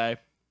FGC guy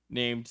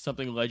named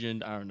something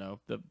legend. I don't know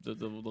the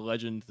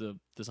legend, the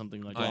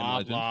something legend. I am Blah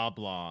Legend. blah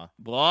blah.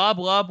 Blah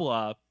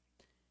blah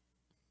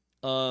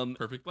blah.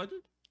 Perfect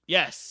Legend?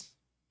 Yes,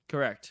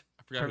 correct.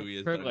 I forgot who he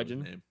is. Perfect but I know his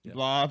Legend. name. Yeah.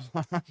 Blah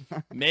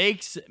blah.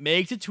 Makes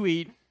a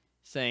tweet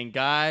saying,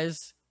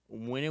 "Guys,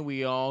 when are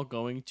we all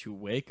going to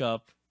wake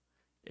up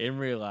and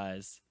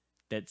realize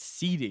that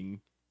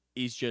seeding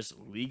is just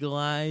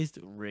legalized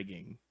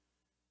rigging?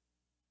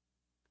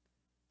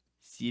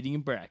 Seeding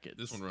and brackets."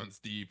 This one runs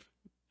deep.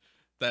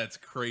 That's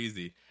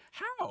crazy.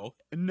 How?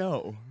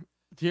 No.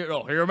 Hear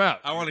him out.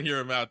 I want to hear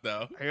him out,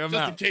 though. Hear him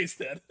Just out. in case,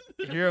 then.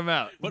 Hear him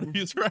out. What if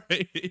he's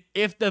right?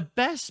 If the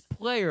best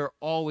player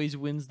always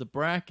wins the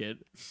bracket,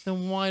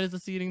 then why does the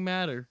seeding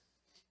matter?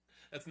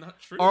 That's not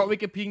true. Aren't we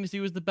competing to see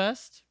who's the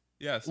best?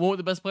 Yes. Won't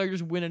the best player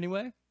just win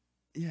anyway?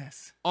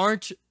 Yes.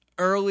 Aren't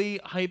early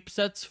hype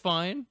sets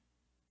fine?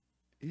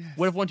 Yes.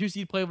 What if 1-2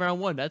 seed play round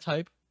 1? That's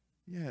hype.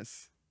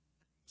 Yes.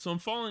 So I'm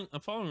following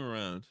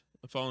around.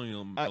 I'm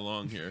following I-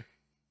 along here.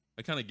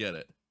 I kind of get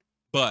it.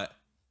 But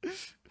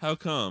how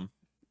come?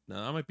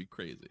 Now, that might be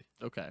crazy.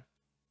 Okay.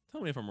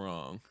 Tell me if I'm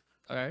wrong.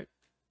 All right.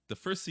 The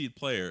first seed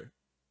player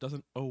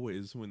doesn't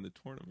always win the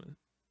tournament.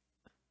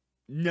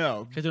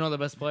 No. Because they're not the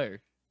best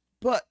player.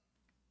 But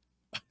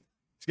this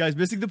guy's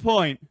missing the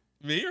point.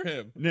 Me or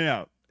him?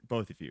 No,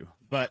 both of you.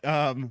 But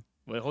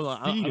Wait, hold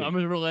on. Seeding. I'm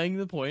relaying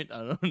the point.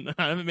 I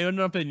haven't made an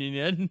opinion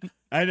yet.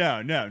 I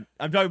know, no.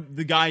 I'm talking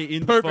the guy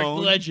in the Perfect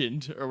phone.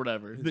 legend or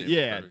whatever. His name's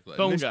Yeah. Perfect Legend.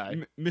 Phone Mis-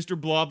 guy. Mr.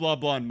 Blah blah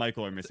blah and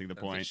Michael are missing the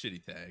That's a point.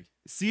 shitty tag.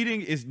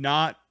 Seeding is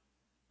not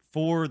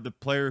for the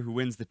player who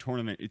wins the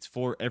tournament. It's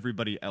for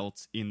everybody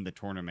else in the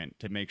tournament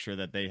to make sure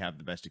that they have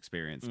the best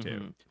experience too.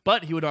 Mhm.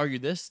 But he would argue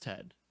this,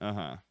 Ted.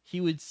 Uh-huh. He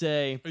would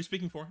say, Are you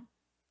speaking for him?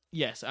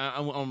 yes,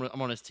 I'm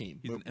on his team.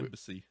 He's an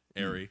embassy.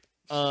 Airy.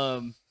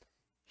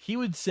 He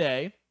would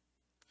say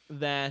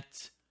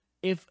that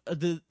if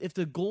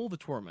the goal of the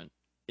tournament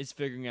is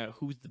figuring out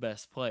who's the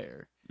best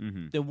player,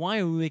 Mm-hmm. then why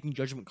are we making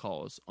judgment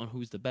calls on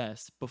who's the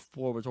best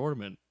before the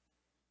tournament?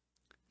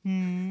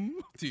 Dude,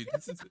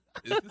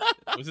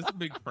 was this a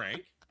big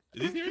prank?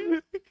 Is he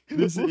serious?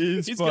 This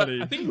is He's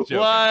funny. I think he's joking.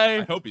 Why?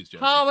 I hope he's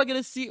joking. How am I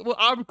gonna see? Well,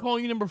 I'm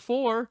calling you number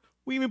 4.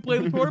 We haven't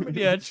played the tournament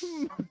yet.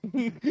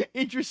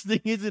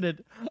 Interesting, isn't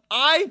it?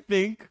 I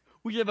think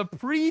we should have a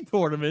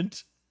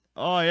pre-tournament.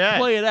 Oh yeah.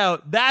 Play it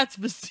out. That's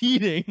the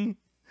seeding.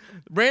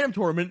 Random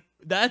tournament.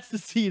 That's the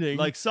seeding.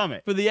 Like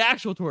Summit. for the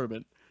actual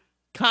tournament,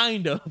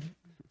 kind of.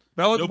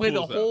 But I want No to play the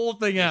pools, though. whole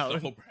thing It's out. the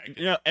whole prank.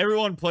 You know,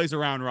 everyone plays a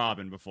round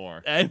robin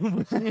before.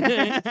 And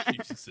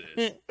Jesus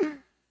is.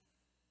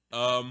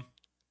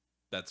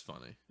 That's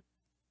funny.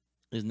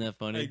 isn't that I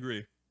funny?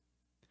 agree.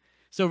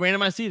 So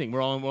randomized seating.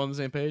 We're on the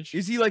same page.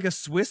 Is he like a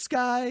Swiss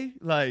guy?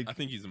 Like I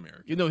think he's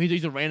American. You know,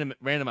 he's a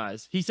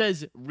randomized. He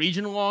says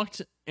region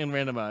walked and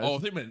randomized. Oh, I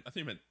think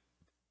he meant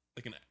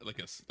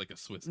like a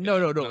Swiss. No,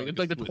 guy. no, Not it's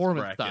a like the Swiss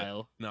tournament bracket.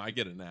 style. No, I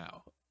get it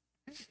now.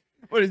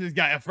 what is this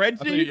guy? A I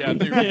Frenchie? think, yeah, I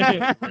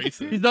think we're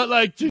racist. He's not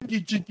like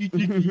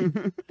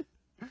the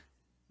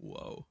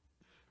Whoa,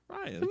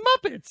 Ryan.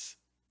 Muppets.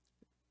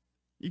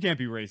 You can't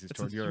be racist That's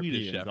toward a Swedish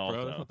Europeans chef, bro.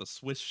 also. That's not the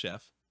Swiss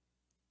chef.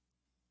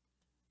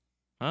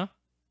 Huh?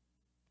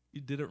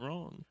 You did it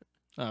wrong.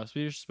 Oh,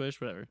 Swedish,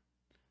 whatever.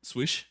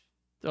 Swish,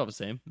 They're all the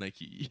same.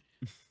 Nike.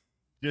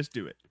 Just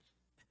do it.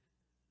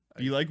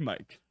 Be like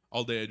Mike.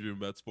 All day I dream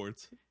about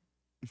sports.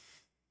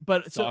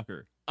 But so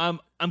Soccer. I'm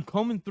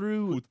coming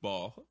through.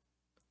 Football.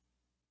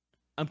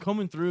 I'm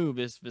coming through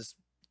this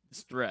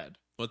thread,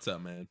 What's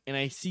up, man? and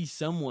I see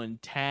someone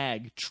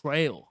tag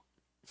Trail,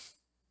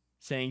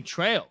 saying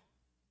Trail.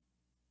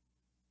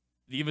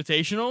 The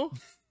Invitational.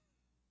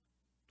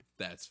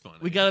 That's funny.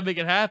 We gotta make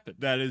it happen.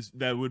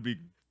 That would be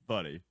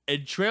funny.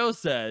 And Trail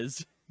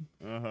says,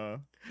 Uh-huh.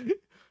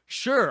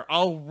 "Sure,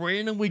 I'll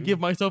randomly give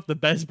myself the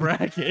best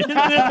bracket."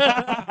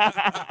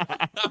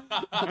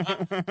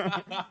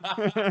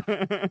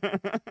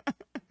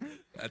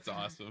 That's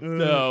awesome.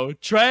 So,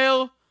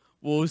 Trail,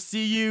 we'll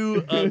see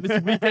you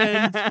this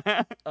weekend.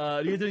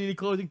 Do you have any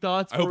closing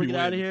thoughts I hope before we he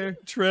get out of wins. here?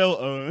 Trail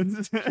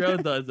owns. Trail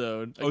does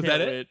own. I Oh, is can't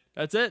that it? wait.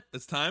 That's it.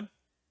 It's time.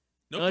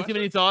 No Unless you have any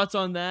questions? thoughts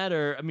on that,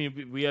 or I mean,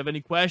 if we have any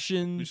We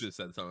questions. should have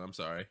said something. I'm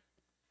sorry.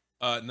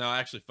 No,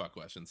 actually, fuck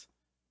questions.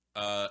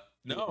 No,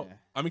 Yeah.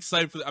 I'm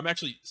excited I'm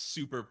actually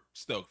super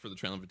stoked for the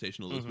Trail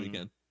Invitational this Mhm.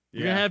 weekend.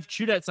 You're gonna have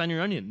Chudette sign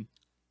your onion,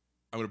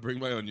 I'm gonna bring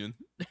my onion.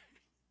 I'm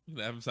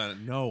gonna have him sign it.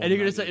 No, and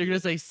you're gonna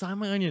say sign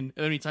my onion,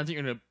 and then he signs it.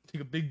 You're gonna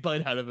take a big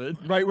bite out of it.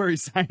 right where he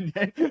signed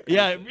it.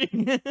 Yeah.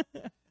 and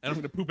I'm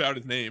gonna poop out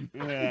his name.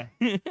 Yeah.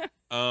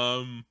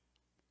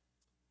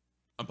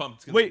 I'm pumped.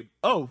 It's gonna Wait.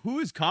 Oh, who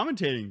is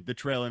commentating the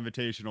Trail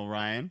Invitational,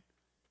 Ryan?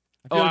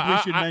 I feel like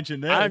we should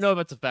mention this. I don't know if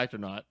that's a fact or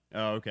not.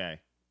 Oh, okay.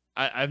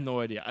 I have no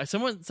idea.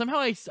 Somehow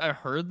I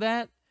heard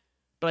that,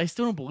 but I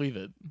still don't believe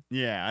it.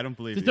 Yeah, I don't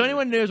believe it. So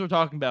anyone knows what we're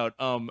talking about,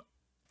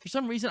 for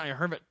some reason I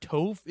heard that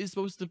Toph is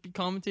supposed to be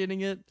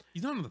commentating it.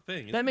 He's not on the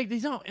thing.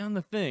 He's not on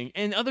the thing,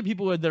 and other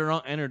people that are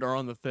not entered are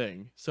on the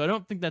thing. So I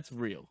don't think that's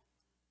real.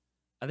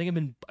 I think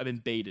I've been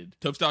baited.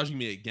 Toph's dodging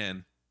me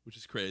again, which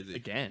is crazy.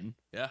 Again?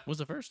 Yeah. What was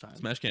the first time?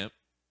 Smash Camp.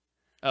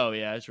 Oh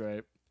yeah, that's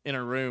right. In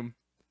a room.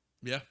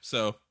 Yeah.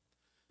 So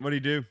What'd he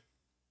do?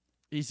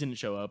 He didn't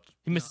show up.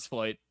 He missed his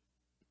flight.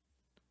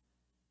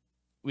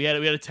 We had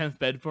a 10th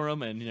bed for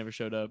him, and he never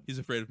showed up. he's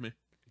afraid of me.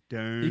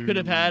 Damn. He could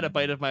have had a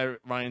bite of my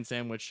Ryan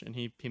sandwich, and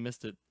he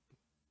missed it.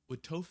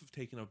 Would Toph have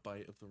taken a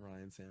bite of the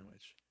Ryan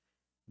sandwich?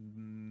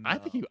 No. I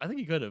think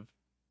he could have.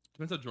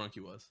 Depends how drunk he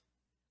was.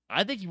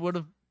 I think he would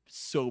have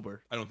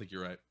sober. I don't think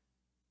you're right.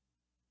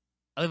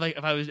 I think like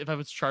if I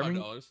was charming,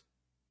 $5.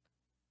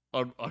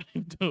 on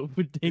Toph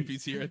would If take.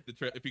 he's here at the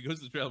trail, if he goes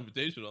to the Trail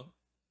Invitational,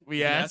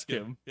 We ask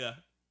him. Yeah.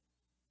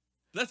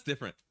 That's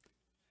different.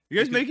 You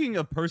guys making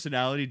a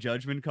personality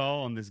judgment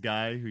call on this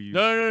guy who you?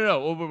 No.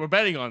 Well, we're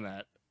betting on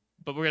that,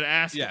 but we're gonna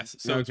ask. him. Yes.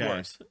 So it's Okay.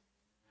 worse.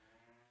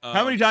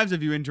 How many times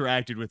have you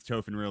interacted with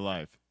Toph in real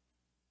life?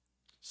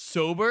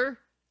 Sober,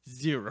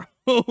 0.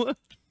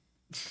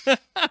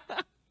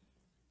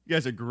 You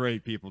guys are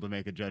great people to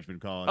make a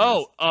judgment call.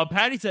 Oh,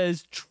 Patty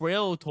says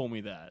Trail told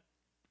me that,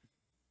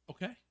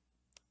 Okay.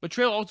 but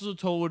Trail also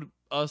told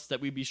us that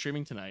we'd be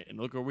streaming tonight, and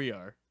look where we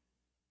are.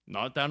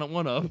 Not down at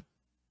 1UP.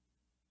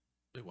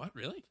 Wait, what?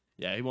 Really?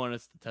 Yeah, he wanted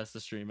us to test the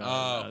stream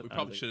out. Oh, we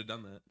probably should have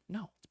done that.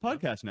 No, it's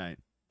podcast night.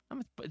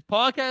 it's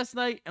podcast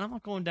night, and I'm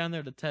not going down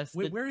there to test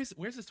Wait, it.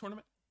 where's this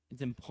tournament?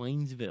 It's in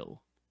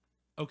Plainsville.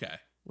 Okay.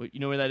 Wait, you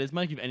know where that is,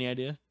 Mike? You have any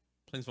idea?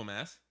 Plainsville,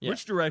 Mass. Yeah.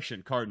 Which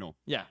direction? Cardinal.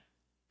 Yeah,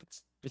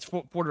 it's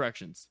four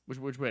directions.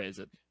 Which way is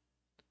it?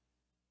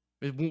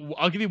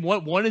 I'll give you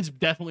one. One is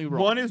definitely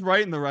wrong. One is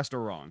right and the rest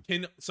are wrong.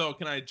 Can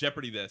I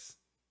Jeopardy this?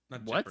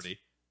 Not What? Jeopardy.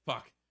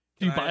 Fuck.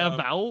 Do you Can buy I, a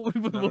vowel?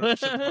 No,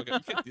 shut the fuck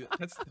up. You can't do that.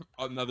 That's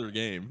another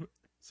game.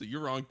 So you're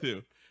wrong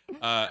too.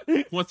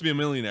 Who wants to be a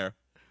millionaire?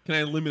 Can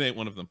I eliminate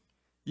one of them?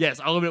 Yes,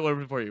 I'll eliminate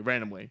one for you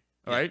randomly.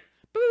 All right.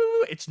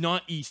 Boo! It's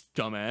not East,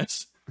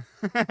 dumbass.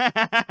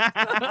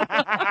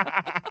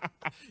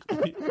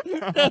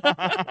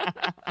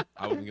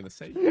 I wasn't gonna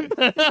say.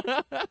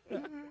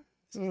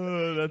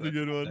 Oh, that's a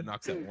good That one.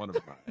 knocks out one of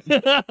mine.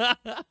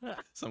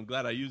 So I'm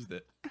glad I used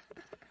it.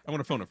 I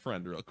want to phone a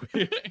friend real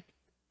quick.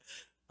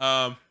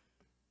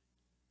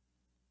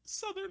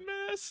 Southern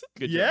Mass.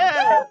 Good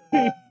Yeah.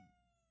 job.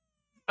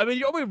 I mean,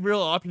 your only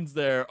real options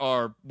there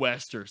are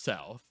west or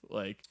south,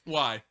 like,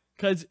 Why?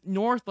 because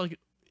north, like,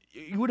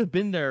 you would have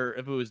been there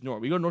if it was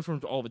north. We go to North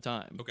Front all the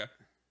time Okay.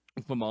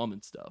 with my mom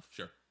and stuff.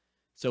 Sure.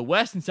 So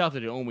west and south are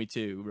the only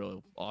two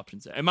real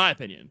options there, in my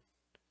opinion,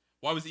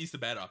 Why was East a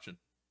bad option?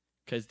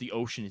 because the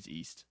ocean is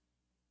east.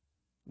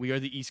 We are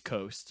the East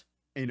Coast,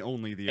 And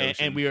only the and,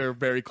 ocean. and we are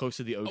very close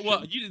to the ocean.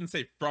 Well, you didn't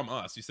say from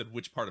us. You said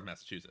which part of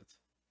Massachusetts.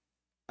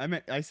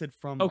 I said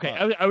from. okay, us.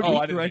 I would, Which I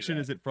didn't do direction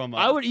that. is it from?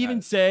 I us? would even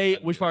I say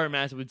didn't which do part of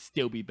Mass would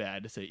still be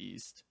bad to say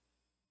east,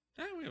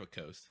 We have a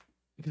coast.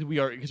 because we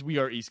are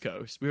East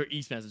Coast. We are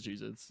East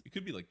Massachusetts. It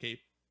could be like Cape.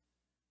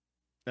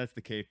 That's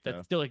the Cape. That's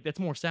Though. still like that's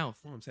more south.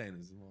 What I'm saying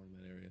is along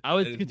that area. I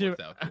would It is consider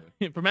more south,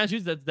 too. for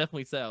Massachusetts that's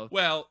definitely south.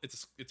 Well,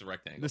 it's a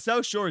rectangle. The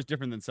South Shore is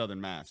different than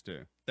Southern Mass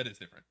too. That is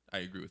different. I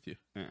agree with you.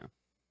 Yeah.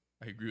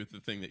 I agree with the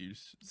thing that you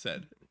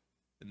said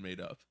and made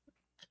up.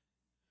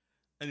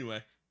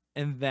 Anyway,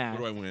 And that what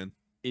do I win?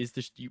 is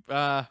the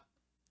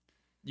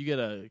you get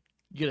a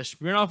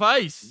Smirnoff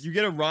Ice. You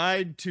get a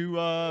ride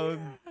to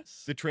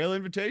Yes. the Trail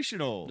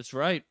Invitational. That's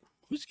right.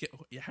 Who's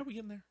yeah? How are we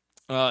getting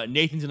there?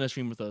 Nathan's in a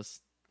stream with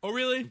us. Oh,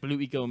 really? Blue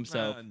Eco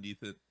himself.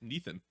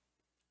 Nathan.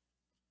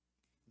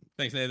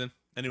 Thanks, Nathan.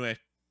 Anyway,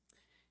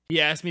 He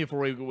asked me before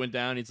we went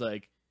down. He's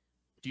like,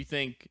 "Do you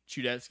think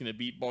Chudette's gonna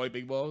beat Bobby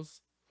Big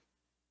Balls?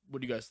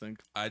 What do you guys think?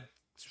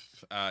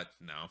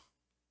 no,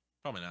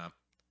 probably not.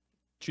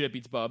 Chudette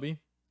beats Bobby?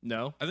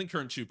 No. I think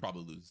Current Chew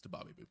probably loses to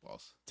Bobby Big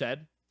Balls.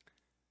 Ted?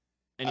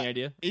 Any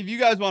idea? If you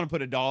guys want to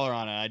put $1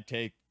 on it, I'd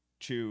take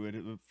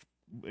Chew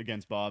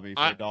against Bobby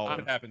for $1.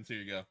 What happens? Here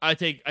you go. I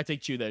take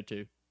Chew there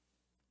too.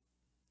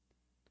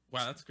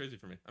 Wow, that's crazy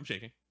for me. I'm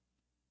shaking.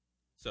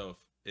 So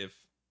if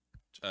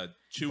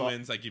Chew Bo-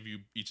 wins, I give you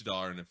each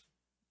 $1, and if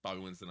Bobby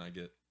wins, then I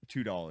get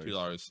 $2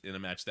 $2 in a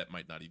match that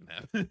might not even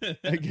happen.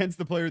 against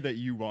the player that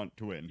you want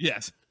to win.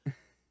 Yes.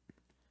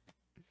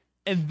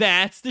 And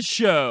that's the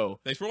show.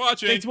 Thanks for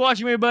watching. Thanks for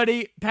watching,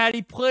 everybody.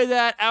 Patty, play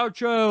that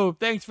outro.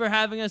 Thanks for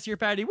having us here,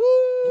 Patty. Woo!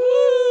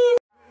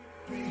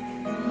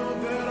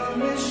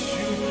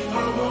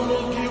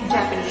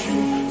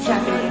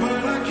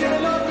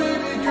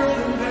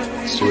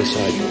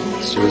 Suicide.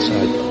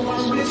 Suicide.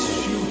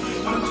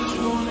 I just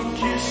wanna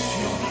kiss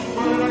you,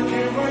 but I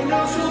can't right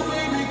now, so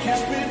baby,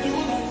 kiss me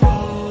through the